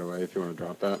going right away if you want to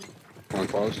drop that. One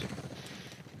close.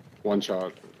 One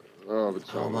shot. Oh, but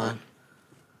so Hold on.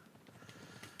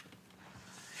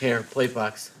 Here, plate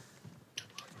box.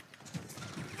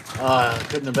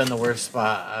 Couldn't have been the worst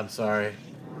spot. I'm sorry.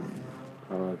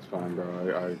 Oh, that's fine, bro.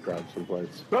 I grabbed some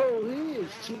plates. Bro, he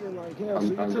is cheating like hell.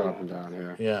 I'm so you dropping down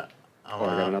here. Yeah. Oh,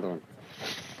 I got another one.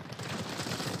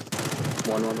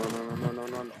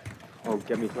 One. Oh,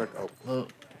 get me quick. Oh. Oh.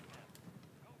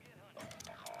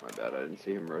 My bad, I didn't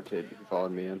see him rotate. He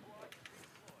followed me in.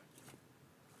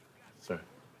 Sorry.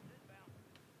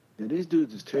 Yeah, these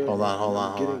dudes is terrible. Hold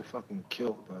on. Getting fucking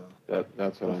killed, bro.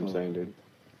 That's what I'm saying, dude.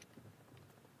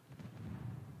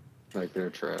 Like, they're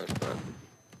trash, but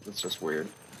it's just weird.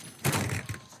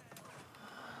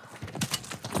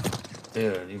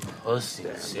 Dude, you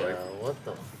pussies, Damn, yo. What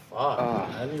the fuck?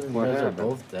 I didn't even what realize they're happened?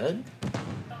 both dead?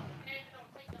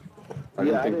 I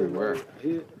didn't think we were.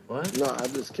 What? No, I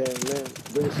just came in.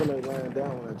 There was somebody lying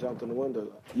down when I jumped in the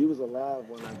window. You was alive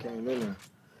when I came in there.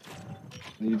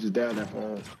 And you just died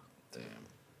after that.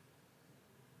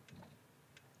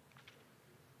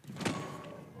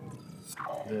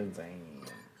 Damn. Damn.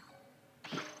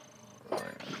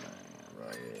 Right.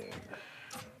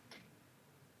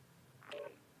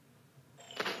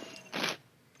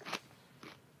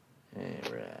 Hey,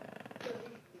 right.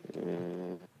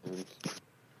 And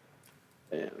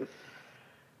damn.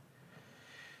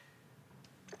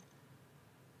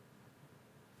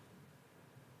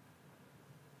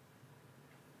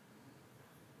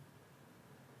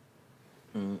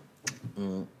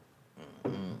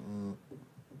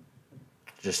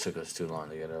 Just took us too long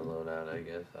to get our loadout, I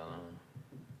guess. I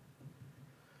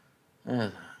don't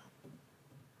know.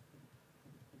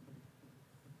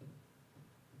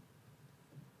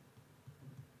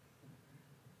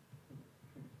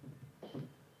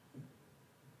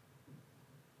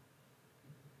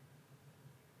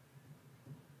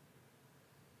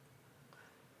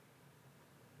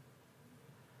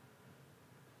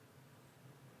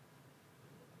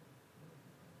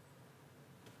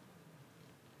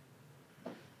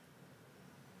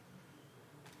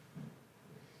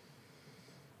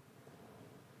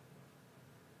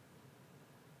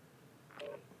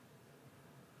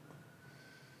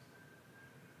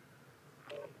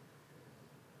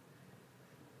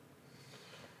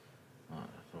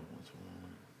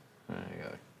 I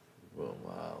got a little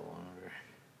while longer.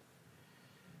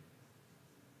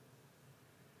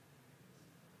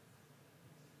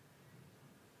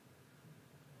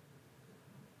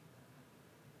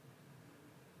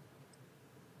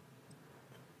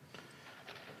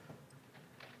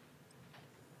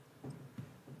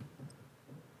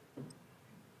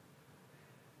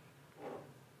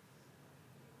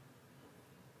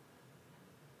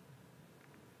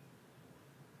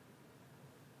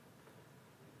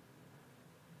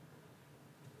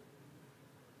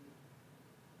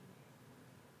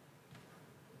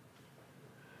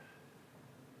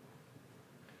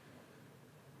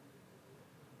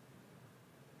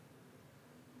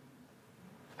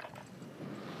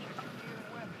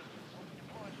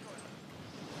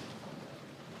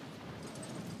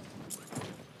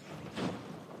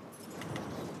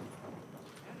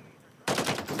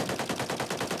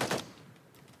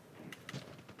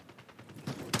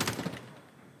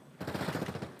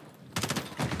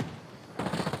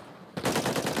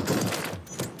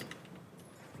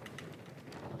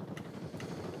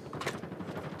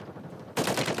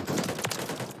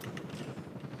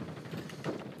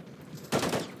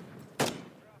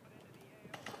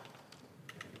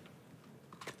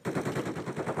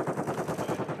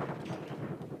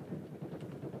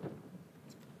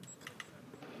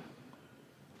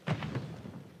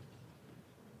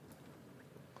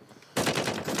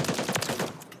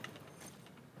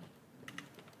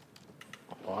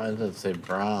 Why does it say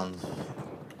bronze?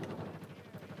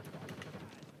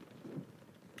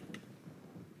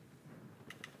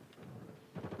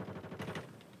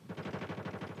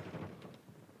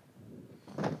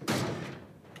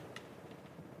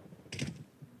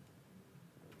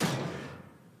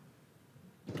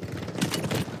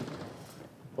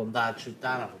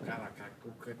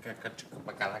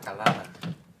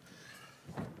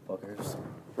 Fuckers.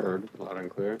 Heard, loud and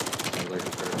clear. Sounds like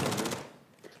it's heard.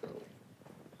 Let's go.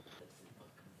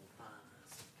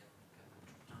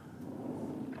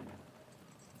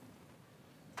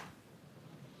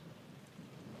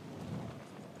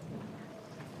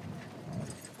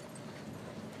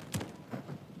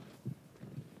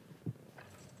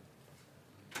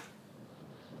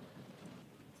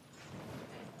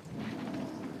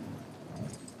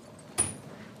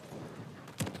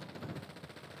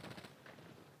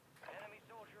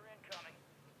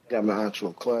 Got my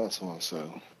actual class on,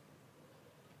 so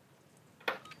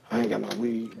I ain't got no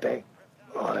weed. Dang.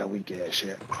 All that weak ass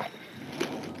shit.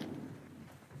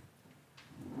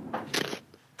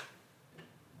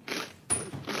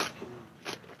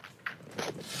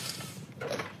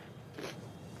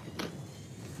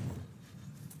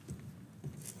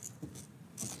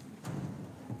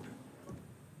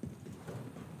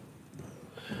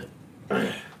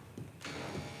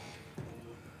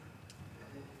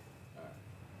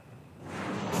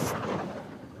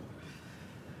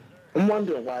 I'm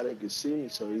wondering why they could see me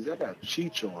so easy. I got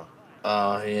cheats on.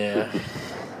 Oh, yeah.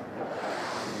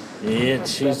 Yeah,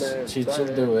 cheats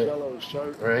will do it. Yellow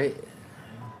shirt. Right?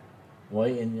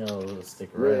 White and yellow will stick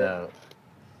right Red. out.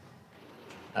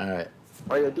 Alright.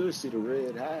 All you do is see the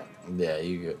red hat. Yeah,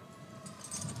 you good.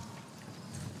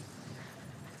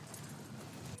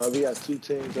 We got two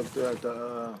teams up there at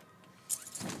the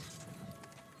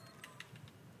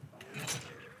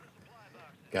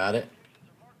Got it?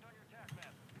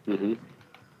 Mm-hmm.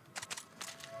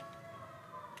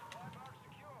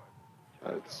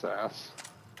 That's ass.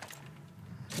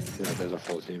 Yeah, there's a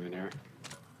full team in here.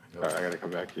 Alright, I gotta come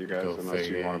back to you guys unless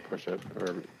you want to push it.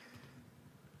 Or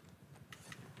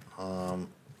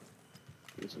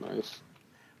it's nice.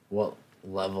 What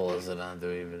level is it on? Do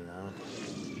we even know?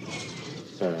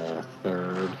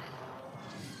 Third.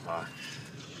 Fuck.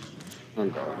 I'm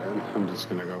going in. I'm just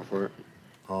gonna go for it.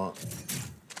 Oh.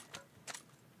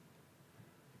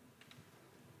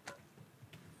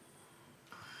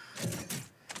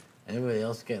 Anybody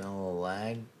else getting a little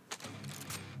lag?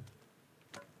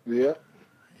 Yeah.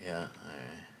 Yeah,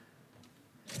 alright.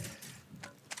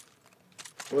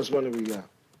 How much money we got?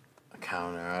 A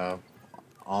counter up.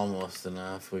 Almost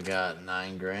enough. We got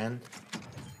 9 grand.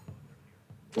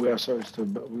 We gotta search the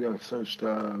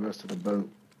rest of the boat.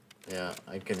 Yeah,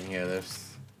 I can hear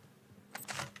this.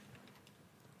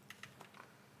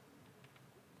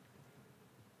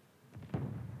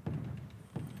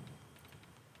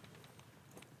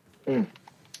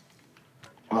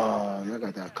 Oh, I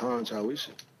got that contract. We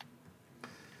should.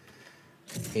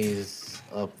 He's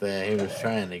up there. He was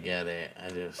trying to get it. I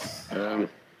just.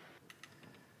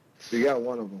 We got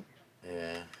one of them.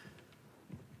 Yeah.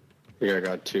 I think I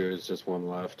got 2. It's just 1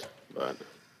 left. But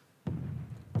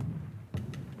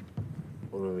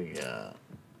What do we got?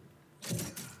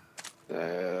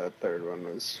 the third one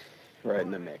was right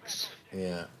in the mix.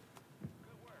 Yeah.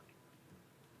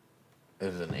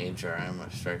 There's an HRM,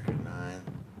 a Striker 9.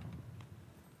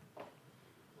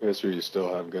 I guess you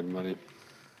still have good money.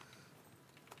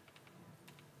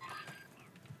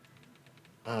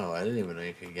 Oh, I didn't even know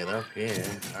you could get up here.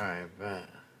 Alright, bet.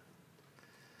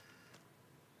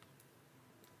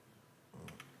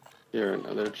 Here,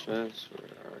 another chest.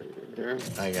 Where are you? Here.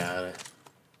 I got it.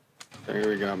 Here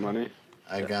we got money.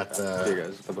 I got You the.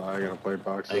 guys at the buy. I got a plate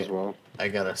box as well. I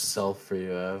got a self for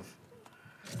you, Ev.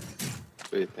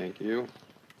 Sweet, thank you.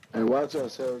 And watch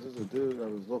ourselves. There's a dude that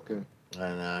was looking. I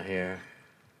know, here.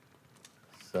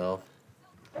 Self.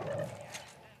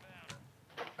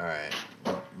 Alright.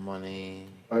 Money.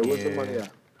 All right, where's the here, money at?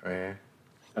 Right here.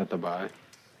 At the buy.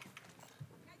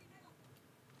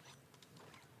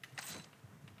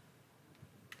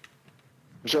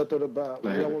 Shut through the back.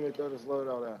 Where Later. y'all want me to throw this load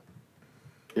out at?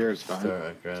 Here, it's fine. Start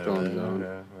like right Still in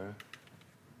there. zone.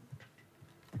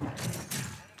 Okay.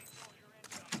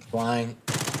 Flying.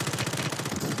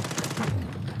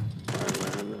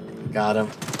 Got him.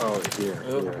 Oh, here,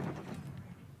 Oh. here.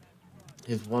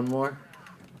 Here's one more.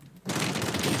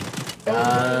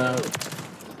 Got him.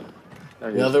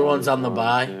 The other one's on the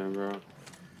buy. Yeah, bro.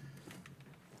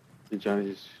 He's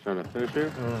trying to finish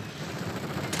here?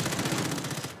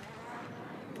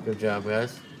 Good job,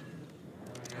 guys.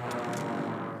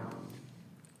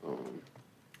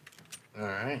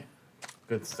 Alright.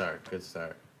 Good start, good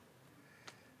start.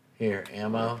 Here,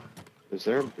 ammo. Is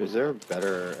there a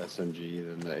better SMG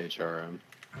than the HRM?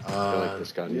 I feel like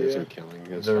this gun isn't killing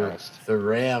as fast. The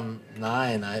Ram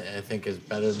 9, I think, is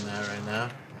better than that right now.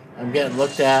 I'm getting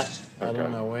looked at. I Okay.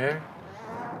 don't know where.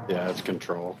 Yeah, it's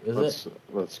control. Is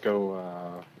Let's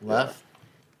go Left?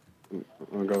 Yeah.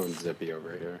 I'm going zippy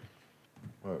over here.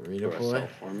 What, Do a redeploy?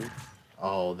 self for me.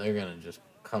 Oh, they're gonna just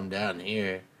come down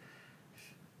here.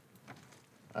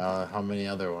 How many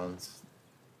other ones?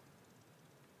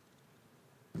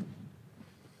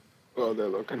 Oh, they're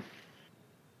looking.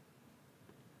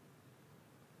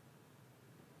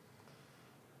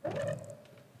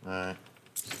 Alright.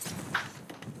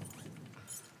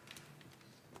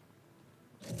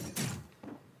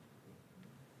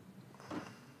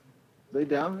 They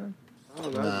down there? I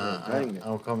don't know. Nah, Dang it.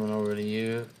 I'm coming over to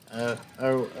you.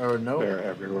 Or no. They're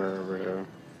everywhere over here.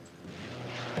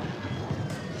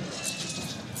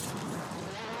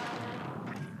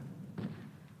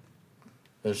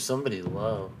 There's somebody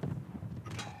low.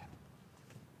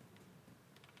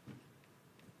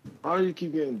 How do you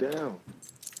keep getting down?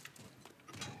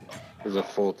 There's a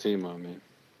full team on me.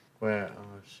 Where? Oh,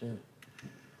 shit.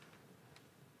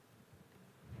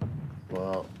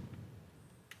 Well,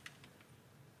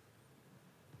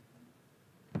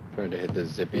 Trying to hit the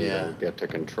zippy Yeah. to get to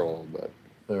control, but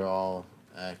they're all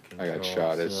at control. I got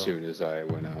shot as so- soon as I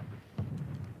went up.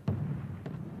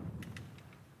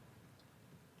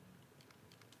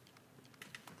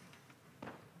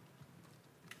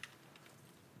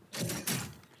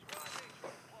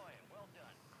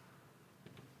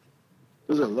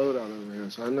 There's a loadout over here,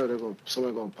 so I know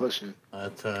somebody's gonna push it.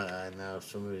 That's I know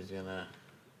somebody's gonna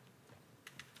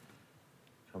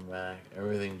come back.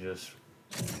 Everything just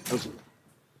That's,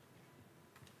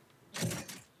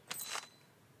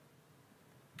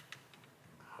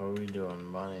 how are we doing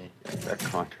money? That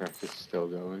contract is still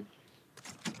going.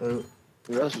 Oh,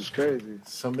 that's just crazy.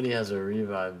 somebody has a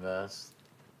revive vest.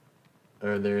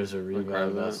 Or there's a revive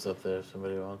grab that. vest up there if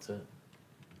somebody wants it.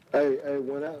 Hey,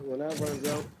 when that runs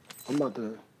out, I'm about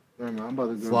to go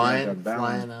grab Flying that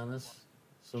balance. on us.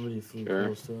 Somebody flew Sure.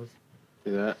 close to us.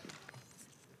 See that?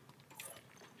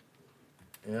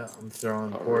 Yeah, I'm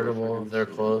throwing Oh, portable. really? They're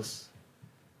close.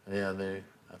 Yeah,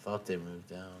 I thought they moved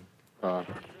down.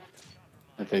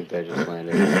 I think they just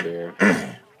landed right here.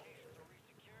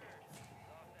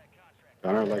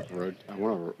 I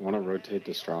want to rotate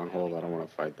the stronghold. I don't want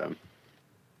to fight them.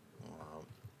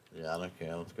 Yeah, I don't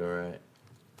care. Let's go right.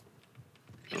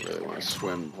 I don't really want to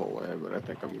swim the whole way, but I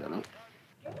think I'm gonna.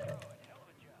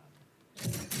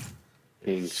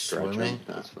 King stretching. Swimming?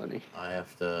 That's funny. I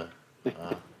have to.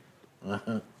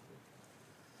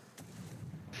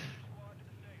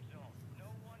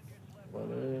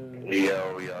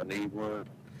 Yo, y'all need one?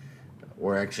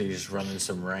 We're actually just running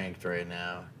some ranked right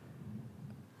now.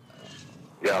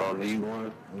 Y'all don't need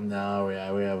one? No,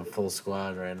 we have a full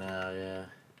squad right now. Yeah.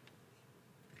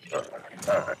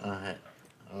 Alright.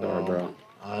 Sorry, bro.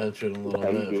 I'll hit you in a little Yeah,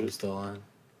 you bit if good. we're still on.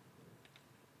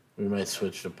 We might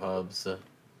switch to pubs. So.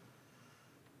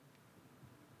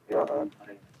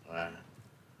 Alright.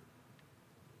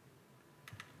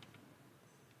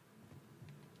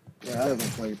 Yeah, I haven't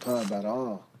played pub at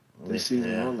all this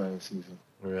season Yeah. or last season.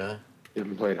 Really? You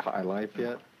haven't played High Life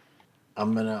yet?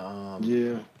 I'm gonna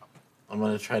Yeah. I'm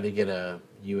gonna try to get a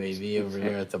UAV over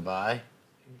here at the buy.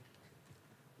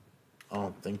 I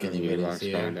don't think anybody's Lock's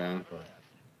here. going down. But...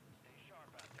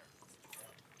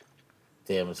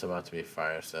 Damn, it's about to be a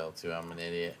fire sale too. I'm an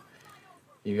idiot.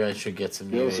 You guys should get some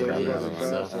Yo, so you UAVs got and the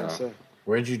stuff. fast, so.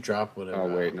 Where'd you drop whatever?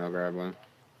 Oh, wait, no, grab one.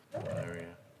 There we go.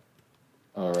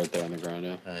 Oh, right there on the ground,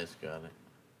 yeah. I just got it.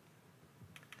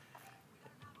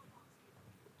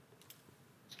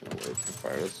 Just gonna wait for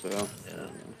fire sale. Yeah.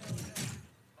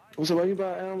 So why you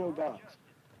buy an ammo box?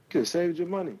 Could have saved your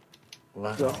money.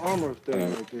 What? The armor thing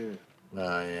Yeah. right there.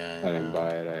 Oh yeah. I didn't buy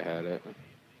it, I had it.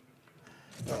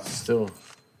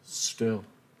 Still.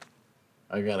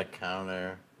 I got a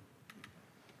counter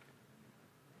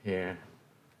here.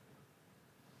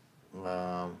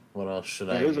 What else should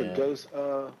I Here's get? a ghost.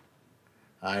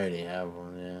 I already have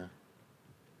one.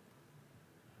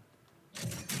 Yeah.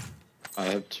 I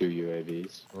have 2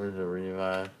 UAVs. Where's the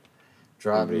revive?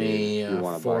 Drop Maybe me you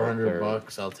wanna buy a 400 third.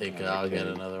 bucks. I'll take it. I'll get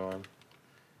Okay. another one.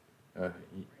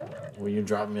 Will you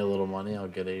drop me a little money? I'll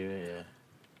get it. Yeah.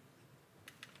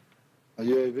 A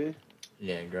UAV?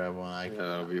 Yeah, grab one.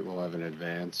 We'll have an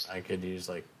advance. I could use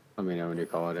like Let me know when you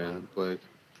call it in, Blake.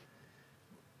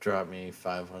 drop me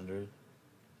 500.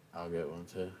 I'll get one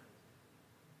too.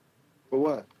 For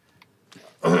what?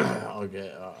 I'll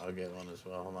get one as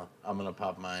well. Hold on. I'm gonna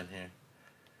pop mine here.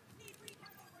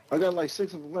 I got like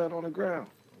 6 of them laying on the ground.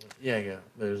 Yeah, yeah.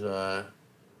 There's all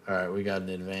right, we got an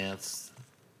advance.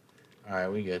 All right,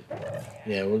 we good.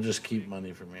 Yeah, we'll just keep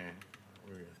money from here.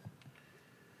 We're good.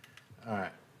 All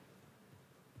right.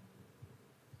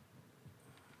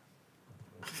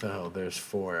 So there's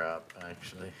 4 up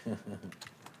actually.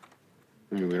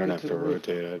 I mean, we don't have to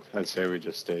rotate. I'd say we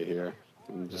just stay here.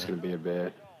 I'm just gonna be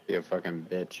a fucking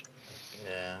bitch.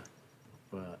 Yeah,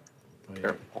 but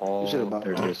They're all You should've bought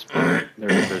they're one. just they're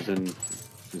in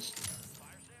just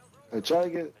Hey, try to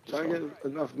get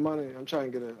enough money. I'm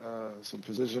trying to get some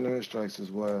precision airstrikes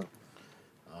as well.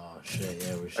 oh shit,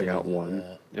 yeah, we should. I got do one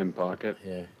that. in pocket.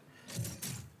 Yeah.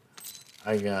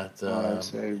 I got Alright,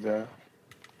 save that.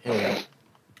 here.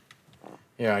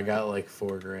 I got like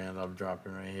 $4,000. I'm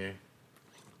dropping right here.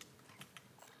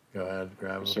 Go ahead,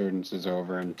 grab them. Resurgence is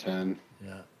over in 10.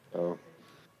 Yeah, So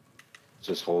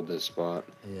just hold this spot.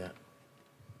 yeah.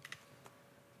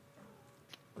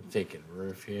 I'm taking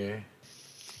roof here.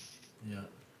 Yeah.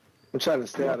 I'm trying to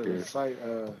stay out of Here. the sight.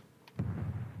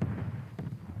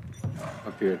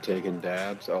 Up here taking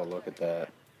dabs. Oh, look at that.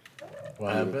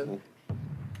 What happened?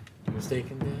 You was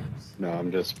taking dabs? No,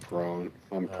 I'm just prone.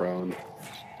 I'm prone.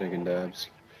 Taking dabs.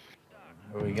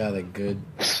 We got a good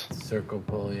circle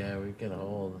pull. Yeah, we can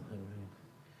hold. I mean,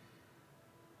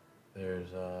 there's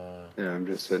Yeah, I'm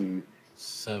just sitting.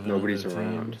 7 Nobody's other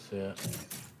around. teams. Yeah.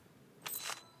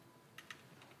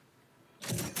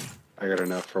 I got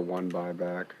enough for 1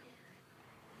 buyback.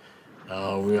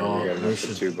 Oh, we all. We got We enough for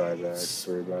should. 2 buybacks,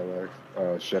 3 buybacks.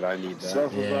 Oh shit, I need that.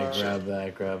 Self- Yeah,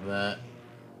 grab that.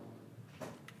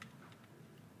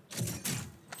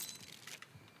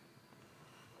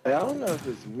 Hey, I don't know if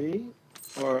it's me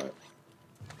or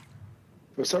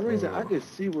for some reason I could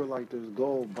see where like there's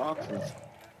gold boxes.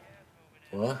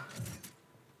 What?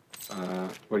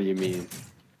 What do you mean?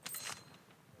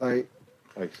 Like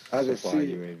Like I can supply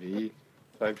see- UAV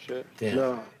type shit?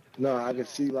 Damn. no, I could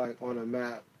see like on a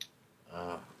map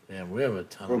Oh, damn, we have a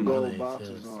ton where of gold money.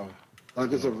 boxes too. are.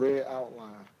 Like it's a red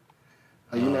outline.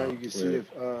 Like, you know, you can see weird.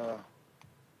 if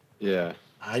Yeah.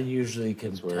 I usually can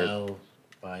That's weird. tell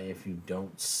by if you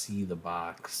don't see the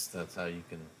box. That's how you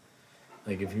can.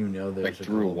 Like if you know there's Like a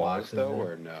through gold walls box in though,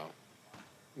 there. or no?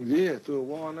 yeah, through a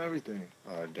wall and everything.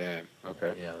 Oh damn.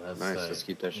 Okay. Yeah, that's Nice. like- Let's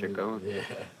keep that shit going. Yeah.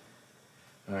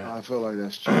 All right. I feel like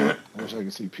that's true. I wish I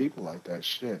could see people like that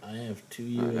shit. I have 2 I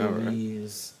know, right?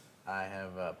 UAVs. I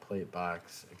have a plate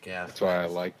box, a gas. That's why I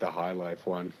box. like the High Life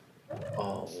one.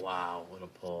 Oh wow, what a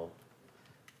pull!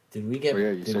 Did we get? Oh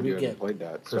yeah, you did said we you haven't get played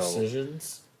that. So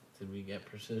precisions? Did we get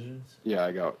precisions? yeah,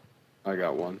 I got I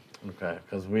got one. Okay,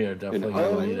 because we are definitely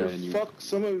Oh, gonna need yeah. a. fuck!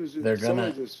 Somebody was They're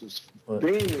gonna- just was What?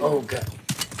 banging. Oh god.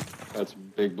 That's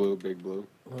big blue, big blue.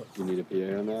 You need a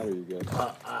PA on that, or you good?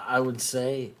 I would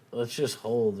say let's just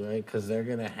hold, right? Because they're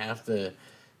gonna have to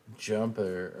jump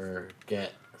or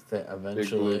get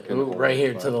eventually. Big blue can Ooh, hold, right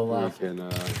here to but the we left. Can,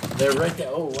 They're right there.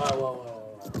 Oh wow.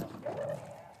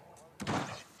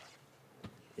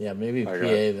 Yeah, maybe I PA got-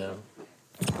 though.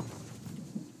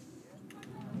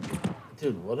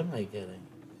 Dude, what am I getting?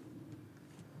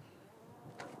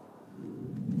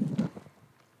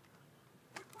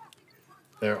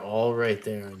 They're all right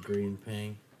there on green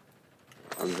ping.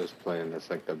 I'm just playing this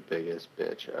like the biggest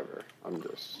bitch ever. I'm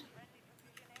just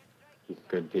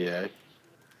good PA.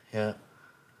 Yeah.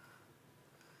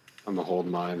 I'm gonna hold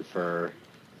mine for.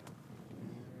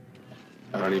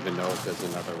 I don't even know if there's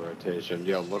another rotation.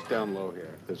 Yo, look down low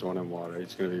here. There's one in water.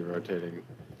 He's gonna be rotating.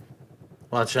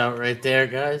 Watch out right there,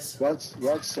 guys. What's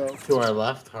so? To our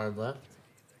left, hard left.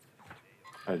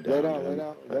 I Lay downed down, lay him.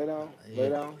 down, lay down, lay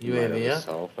down. He might have UAV a up.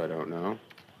 self. I don't know.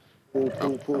 Pull.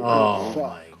 Oh Fuck.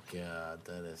 my god,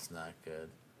 that is not good.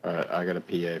 All right, I got a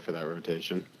PA for that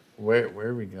rotation. Where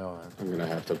are we going? I'm gonna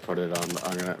have to put it on.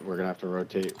 We're gonna have to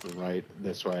rotate right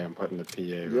this way. I'm putting the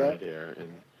PA right here,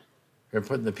 and We're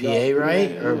putting the PA No,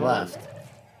 right yeah, or yeah. left?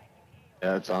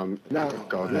 yeah, it's on. No,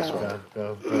 Go this no. way.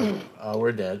 Go. Oh,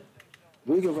 we're dead.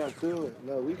 We can run through it.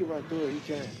 No, we can run through it. You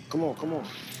can't. Come on.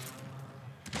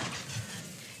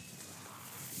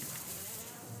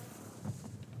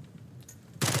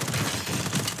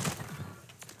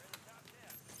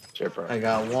 Chipper. I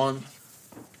got one.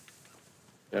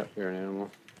 Yep, you're an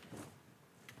animal.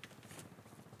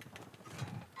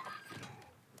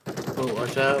 Oh,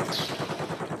 watch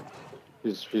out.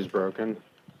 He's broken.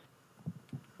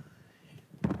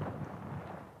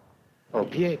 Oh,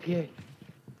 PA. I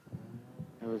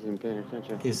wasn't paying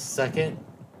attention. He's second.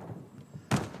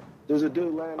 There's a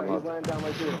dude laying I'm there. up. He's laying down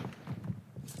right there.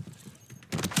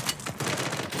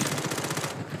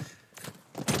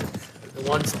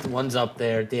 One's up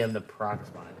there. Damn, the proc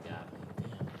spine got me.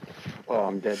 Damn. Oh,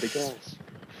 I'm dead to gas.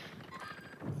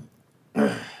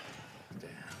 Damn.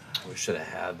 We should have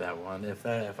had that one. If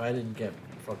I didn't get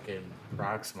fucking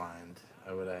procs mined,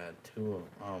 I would have had two of them.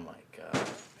 Oh my god.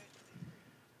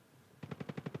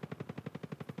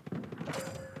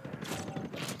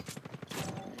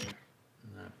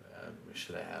 Not bad. We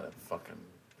should have had a fucking.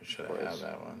 We should have had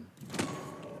that one.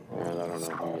 Man, I don't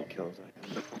know how many kills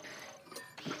I have.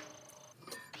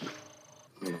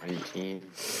 19.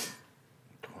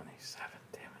 27.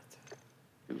 Damn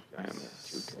it. I am at 2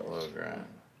 Slow kills. grind.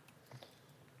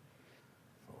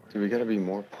 Do we gotta be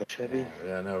more push heavy?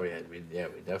 Yeah, no, we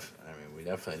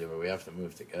definitely do, but we have to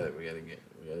move together. We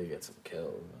gotta get some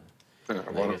kills. Why Like,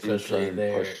 don't we try especially and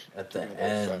there push at the some of those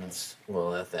end. sides?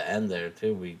 Well, at the end there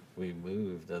too, we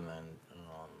moved and then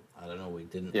I don't know. We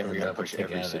didn't. Yeah, we end gotta up push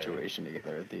together. every situation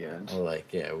together at the end.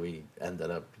 Like we ended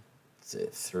up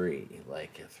at three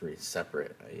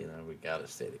separate. We gotta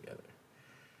stay together.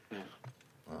 Yeah.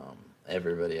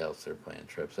 Everybody else are playing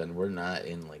trips, and we're not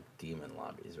in like demon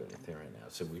lobbies or anything right now,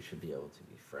 so we should be able to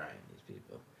be frying these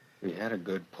people. We had a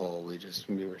good pull.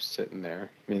 We were sitting there.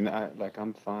 I mean,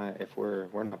 I'm fine if we're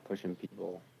not pushing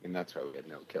people. I mean, that's why we had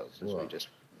no kills. Is Well, we just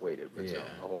waited with yeah. zone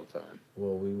the whole time.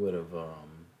 Well, we would have.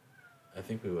 I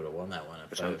think we would have won that one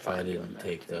Which I'm if I fine doing didn't that,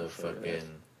 take too, the for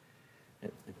fucking.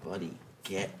 Buddy,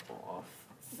 get off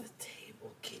the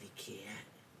table, kitty cat.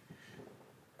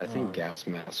 I think gas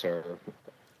masks are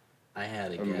I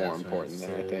had a more gas important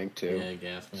mask, than I think too. Yeah,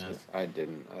 gas mask. I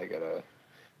didn't. I gotta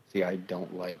see. I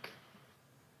don't like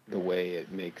the way it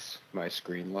makes my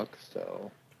screen look. So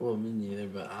Well, me neither,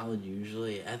 but I'll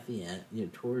usually at the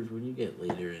end, towards when you get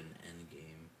later in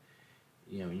endgame,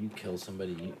 you kill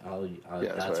somebody.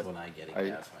 Yeah, that's so when I get a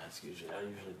gas mask. Usually, I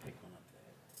usually pick one up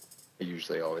I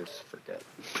usually always forget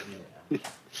there. Yeah.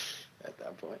 at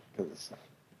that point because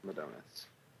I'm a donuts.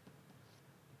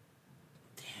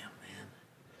 Damn, man.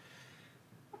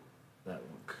 That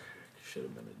one should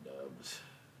have been a dubs.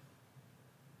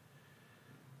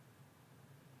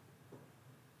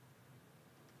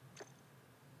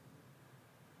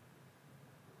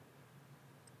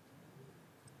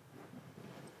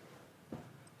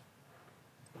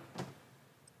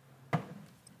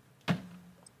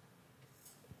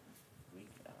 We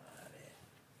got it.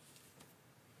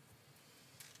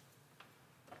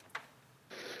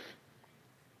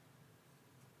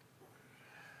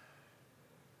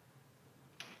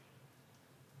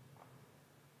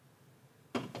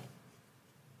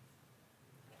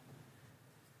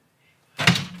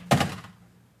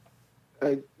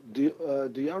 Hey,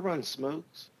 do y'all run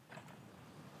smokes?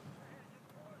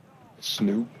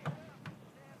 Snoop.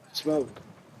 Smoke.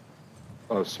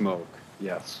 Oh, smoke.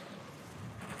 Yes.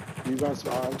 You got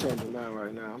some. I'm changing mine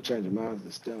right now. I'm changing mine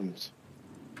to stems.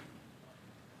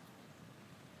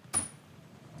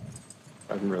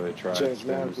 I haven't really tried Change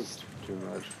mine stems too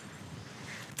much.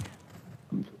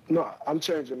 No, I'm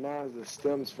changing mine to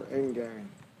stems for in game.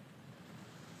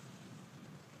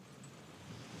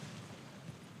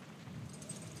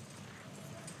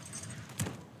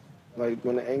 Like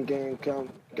when the end game come,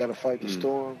 gotta fight the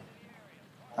storm.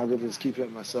 I could just keep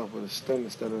hitting myself with a stem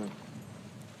instead of.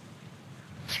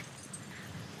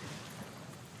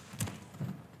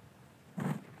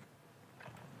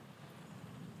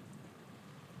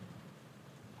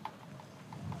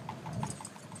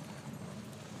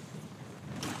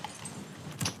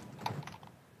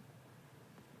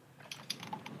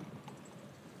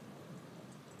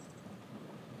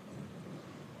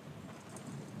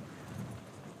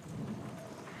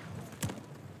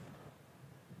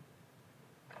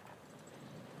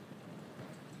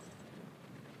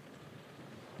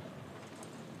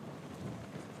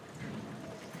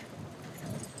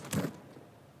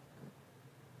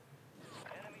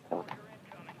 Enemy soldier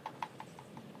incoming.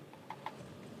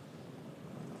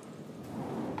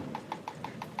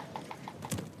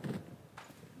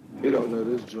 You don't know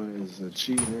this joint is a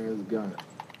cheating ass gun.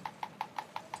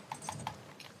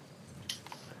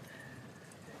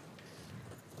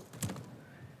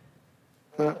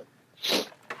 Huh?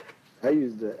 I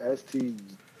use the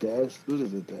what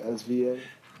is it, the SVA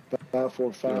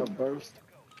 545 burst.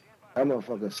 That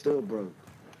motherfucker still broke.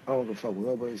 I don't give a fuck what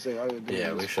nobody say. All you do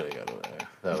Yeah, is we should have got over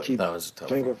there. just keep That was a tough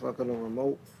finger one. fucking the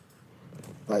remote.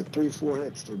 Like 3-4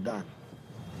 hits, they're done.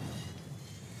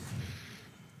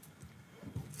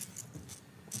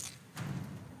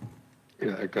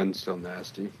 Yeah, that gun's still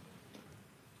nasty.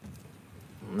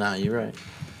 Nah, you're right.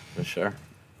 For sure.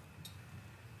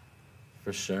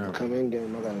 For sure. Come in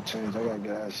game, I gotta change. I got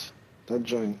gas. That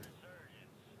joint.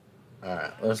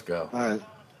 Alright, let's go. All right.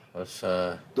 Let's,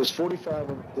 There's 45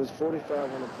 on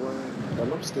the plane,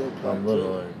 and I'm still I'm playing. a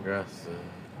little aggressive.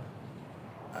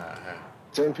 Alright.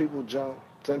 10 people jump.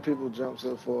 10 people jump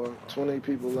so far. 20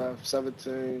 people left.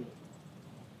 17.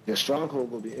 Your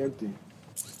stronghold will be empty.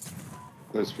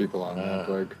 There's people on that,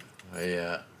 Blake.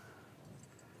 Yeah.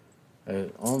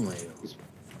 There's only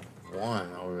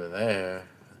one over there.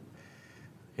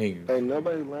 Hey,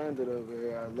 Nobody landed over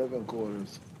here at living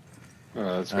quarters. All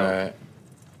right, let's go. alright.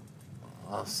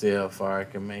 I'll see how far I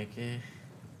can make it.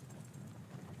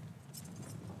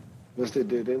 Yes, they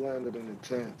did. They landed in the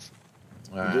tents.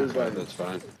 Alright. There's Right, like, that's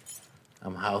fine.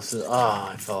 I'm houses. Oh,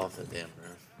 I fell off the damn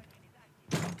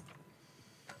roof.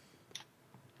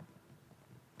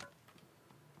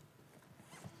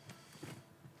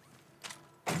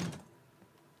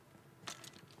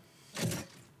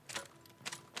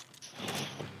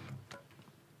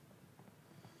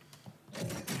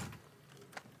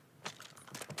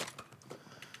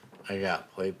 I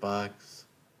got plate box.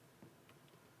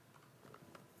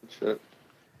 Shit.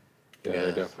 Yeah, they're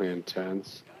Yes. definitely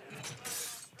intense.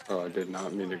 Oh, I did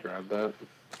not mean to grab that.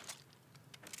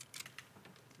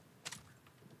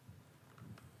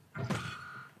 Heads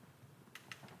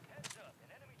up, an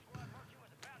enemy squad marked you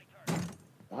as a bounty target.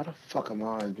 why the fuck am I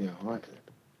always being haunted?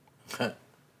 Friendly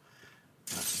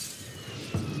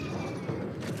precision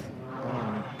airstrike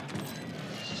inbound.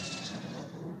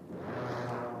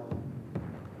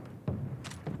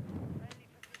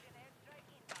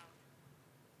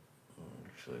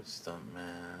 Actually,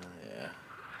 stuntman. Yeah.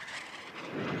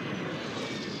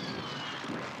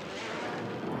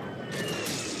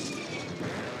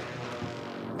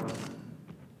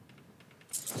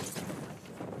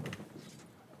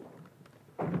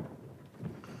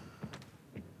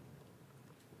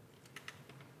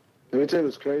 Let me tell you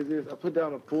what's crazy is I put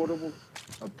down a portable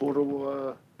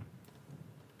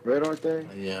radar thing,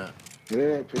 Yeah. and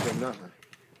it ain't pick up nothing.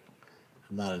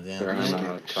 I'm not a damn. They're on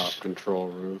idiot. a top control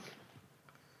roof.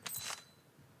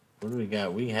 What do we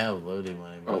got? We have loading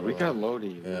money. by Oh, the we way. got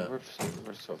Lodi. Yeah. We're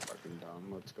so fucking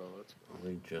dumb. Let's go. Let's go.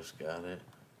 We just got it.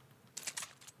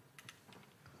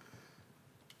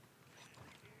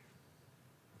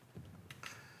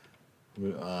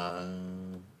 We, I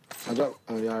dropped.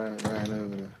 Oh, y'all ran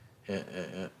over there.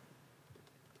 yeah.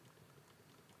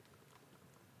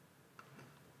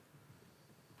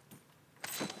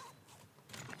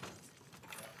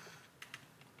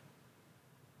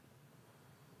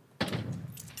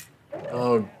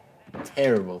 Oh,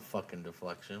 terrible fucking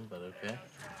deflection, but okay.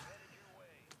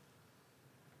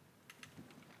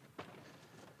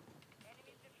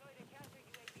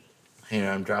 Here,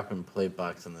 I'm dropping plate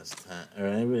box in this tent. Or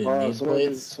anybody need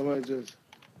plates? Somebody just.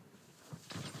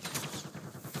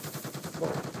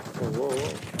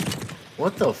 Whoa.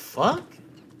 What the fuck?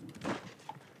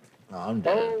 Oh, I'm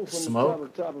dead. Oh, from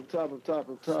Smoke? the top.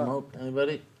 Smoke?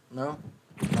 Anybody? No?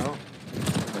 No?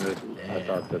 I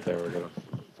thought that they were gonna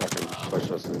fucking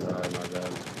push us and die, my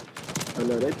bad. I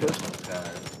know they pushed.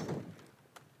 God.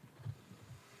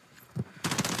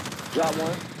 Drop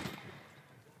one.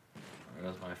 There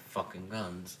goes my fucking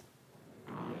guns.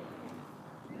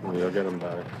 You'll get them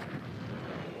back.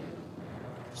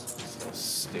 So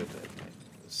stupid.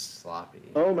 Sloppy.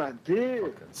 Oh my dear.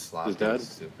 Fucking sloppy He's dead?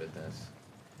 stupidness.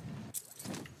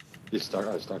 You stuck?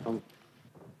 I stuck him?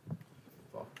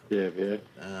 Fuck. Yeah.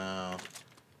 Oh.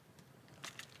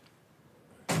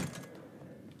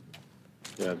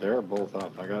 Yeah, they're both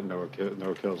up. I got no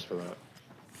kills for that.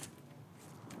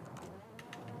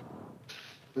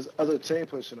 There's other team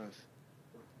pushing us.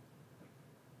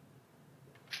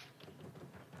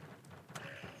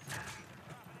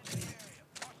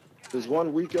 There's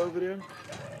one weak over there.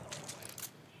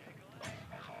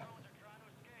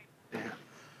 Damn.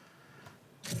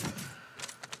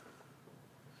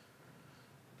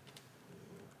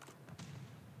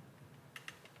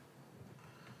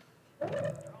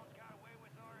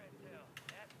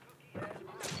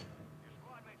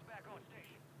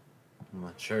 I'm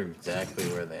not sure exactly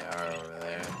where they are over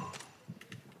there.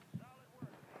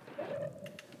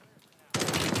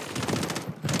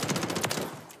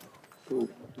 Ooh,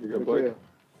 you good, Look Blake? here.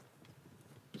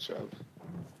 Good job.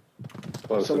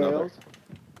 Close Somebody another. else?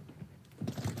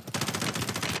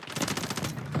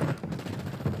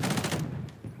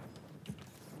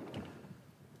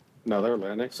 No, they're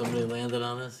landing. Somebody landed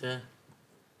on us, yeah?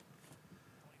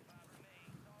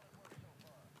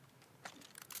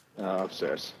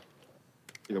 Upstairs.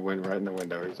 He went right in the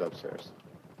window. He's upstairs.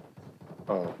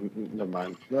 Oh, never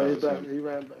mind. No, That he's was back. him. He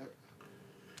ran back.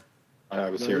 I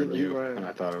was No, hearing he you, ran. and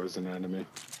I thought it was an enemy.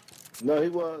 No, he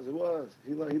was. It was.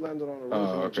 He landed on the roof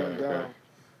Oh, and okay, jumped okay. down.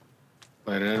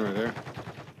 Landing in right there.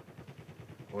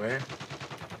 Where?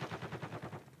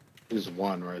 There's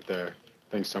one right there.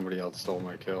 I think somebody else stole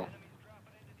my kill.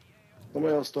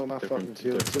 Somebody else stole my fucking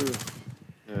kill too.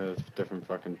 Yeah, it's a different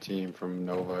fucking team from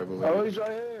Nova, I believe. Oh, he's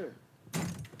right here.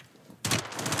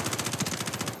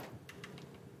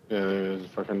 Yeah, there's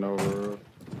fucking Nova.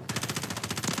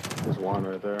 There's one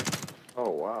right there. Oh,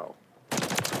 wow.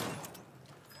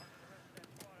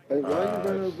 Hey, why you run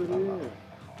over there?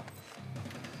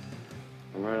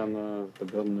 I'm right on the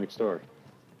building next door.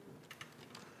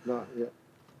 Not yet.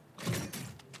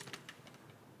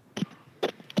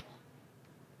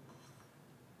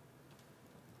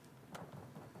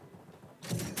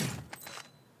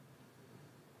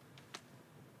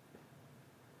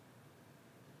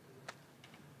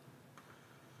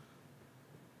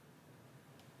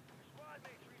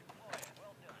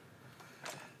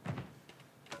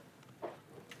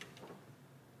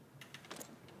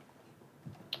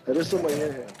 Hey, there's somebody in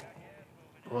here.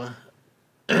 What?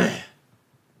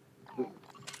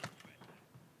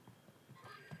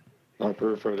 Up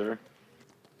roof right there.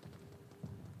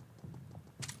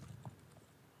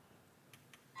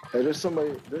 Hey, there's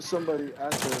somebody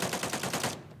after.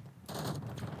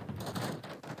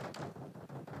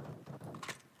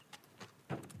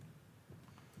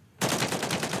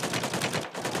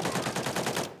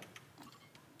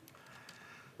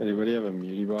 Anybody have a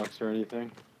mutie box or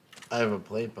anything? I have a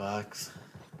plate box.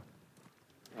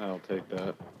 I'll take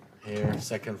that. Here,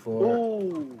 second floor.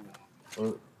 Ooh.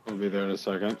 Oh, We'll be there in a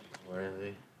second. where is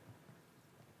he?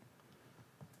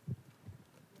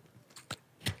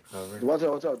 Cover.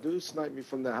 Watch out. Dude sniped me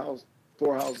from the house,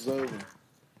 4 houses over.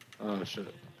 Oh,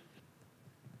 shit.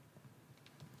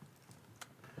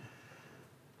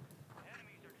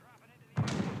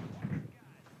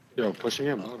 Yo, pushing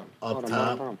him. Up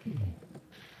top. Bottom.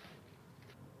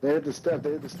 They hit the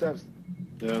steps.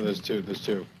 Yeah, there's two.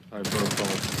 I broke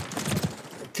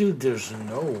both. Dude, there's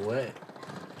no way.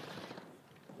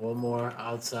 One more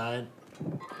outside.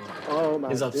 Oh my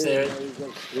He's upstairs. God, he's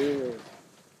upstairs.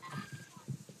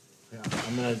 Yeah,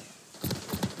 I'm gonna.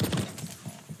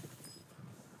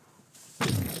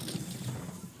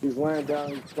 He's lying down,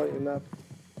 he's fighting up.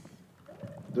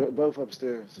 They're both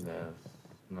upstairs. Yeah.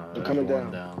 No, They're there's coming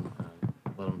one down.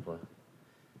 Let him play.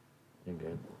 You're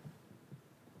good.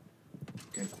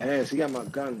 Ass, he got my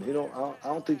gun. I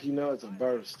don't think he knows it's a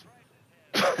burst.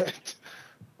 I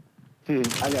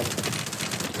got.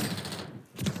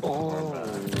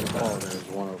 Oh, there's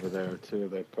one over there too.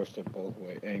 They pushed it both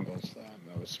angles.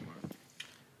 That was smart.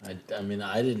 I mean,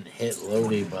 I didn't hit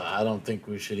Lodi, but I don't think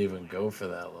we should even go for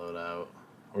that loadout.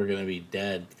 We're gonna be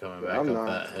dead coming back up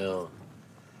that hill.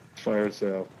 Fire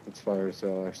sale. It's fire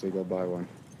sale. Actually, go buy one.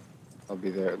 I'll be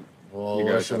there. Well, You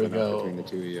where guys should we have enough go? between the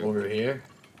two of you. Over here?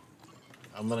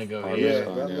 I'm gonna go Oh, here.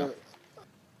 that's fine, yeah.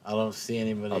 I don't see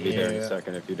anybody I'll be here. there in a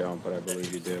second if you don't, but I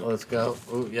believe you do. Let's go.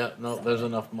 Ooh, yeah, no, there's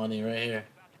enough money right here.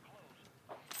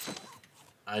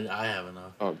 I have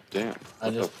enough. Oh, damn.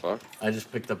 What the fuck? I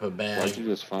just picked up a bag. Why'd you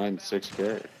just find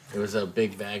 6K? It was a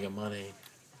big bag of money.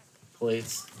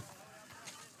 Plates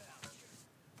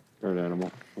Good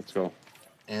animal. Let's go.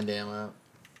 and ammo.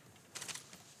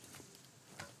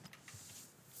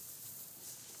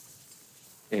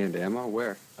 And ammo?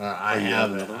 Where? I you have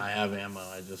have it. another one? I have ammo.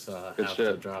 I just Good have shit.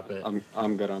 to drop it.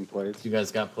 I'm good on plates. You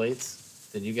guys got plates?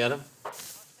 Did you get them?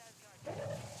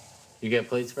 You get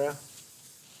plates, bro?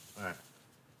 Alright.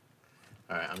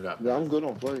 Alright, I'm dropping. Yeah, I'm good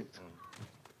on plates.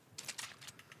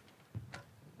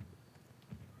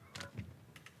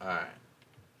 Alright.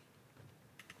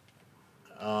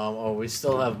 Oh, we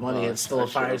still have money. It's still a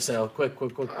fire sale. Quick.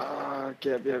 Yeah.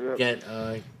 Get,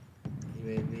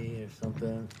 UAV or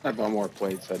something. I bought more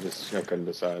plates. I couldn't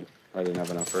decide. I didn't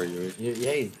have enough for a UAV.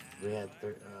 Yay. We had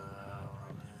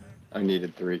I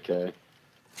needed 3K. Yeah.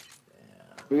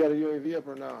 We got a UAV up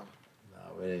or now? No,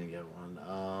 we didn't get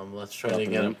one. Let's try to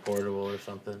get a portable or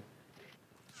something.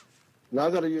 No,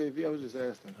 I got a UAV. I was just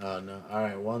asking. Oh, no.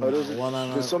 Alright, one on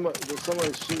there's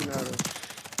somebody shooting at us.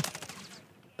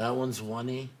 That one's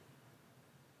 1E.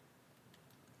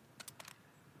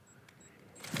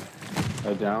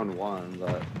 I downed one,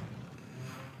 but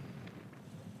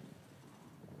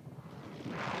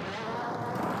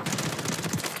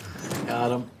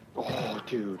Got him. oh,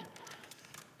 dude.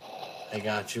 I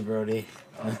got you, Brody.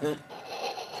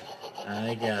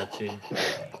 I got you.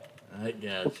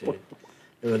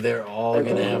 They're all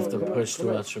gonna have to push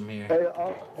to us from here. Hey,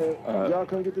 y'all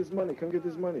come get this money. Come get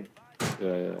this money.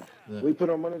 Yeah. We put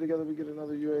our money together. We get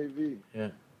another UAV. Yeah.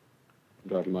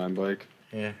 Driving mine, Blake.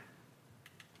 Here.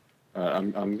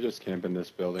 I'm just camping this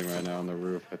building right now on the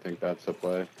roof. I think that's the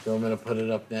play. You want me to put it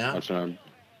up now?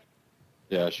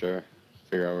 Yeah, sure.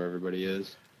 Figure out where everybody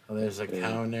is. Oh, there's a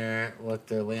counter. Look,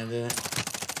 they're landing.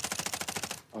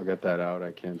 I'll get that out.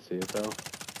 I can't see it though.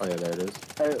 Oh yeah, there it is.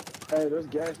 Hey, there's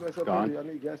gas masks up Gone? there.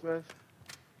 Y'all need gas masks?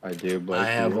 I do, Blake. I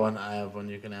have one.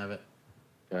 You can have it.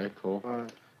 Okay, cool. All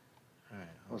right. All right.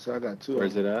 Oh, so I got two.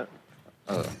 Where's it at?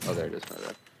 Oh, there it is. My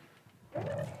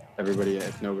bad. Everybody,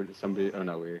 if nobody, somebody. Oh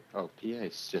no, PA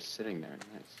is just sitting there.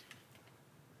 Nice.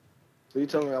 So you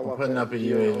telling me I walk putting past up a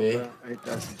the UAV. ground? Ain't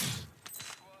that some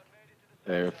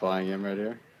They're flying in right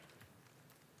here.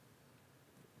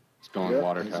 It's going Yep.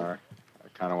 water tower. I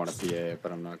kind of want to PA it,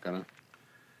 but I'm not gonna.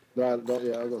 No, don't.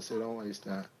 Yeah, I was gonna say don't waste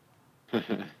that.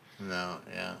 No,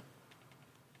 yeah.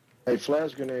 Hey,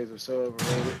 flash grenades are so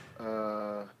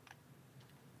overrated.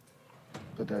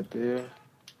 Put that there.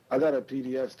 I got a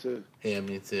PDS too. Yeah,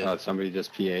 me too. Somebody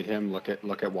just PA'd him. Look at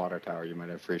water tower. You might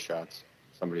have free shots.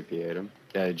 Somebody PA'd him.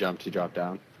 Yeah, he jumped. He dropped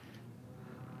down.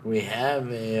 We have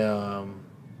a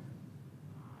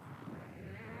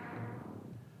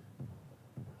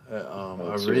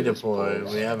redeploy.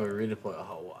 Pulse. We have a redeploy.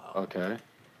 Oh wow. Okay,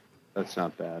 that's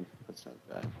not bad.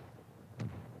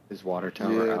 Is water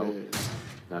tower out? It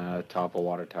is. Top of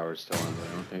water tower is still under.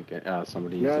 I don't think it.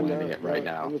 Somebody's landing it right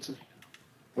now.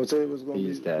 What's it was gonna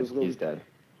He's be? dead. He's dead.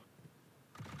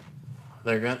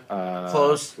 They're good.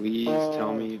 Close. Please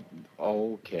tell me.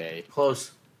 Okay.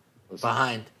 Close. Listen,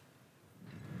 Behind.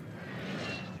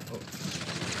 he's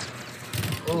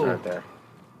Oh. right there.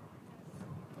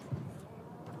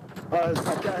 I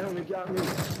got him. He got me.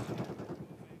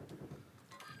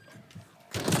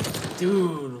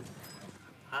 Dude.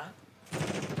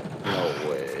 No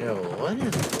way. Yo, what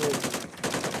is this?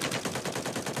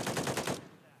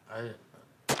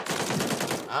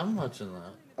 I'm watching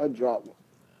that. I dropped one.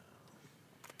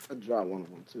 I dropped one of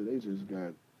them too. They just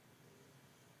got.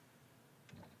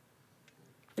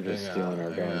 They're just stealing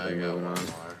our guns and moving on.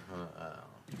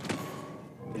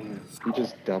 Damn, he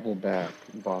just double back,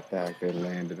 bought back, they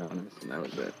landed on us, and that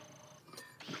was it.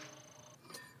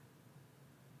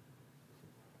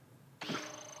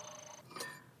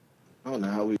 I don't know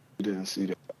how we didn't see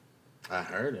that. I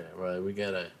heard it. Well, we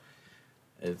gotta.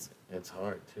 It's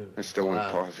hard too. I still went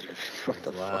loud. positive. What It's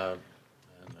the fuck? loud.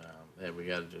 And yeah, we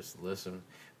gotta just listen.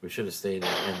 We should have stayed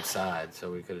inside,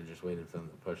 so we could have just waited for them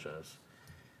to push us.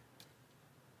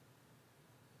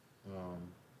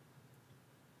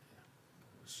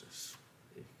 It's just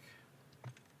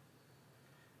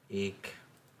eek.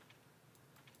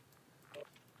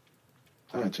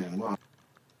 I changed my.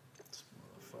 These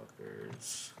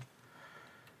motherfuckers.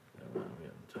 I'm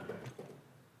getting tired.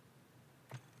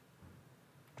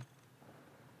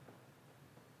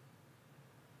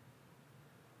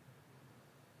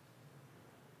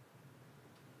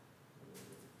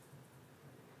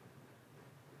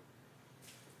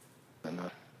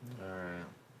 Alright.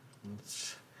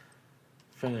 Let's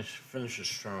finish it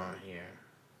strong here.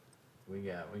 We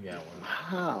got one.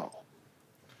 How?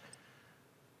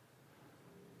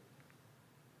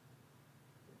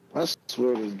 I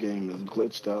swear this game is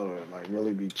glitched out or like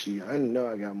really be cheating. I didn't know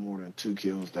I got more than 2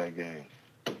 kills that game.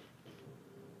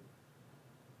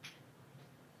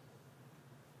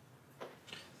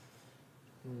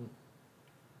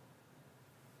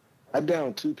 I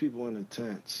downed 2 people in the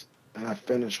tents and I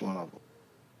finished one of them.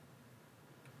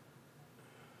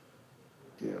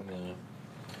 Yeah.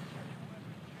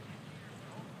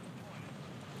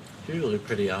 Usually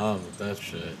pretty on with that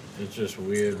shit. It's just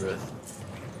weird with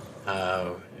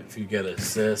how if you get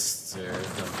assists or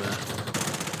something.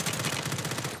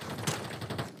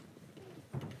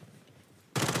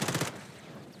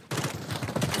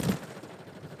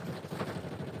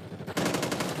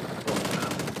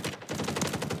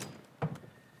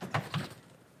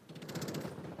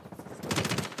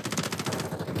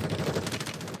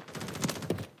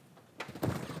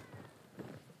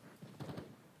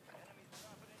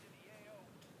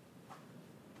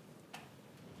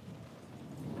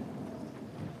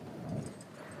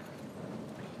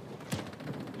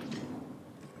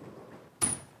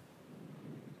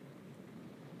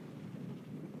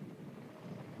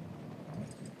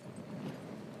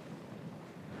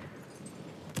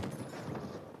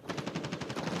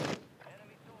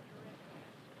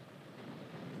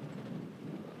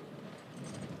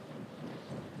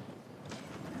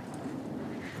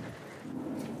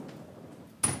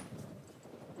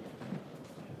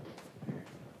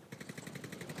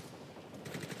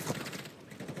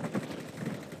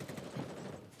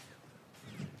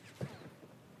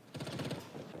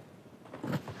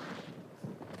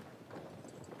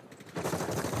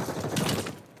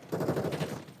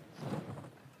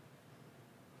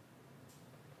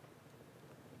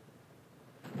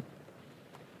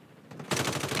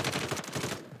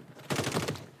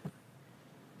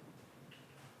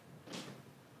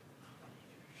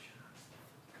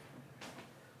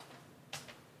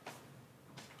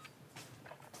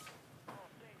 All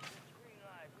stations, it's green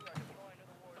light. We are deploying to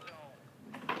the war zone.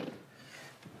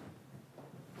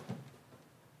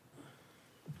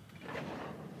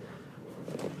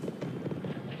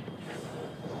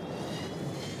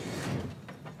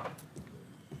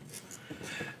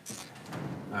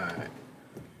 Alright.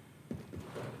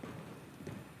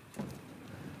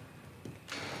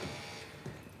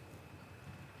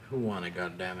 Who won it,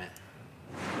 goddammit?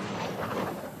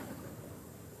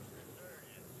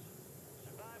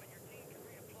 Survive and your team can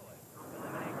redeploy.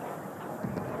 Eliminate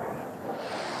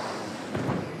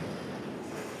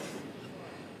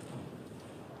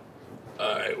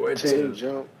Alright, where Team to?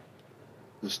 jump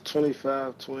was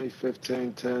 25, 20,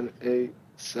 15, 10, 8,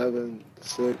 7,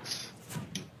 6.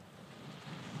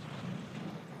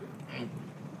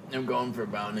 I'm going for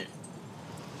bounty.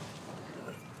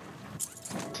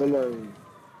 Somebody.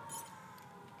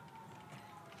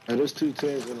 And there's 2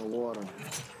 teams in the water.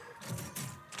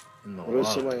 In the Or there's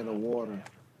water. somebody in the water.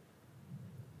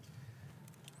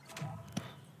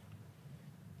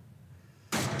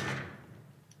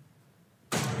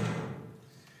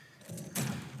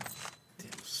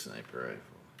 Damn sniper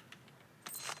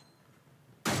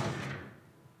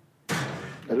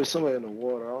And there's somebody in the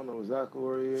water. I don't know exactly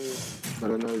where he is,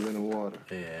 but I know he's in the water.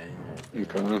 rifle. Yeah.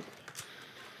 Okay.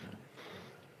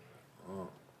 Oh.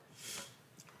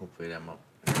 Hopefully I'm up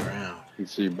the ground. You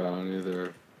see bounty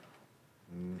there.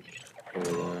 Over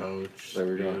there. Coach. There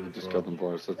we go. Beautiful. Just killed them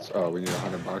boys. We need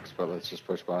 $100, but let's just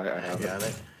push by. I have got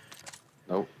it.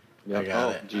 Nope. Yep. I got oh,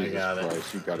 it. I Jesus got it.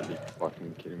 Christ. You gotta be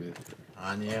fucking kidding me.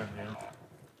 On you? Yeah.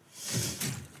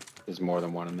 There's more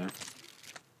than one in there.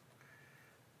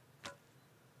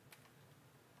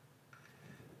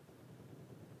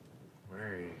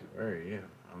 Where are you?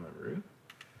 On the roof?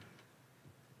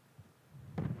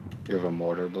 You have a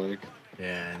mortar, Blake?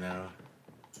 Yeah, I know.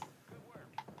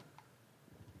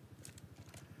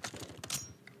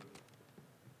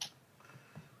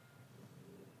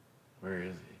 Where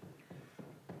is he?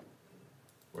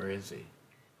 Where is he?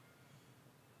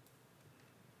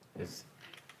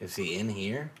 Is he in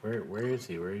here? Where is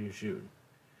he? Where are you shooting?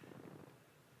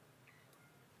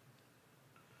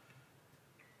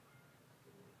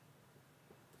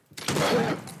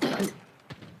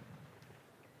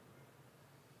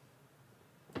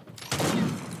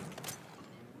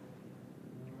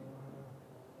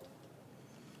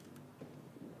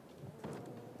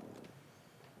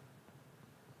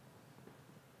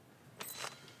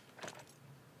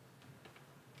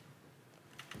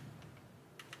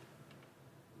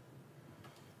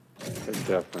 It's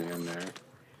definitely in there.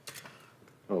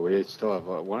 Oh, we still have.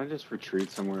 Want to just retreat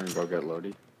somewhere and go get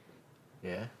Lodi?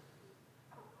 Yeah.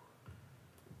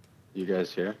 You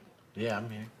guys here? Yeah, I'm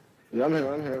here. Yeah, I'm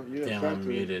here. I'm here. You in Damn, I'm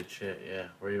factory? muted. Shit, yeah.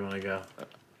 Where you want to go?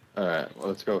 All right, well,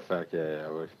 let's go back. Yeah.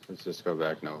 Let's just go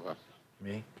back Nova.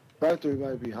 Me? Factory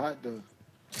might be hot though.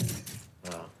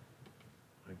 Oh.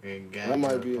 Okay, That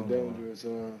might be a dangerous.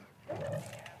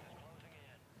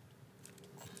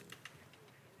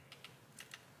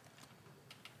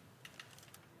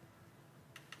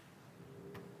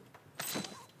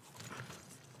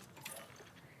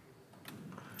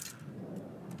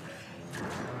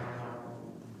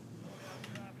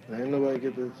 Ain't nobody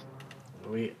get this.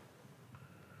 We.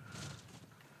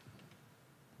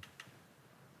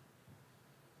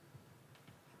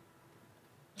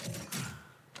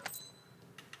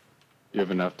 You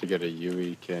have enough to get a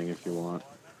UE King if you want.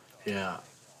 Yeah.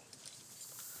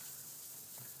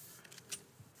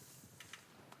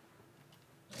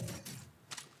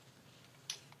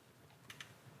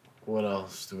 What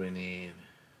else do we need?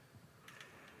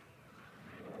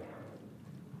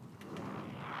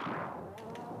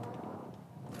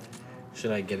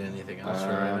 Should I get anything else for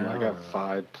right now? I got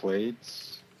 5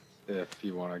 plates. If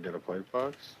you want to get a plate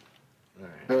box. All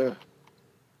right. Yeah.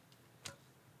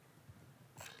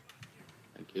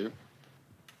 Thank you.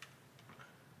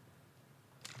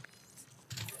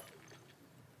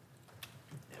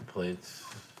 Yeah, plates.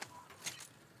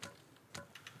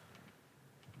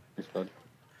 Thanks, bud.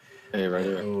 Hey, right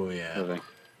here. Oh yeah. Living.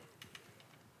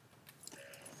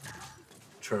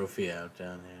 Trophy out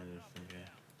down here. Just in case.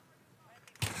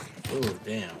 Oh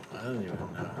damn! I don't even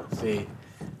know. See,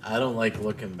 I don't like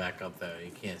looking back up there.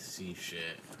 You can't see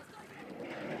shit.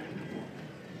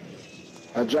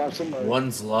 I dropped somebody.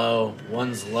 One's low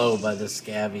by the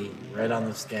scabby. Right on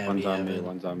the scabby. One's on me. Evan.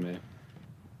 One's on me.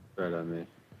 Right on me.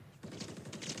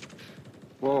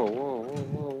 Whoa, whoa, whoa,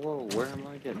 whoa, whoa! Where am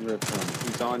I getting ripped from?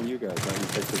 He's on you guys. I can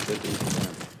take the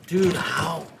 50. Dude,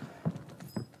 how?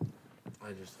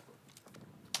 I just.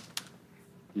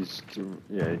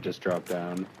 Yeah, he just dropped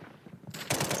down.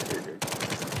 Dude,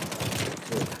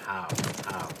 how?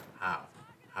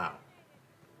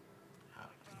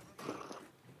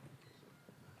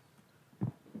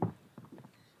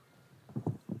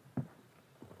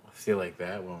 I feel like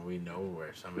that when we know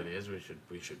where somebody is, we should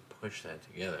push that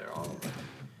together. All of it.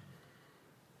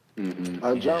 Mm-hmm.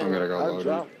 I dropped. I'm gonna go I load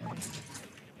dropped.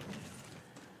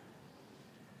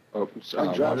 Oh, sorry.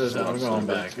 I dropped I'm going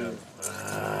back too. up.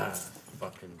 Ah,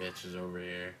 fucking bitches over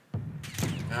here.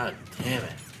 God damn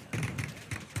it.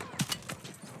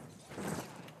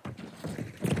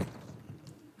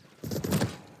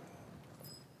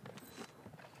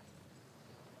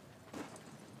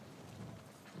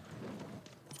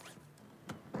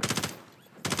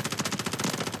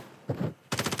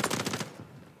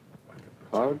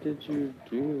 How did you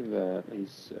do that and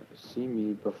see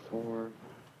me before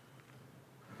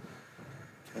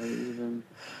I even...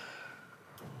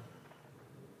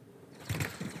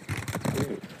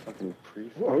 Dude, fucking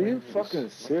pre-fire. Are you fucking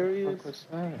serious? What the fuck was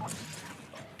that?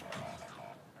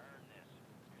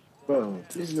 Bro,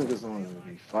 these niggas don't even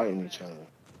be fighting each other.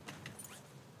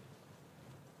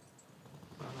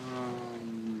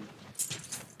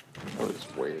 That was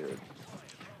weird.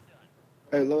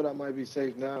 Hey, loadout might be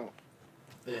safe now.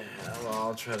 Yeah, well,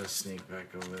 I'll try to sneak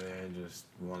back over there. I just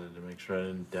wanted to make sure I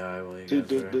didn't die while you Dude,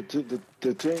 guys were...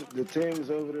 the teams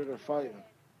over there are fighting.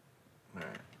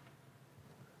 Alright.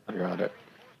 I got it.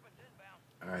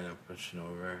 Alright, I'm pushing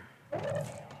over.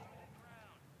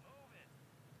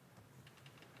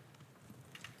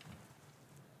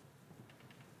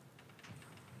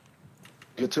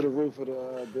 Get to the roof of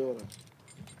the building.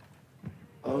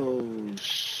 Oh,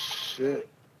 shit.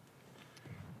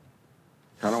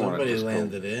 Somebody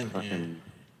landed in here.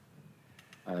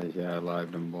 Yeah, I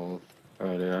lived them both.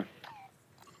 Right here.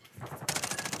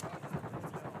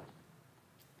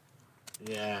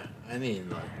 Yeah, I need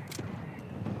like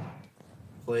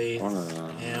plates,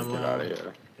 ammo. Get out of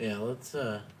here. Yeah, let's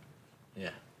yeah.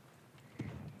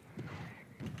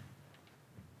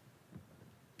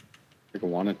 I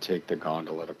want to take the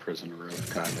gondola to prison roof,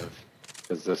 kind of,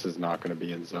 because this is not going to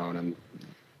be in zone. And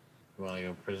You want to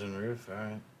go prison roof? All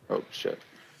right. oh shit!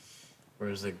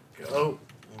 Where's the? Oh,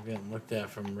 I'm getting looked at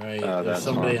from right. That's There's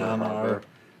somebody on harbor.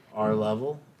 our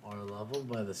level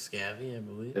by the scabby, I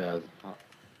believe. Yeah,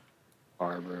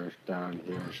 harbor down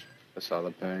here. I saw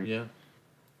the ping. Yeah.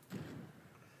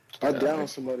 I downed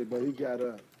somebody, but he got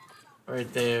up.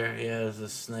 Right there. Yeah, there's a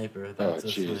sniper. Oh That's a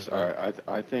jeez! sniper. All right,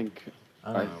 I think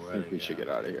I don't know where to we should go.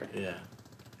 get out of here. Yeah.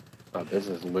 Oh, this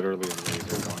is literally a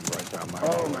laser going right down my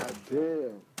Oh hallway. my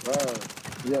damn. Bro.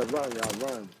 Yeah, run, y'all,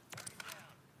 run.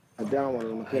 I down one of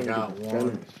them. I got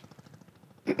one.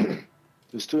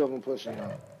 There's two of them pushing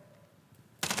out.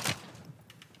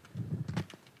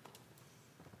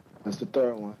 That's the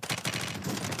third one.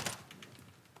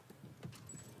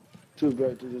 Two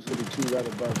vectors, there's gonna be two right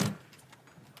above you.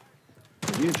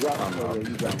 If you drop them, yeah,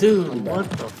 you drop them. Dude, I'm back. what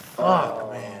the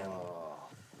fuck, man?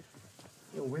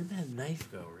 Yo, where'd that knife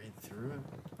go? Right through him?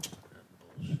 That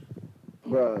bullshit.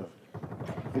 Bruh,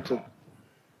 he took.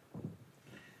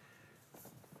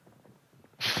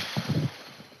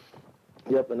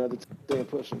 Yep, another thing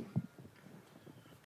pushing.